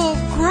 Ew,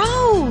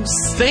 gross.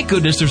 Thank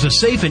goodness there's a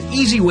safe and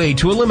easy way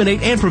to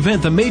eliminate and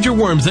prevent the major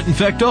worms that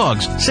infect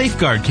dogs.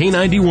 Safeguard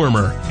K9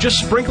 Dewormer. Just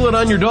sprinkle it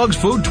on your dog's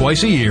food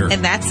twice a year.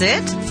 And that's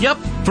it? Yep.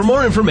 For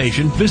more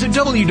information, visit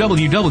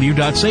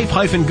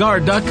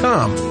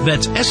www.safe-guard.com.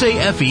 That's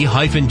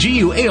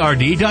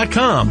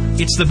SAFE-GUARD.com.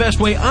 It's the best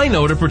way I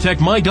know to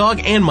protect my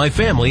dog and my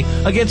family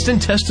against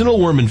intestinal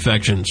worm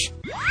infections.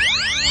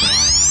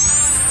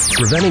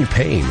 Preventing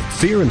pain,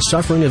 fear, and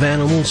suffering of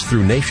animals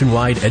through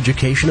nationwide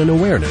education and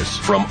awareness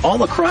from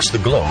all across the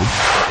globe.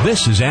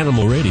 This is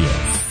Animal Radio.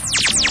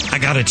 I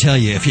gotta tell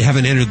you, if you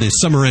haven't entered the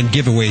summer end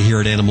giveaway here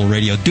at Animal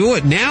Radio, do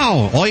it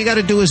now. All you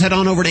gotta do is head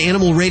on over to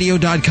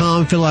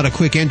animalradio.com, fill out a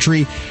quick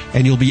entry,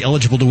 and you'll be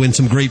eligible to win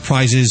some great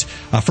prizes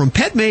from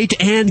PetMate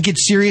and Get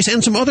Serious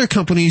and some other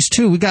companies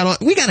too. We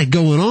got it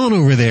going on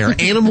over there.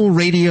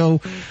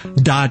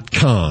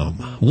 animalradio.com.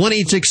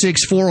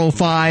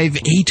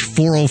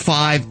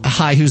 1-866-405-8405.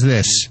 Hi, who's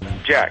this?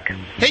 Jack.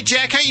 Hey,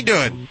 Jack, how you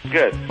doing?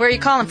 Good. Where are you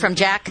calling from,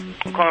 Jack?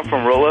 I'm calling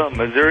from Rolla,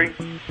 Missouri.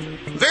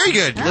 Very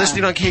good.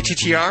 Listening on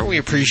KTTR. We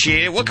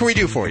appreciate it. What can we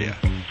do for you?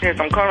 Yes,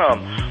 I'm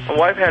calling. My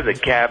wife has a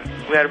cat.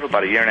 We had it for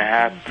about a year and a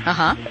half.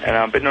 Uh-huh. And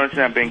I've been noticing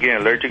I've been getting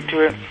allergic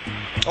to it.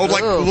 Oh,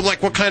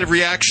 like what kind of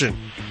reaction?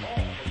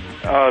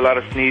 A lot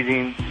of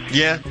sneezing.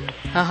 Yeah.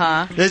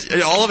 Uh-huh.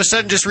 All of a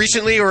sudden, just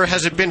recently, or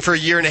has it been for a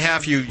year and a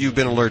half you've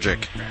been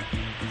allergic?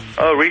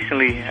 Oh,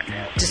 recently.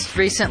 Just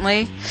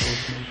recently?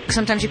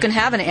 Sometimes you can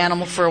have an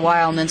animal for a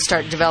while and then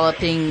start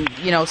developing,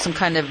 some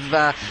kind of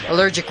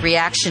allergic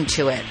reaction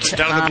to it. Just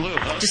out of the blue,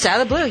 huh? Just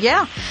out of the blue,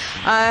 yeah.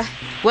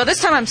 Well,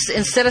 this time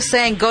instead of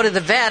saying go to the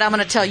vet, I'm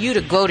going to tell you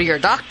to go to your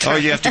doctor. Oh,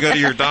 you have to go to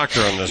your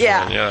doctor on this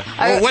one, yeah.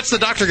 Well, what's the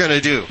doctor going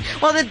to do?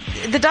 Well,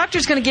 the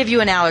doctor's going to give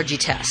you an allergy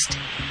test.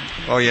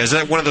 Oh, yeah. Is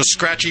that one of those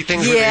scratchy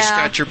things where they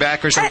scratch your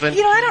back or something?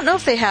 I don't know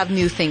if they have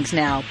new things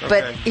now,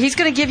 but he's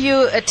going to give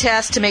you a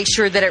test to make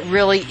sure that it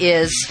really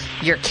is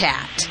your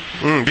cat.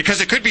 Because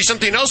it could be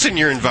something else in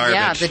your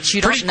environment. Yeah, that you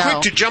don't know. Pretty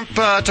quick to jump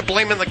to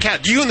blaming the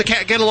cat. Do you and the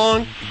cat get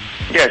along?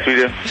 Yes, we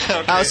do.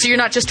 Okay. Oh, so you're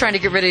not just trying to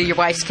get rid of your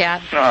wife's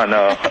cat? Oh,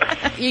 no.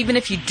 Even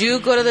if you do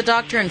go to the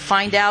doctor and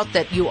find out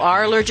that you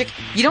are allergic,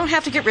 you don't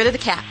have to get rid of the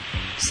cat.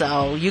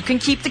 So you can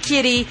keep the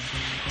kitty.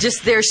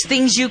 Just there's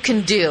things you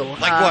can do.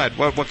 Like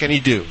what? What can he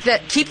do?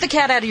 That keep the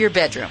cat out of your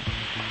bedroom.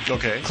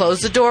 Okay.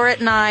 Close the door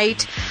at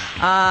night.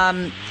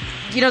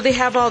 They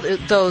have all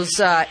those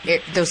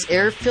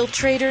air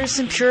filtrators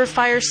and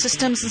purifier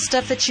systems and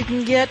stuff that you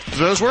can get. Do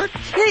those work?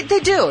 They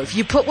do. If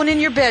you put one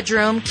in your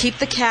bedroom, keep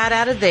the cat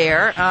out of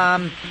there.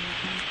 And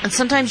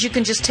sometimes you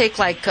can just take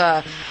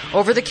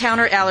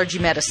over-the-counter allergy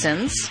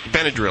medicines.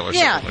 Benadryl or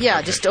something.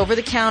 Yeah, just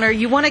over-the-counter.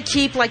 You want to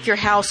keep your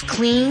house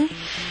clean.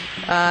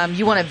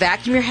 You want to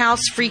vacuum your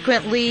house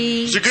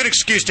frequently. It's a good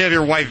excuse to have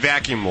your wife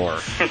vacuum more.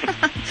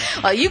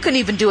 Well, you can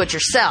even do it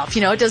yourself.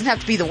 It doesn't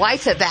have to be the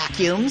wife that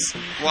vacuums.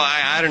 Well,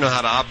 I don't know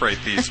how to operate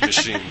these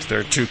machines.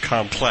 They're too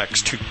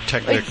complex, too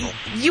technical.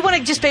 You want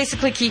to just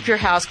basically keep your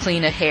house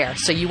clean of hair.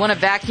 So you want to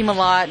vacuum a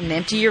lot and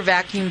empty your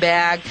vacuum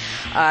bag.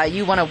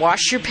 You want to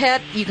wash your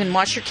pet. You can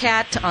wash your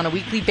cat on a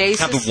weekly basis.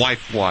 Have the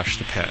wife wash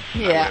the pet,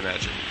 yeah. I would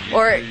imagine.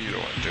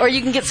 Or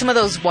you can get some of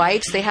those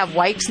wipes. They have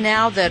wipes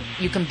now that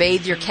you can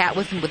bathe your cat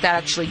with without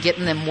actually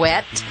getting them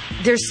wet.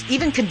 There's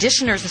even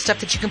conditioners and stuff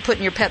that you can put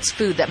in your pet's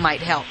food that might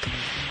help.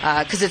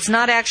 Because it's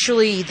not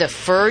actually the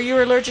fur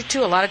you're allergic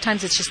to. A lot of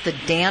times it's just the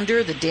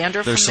dander from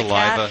the saliva.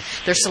 cat.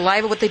 Their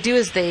saliva. What they do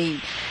is they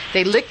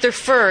lick their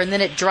fur and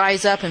then it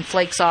dries up and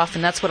flakes off,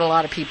 and that's what a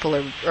lot of people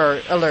are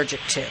allergic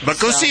to. But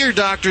go see your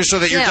doctor so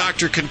that your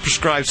doctor can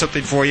prescribe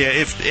something for you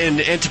and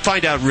to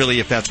find out really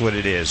if that's what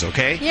it is,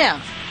 okay?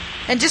 Yeah.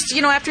 And just,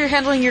 after you're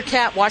handling your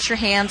cat, wash your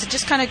hands and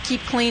just kind of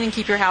keep clean and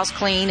keep your house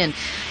clean, and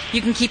you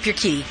can keep your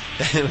key.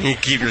 You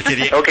keep your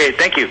kitty. Okay,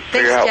 thank you for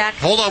your help. Jack.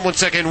 Hold on one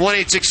second.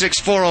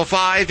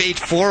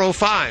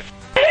 1-866-405-8405.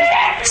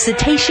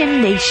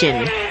 Cetacean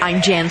Nation.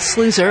 I'm Jan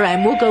Sluicer,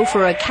 and we'll go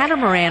for a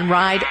catamaran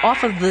ride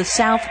off of the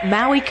South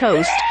Maui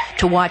coast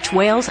to watch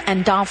whales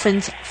and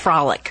dolphins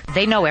frolic.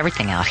 They know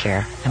everything out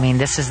here. I mean,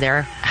 this is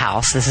their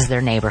house, this is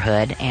their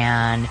neighborhood,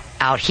 and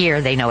out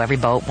here they know every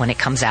boat when it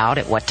comes out,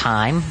 at what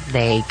time.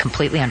 They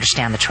completely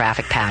understand the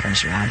traffic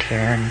patterns around here,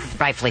 and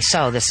rightfully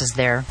so, this is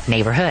their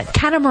neighborhood.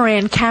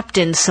 Catamaran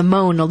Captain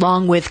Simone,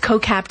 along with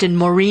co-captain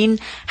Maureen,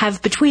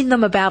 have between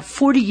them about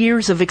 40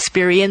 years of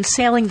experience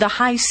sailing the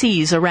high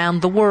seas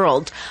around the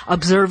world,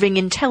 observing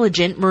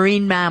intelligent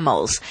marine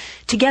mammals.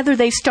 Together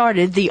they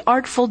started the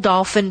Artful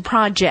Dolphin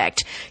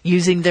Project,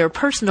 using their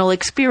personal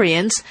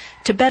experience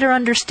to better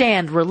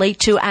understand, relate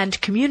to, and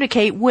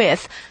communicate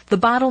with the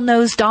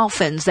bottlenose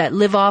dolphins that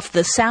live off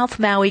the South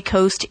Maui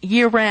coast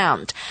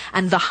year-round,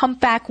 and the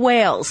humpback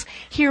whales,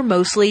 here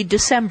mostly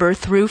December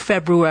through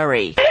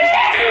February.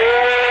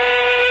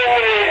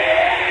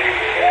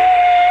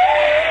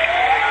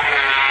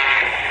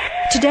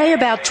 Today,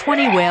 about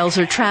 20 whales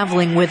are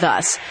traveling with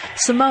us.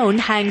 Simone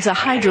hangs a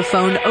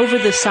hydrophone over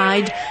the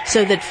side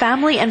so that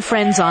family and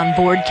friends on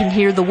board can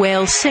hear the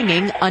whales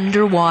singing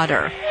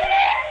underwater.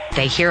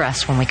 They hear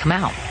us when we come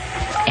out.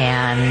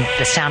 And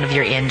the sound of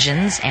your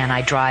engines, and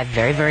I drive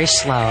very, very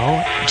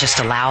slow. Just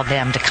allow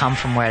them to come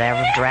from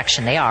whatever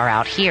direction they are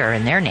out here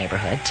in their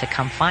neighborhood to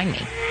come find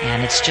me.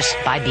 And it's just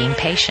by being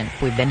patient.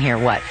 We've been here,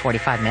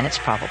 45 minutes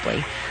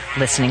probably,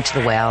 listening to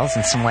the whales,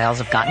 and some whales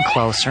have gotten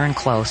closer and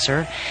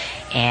closer.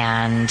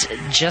 And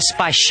just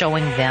by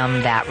showing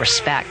them that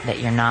respect, that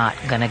you're not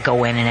going to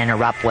go in and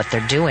interrupt what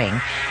they're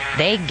doing,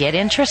 they get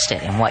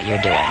interested in what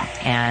you're doing,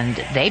 and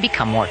they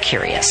become more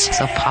curious.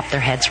 So pop their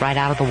heads right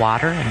out of the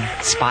water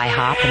and spy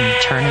hop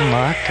and turn and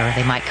look, or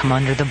they might come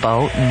under the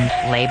boat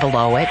and lay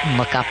below it and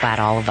look up at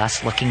all of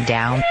us looking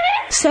down.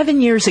 7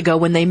 years ago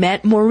when they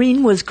met,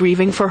 Maureen was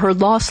grieving for her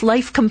lost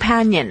life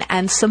companion,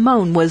 and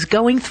Simone was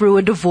going through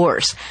a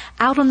divorce.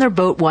 Out on their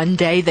boat one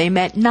day, they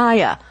met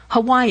Naya,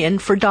 Hawaiian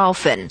for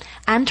dolphin,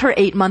 and her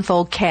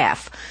 8-month-old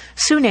calf.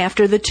 Soon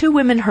after, the two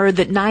women heard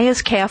that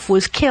Naya's calf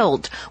was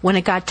killed when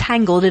it got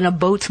tangled in a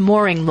boat's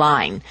mooring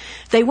line.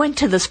 They went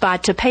to the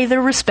spot to pay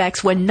their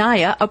respects when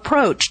Naya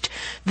approached.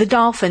 The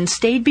dolphin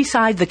stayed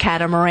beside the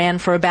catamaran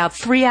for about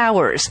 3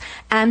 hours,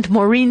 and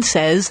Maureen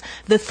says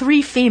the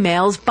 3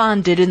 females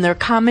bonded in their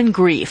common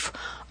grief.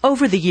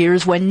 Over the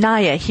years, when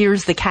Naya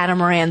hears the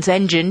catamaran's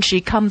engine,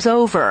 she comes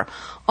over,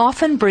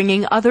 often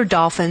bringing other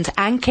dolphins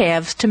and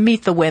calves to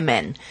meet the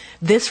women.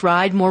 This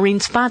ride, Maureen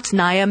spots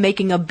Naya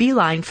making a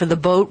beeline for the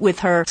boat with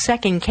her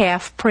second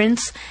calf,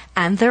 Prince,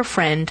 and their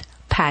friend,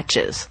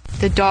 Patches.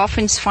 The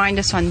dolphins find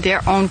us on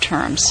their own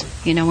terms.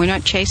 We're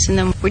not chasing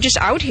them. We're just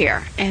out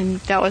here.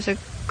 And that was a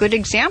good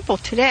example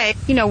today.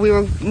 We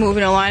were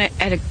moving along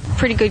at a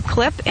pretty good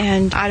clip,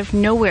 and out of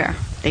nowhere,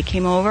 they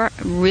came over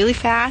really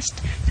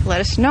fast to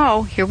let us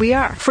know, here we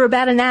are. For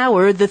about an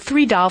hour, the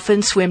 3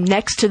 dolphins swim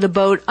next to the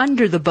boat,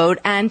 under the boat,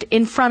 and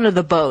in front of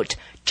the boat,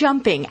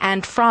 jumping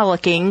and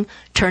frolicking,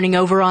 turning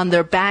over on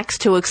their backs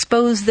to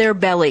expose their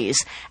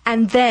bellies.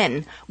 And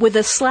then, with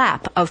a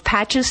slap of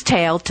Patch's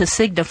tail to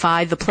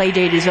signify the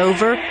playdate is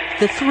over,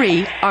 the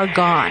 3 are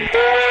gone.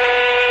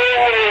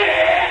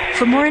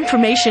 For more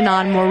information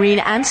on Maureen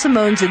and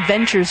Simone's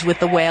adventures with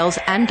the whales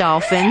and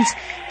dolphins,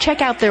 check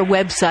out their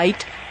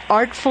website,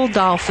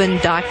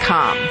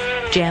 artfuldolphin.com.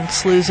 Jan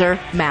Sluicer,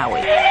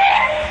 Maui.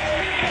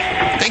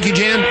 Thank you,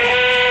 Jan.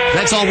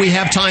 That's all we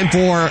have time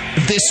for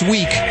this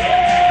week.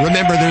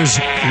 Remember, there's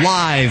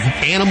live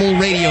Animal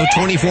Radio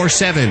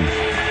 24/7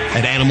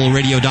 at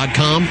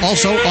animalradio.com.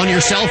 Also, on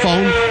your cell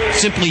phone,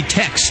 simply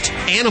text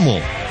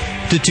ANIMAL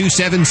to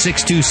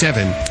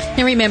 27627.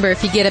 And remember,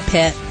 if you get a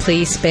pet,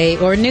 please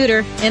spay or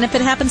neuter. And if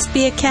it happens to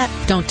be a cat,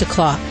 don't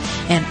declaw.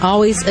 And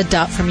always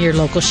adopt from your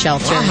local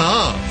shelter.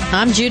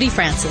 I'm Judy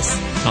Francis.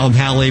 I'm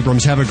Hal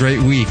Abrams. Have a great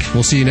week.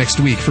 We'll see you next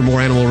week for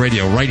more Animal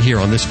Radio right here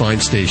on this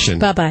fine station.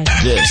 Bye-bye.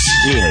 This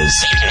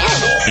is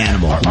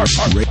Animal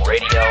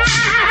Radio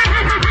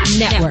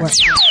Network.